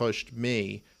really pushed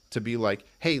me to be like,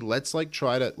 hey, let's like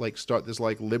try to like start this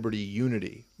like liberty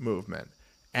unity movement.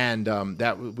 And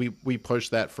that we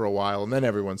pushed that for a while, and then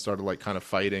everyone started like kind of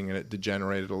fighting, and it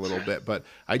degenerated a little bit. But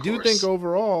I do think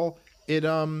overall it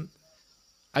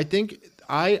I think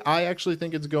I actually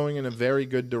think it's going in a very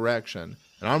good direction,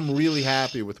 and I'm really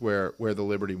happy with where the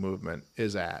liberty movement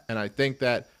is at. And I think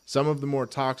that some of the more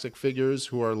toxic figures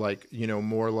who are like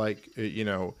more like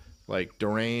like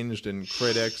deranged and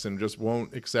critics and just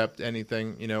won't accept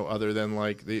anything other than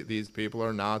like these people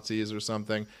are Nazis or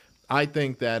something. I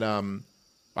think that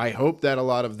I hope that a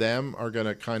lot of them are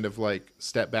gonna kind of like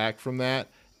step back from that,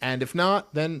 and if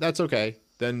not, then that's okay.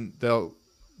 Then they'll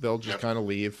just kind of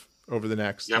leave over the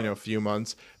next few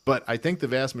months. But I think the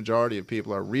vast majority of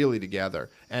people are really together,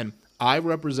 and I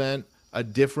represent a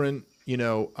different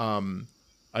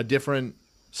a different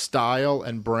style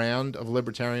and brand of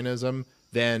libertarianism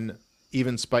than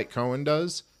even Spike Cohen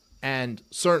does, and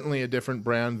certainly a different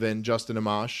brand than Justin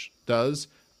Amash does,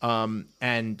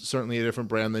 and certainly a different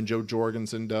brand than Joe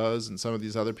Jorgensen does, and some of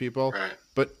these other people. Right.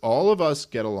 But all of us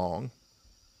get along.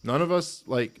 None of us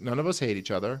hate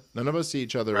each other. None of us see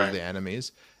each other as the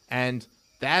enemies, and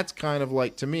that's kind of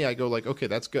like, to me, I go like, okay,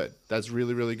 that's good. That's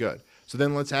really, really good. So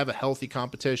then let's have a healthy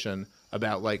competition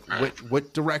about like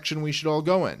what direction we should all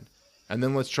go in, and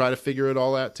then let's try to figure it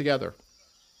all out together.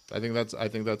 I think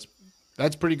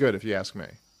that's pretty good if you ask me.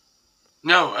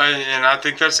 No, and I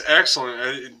think that's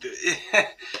excellent.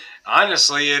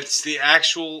 Honestly, it's the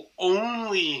actual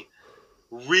only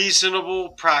reasonable,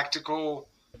 practical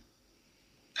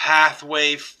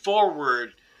pathway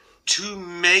forward to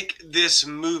make this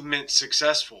movement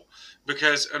successful,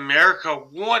 because America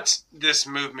wants this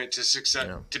movement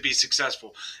to be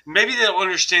successful. Maybe they don't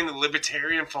understand the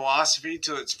libertarian philosophy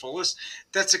to its fullest.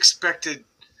 That's expected,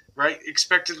 right?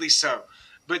 Expectedly so.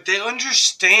 But they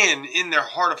understand in their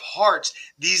heart of hearts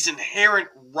these inherent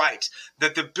rights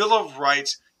that the Bill of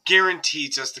Rights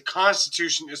guarantees us, the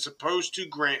Constitution is supposed to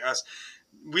grant us.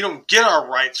 We don't get our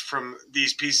rights from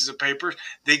these pieces of paper.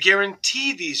 They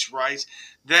guarantee these rights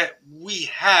that we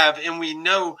have, and we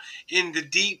know in the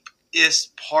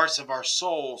deepest parts of our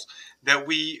souls that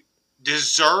we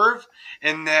deserve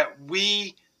and that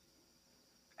we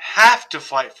have to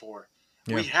fight for.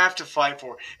 Yeah. We have to fight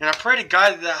for. And I pray to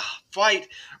God that that fight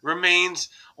remains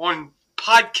on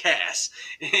podcasts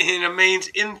and remains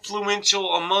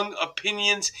influential among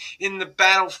opinions in the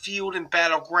battlefield and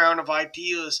battleground of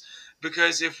ideas.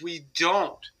 Because if we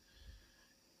don't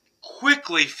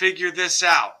quickly figure this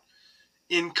out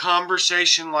in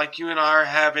conversation like you and I are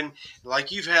having,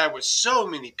 like you've had with so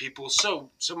many people,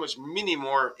 so much many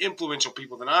more influential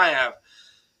people than I have,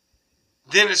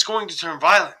 then it's going to turn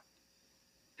violent.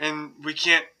 And we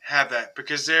can't have that,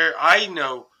 because I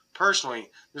know personally,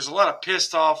 there's a lot of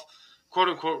pissed off, quote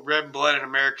unquote, red-blooded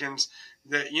Americans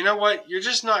that, you know what, you're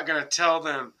just not going to tell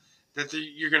them that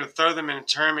you're going to throw them in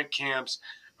internment camps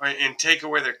and take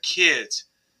away their kids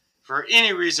for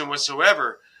any reason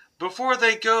whatsoever before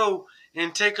they go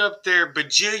and take up their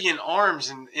bajillion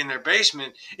arms in their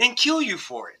basement and kill you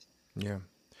for it. Yeah.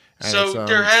 So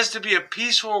there has to be a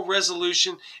peaceful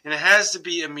resolution, and it has to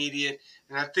be immediate.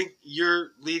 And I think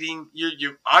you're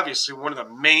obviously one of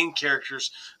the main characters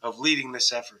of leading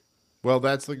this effort. Well,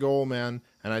 that's the goal, man.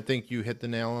 And I think you hit the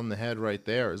nail on the head right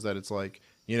there, is that it's like,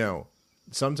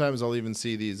 sometimes I'll even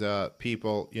see these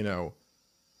people,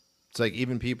 it's like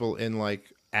even people in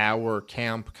like our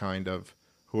camp kind of,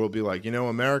 who will be like,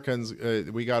 Americans,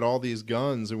 we got all these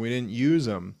guns and we didn't use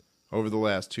them over the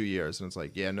last 2 years. And it's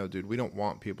like, yeah, no, dude, we don't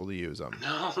want people to use them.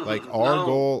 No, like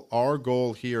our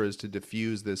goal here is to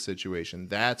diffuse this situation.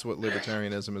 That's what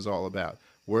libertarianism is all about.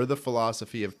 We're the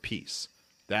philosophy of peace.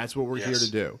 That's what we're here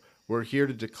to do. We're here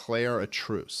to declare a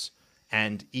truce.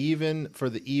 And even for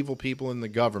the evil people in the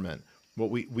government,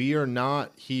 we are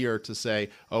not here to say,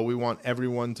 oh, we want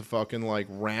everyone to fucking like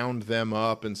round them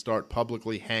up and start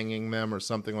publicly hanging them or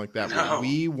something like that. No. What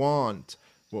we want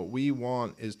What we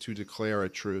want is to declare a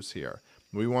truce here.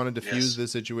 We want to diffuse the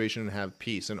situation and have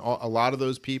peace. And a lot of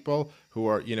those people who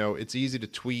are, it's easy to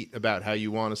tweet about how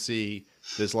you want to see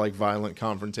this like violent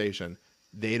confrontation.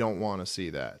 They don't want to see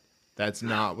that. That's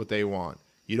not what they want.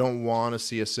 You don't want to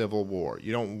see a civil war.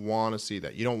 You don't want to see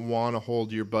that. You don't want to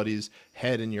hold your buddy's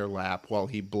head in your lap while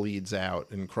he bleeds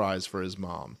out and cries for his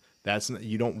mom.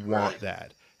 You don't want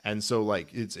that. And so like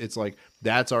it's like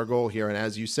that's our goal here. And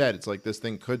as you said, it's like this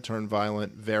thing could turn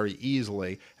violent very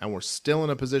easily, and we're still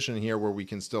in a position here where we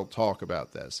can still talk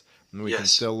about this. And we can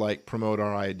still like promote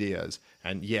our ideas.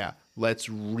 And let's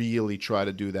really try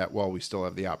to do that while we still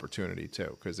have the opportunity to,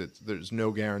 because there's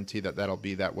no guarantee that that'll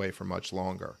be that way for much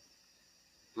longer.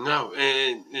 No,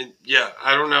 and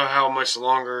I don't know how much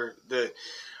longer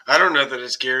I don't know that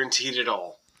it's guaranteed at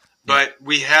all. But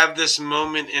we have this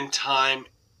moment in time,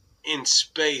 in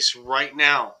space right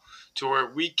now, to where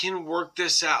we can work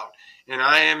this out. And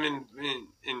I am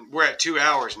in we're at 2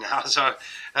 hours now, so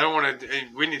I don't want to.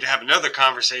 We need to have another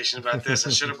conversation about this.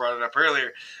 I should have brought it up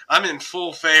earlier. I'm in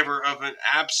full favor of an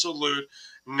absolute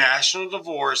national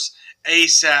divorce,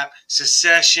 ASAP,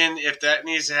 secession, if that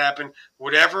needs to happen,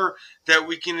 whatever that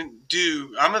we can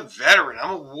do. I'm a veteran.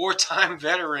 I'm a wartime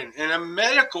veteran and a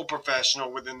medical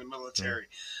professional within the military.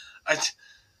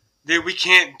 We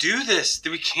can't do this.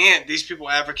 We can't. These people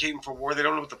advocating for war, they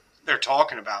don't know what they're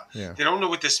talking about. Yeah. They don't know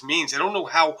what this means. They don't know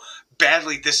how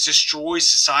badly this destroys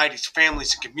societies,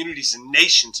 families, and communities and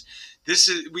nations.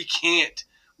 We can't.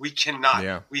 We cannot.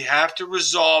 Yeah. We have to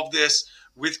resolve this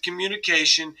with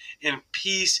communication and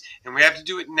peace, and we have to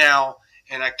do it now.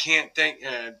 And I can't think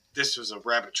this was a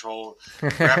rabbit trail.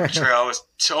 I was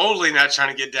totally not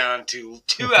trying to get down to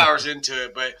 2 hours into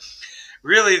it, but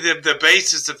really the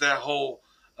basis of that whole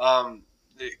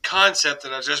the concept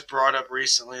that I just brought up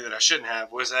recently that I shouldn't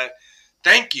have was that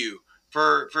thank you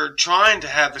for trying to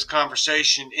have this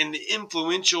conversation in the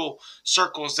influential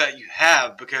circles that you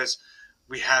have, because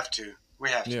we have to.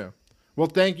 Yeah. Well,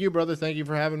 thank you, brother. Thank you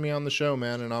for having me on the show,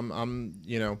 man. And I'm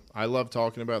I love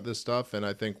talking about this stuff, and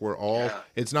I think we're all.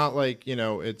 It's not like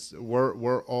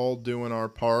we're all doing our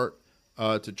part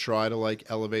to try to like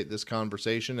elevate this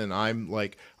conversation. And I'm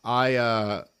like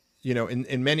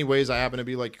in many ways, I happen to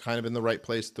be like kind of in the right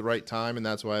place at the right time, and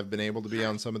that's why I've been able to be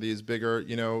on some of these bigger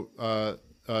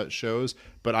shows.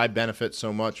 But I benefit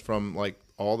so much from like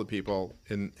all the people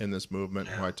in this movement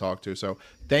who I talk to. So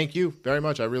thank you very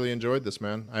much. I really enjoyed this,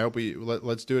 man. I hope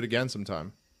let's do it again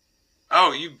sometime.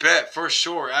 Oh, you bet, for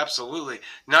sure, absolutely.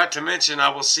 Not to mention, I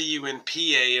will see you in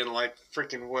PA in like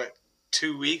freaking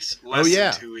 2 weeks? Less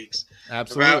than 2 weeks.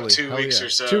 Absolutely. About 2 weeks or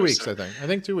so. 2 weeks, so. I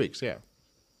think 2 weeks, yeah.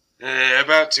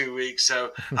 About 2 weeks.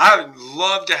 So I would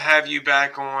love to have you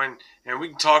back on, and we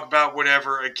can talk about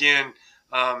whatever. Again,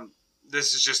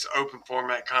 this is just open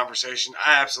format conversation.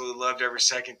 I absolutely loved every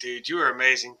second, dude. You are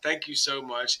amazing. Thank you so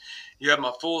much. You have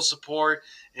my full support,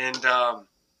 and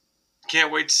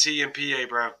can't wait to see you in PA,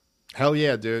 bro. Hell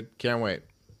yeah, dude. Can't wait.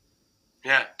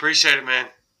 Yeah, appreciate it, man.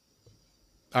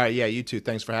 All right, yeah, you too.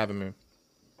 Thanks for having me.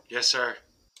 Yes, sir.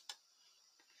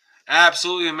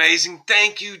 Absolutely amazing.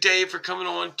 Thank you, Dave, for coming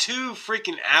on 2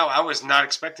 freaking hours. I was not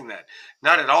expecting that.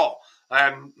 Not at all.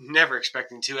 I'm never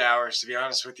expecting 2 hours, to be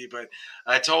honest with you. But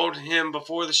I told him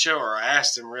before the show, or I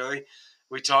asked him, really.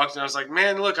 We talked, and I was like,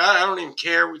 man, look, I don't even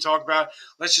care what we talk about.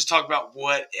 Let's just talk about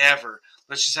whatever.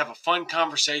 Let's just have a fun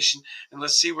conversation, and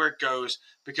let's see where it goes.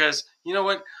 Because, you know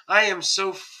what? I am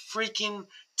so freaking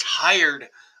tired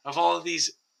of all of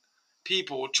these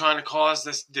people trying to cause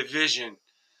this division.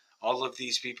 All of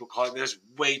these people there's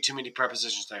way too many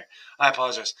prepositions there. I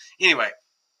apologize. Anyway,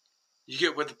 you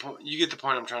get the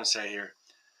point I'm trying to say here.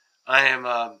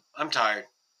 I'm tired.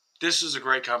 This was a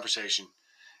great conversation.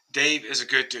 Dave is a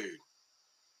good dude.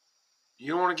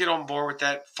 You don't want to get on board with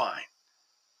that? Fine.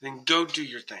 Then go do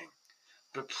your thing.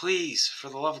 But please, for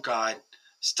the love of God,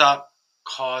 stop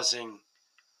causing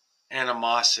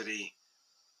animosity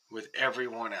with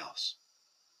everyone else.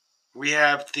 We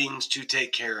have things to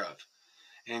take care of.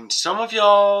 And some of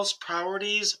y'all's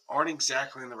priorities aren't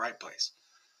exactly in the right place.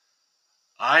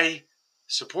 I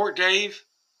support Dave.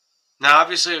 Now,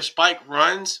 obviously, if Spike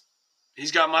runs,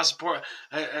 he's got my support.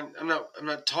 I'm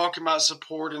not talking about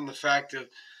support in the fact of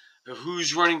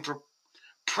who's running for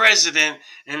president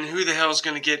and who the hell is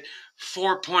going to get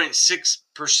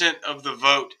 4.6% of the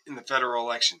vote in the federal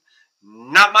election.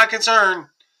 Not my concern.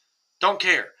 Don't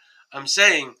care. I'm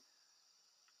saying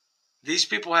these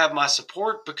people have my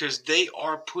support because they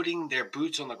are putting their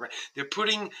boots on the ground. They're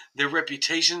putting their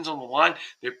reputations on the line.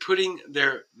 They're putting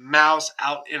their mouths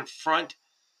out in front.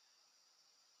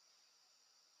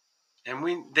 And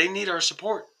they need our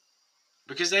support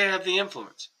because they have the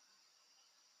influence.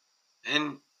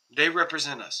 And they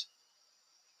represent us.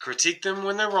 Critique them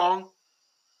when they're wrong,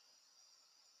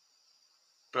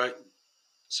 but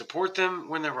support them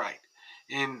when they're right.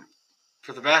 And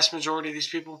for the vast majority of these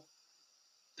people,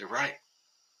 they're right.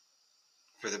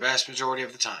 For the vast majority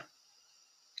of the time.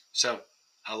 So,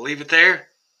 I'll leave it there.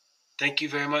 Thank you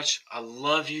very much. I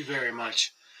love you very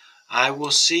much. I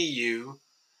will see you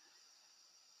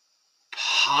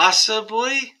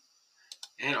possibly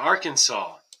in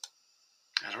Arkansas.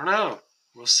 I don't know.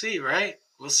 We'll see, right?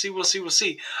 We'll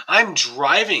see. I'm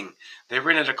driving. They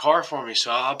rented a car for me,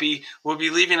 so we'll be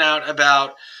leaving out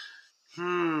about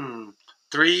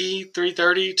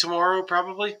 3:30 tomorrow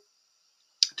probably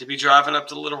to be driving up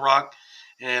to Little Rock,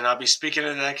 and I'll be speaking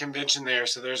at that convention there.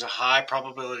 So there's a high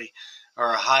probability or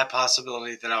a high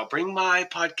possibility that I'll bring my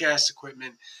podcast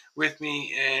equipment with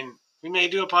me, and we may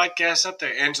do a podcast up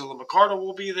there. Angela McCardle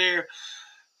will be there.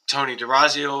 Tony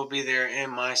DeRazio will be there,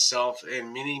 and myself,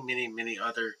 and many, many, many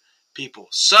other people.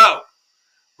 So,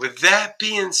 with that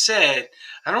being said,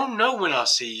 I don't know when I'll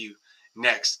see you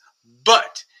next,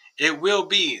 but it will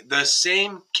be the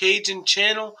same Cajun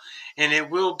channel, and it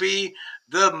will be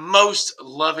the most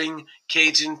loving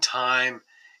Cajun time.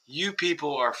 You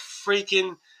people are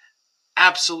freaking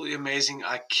absolutely amazing.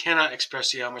 I cannot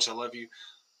express to you how much I love you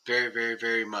very, very,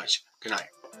 very much. Good night.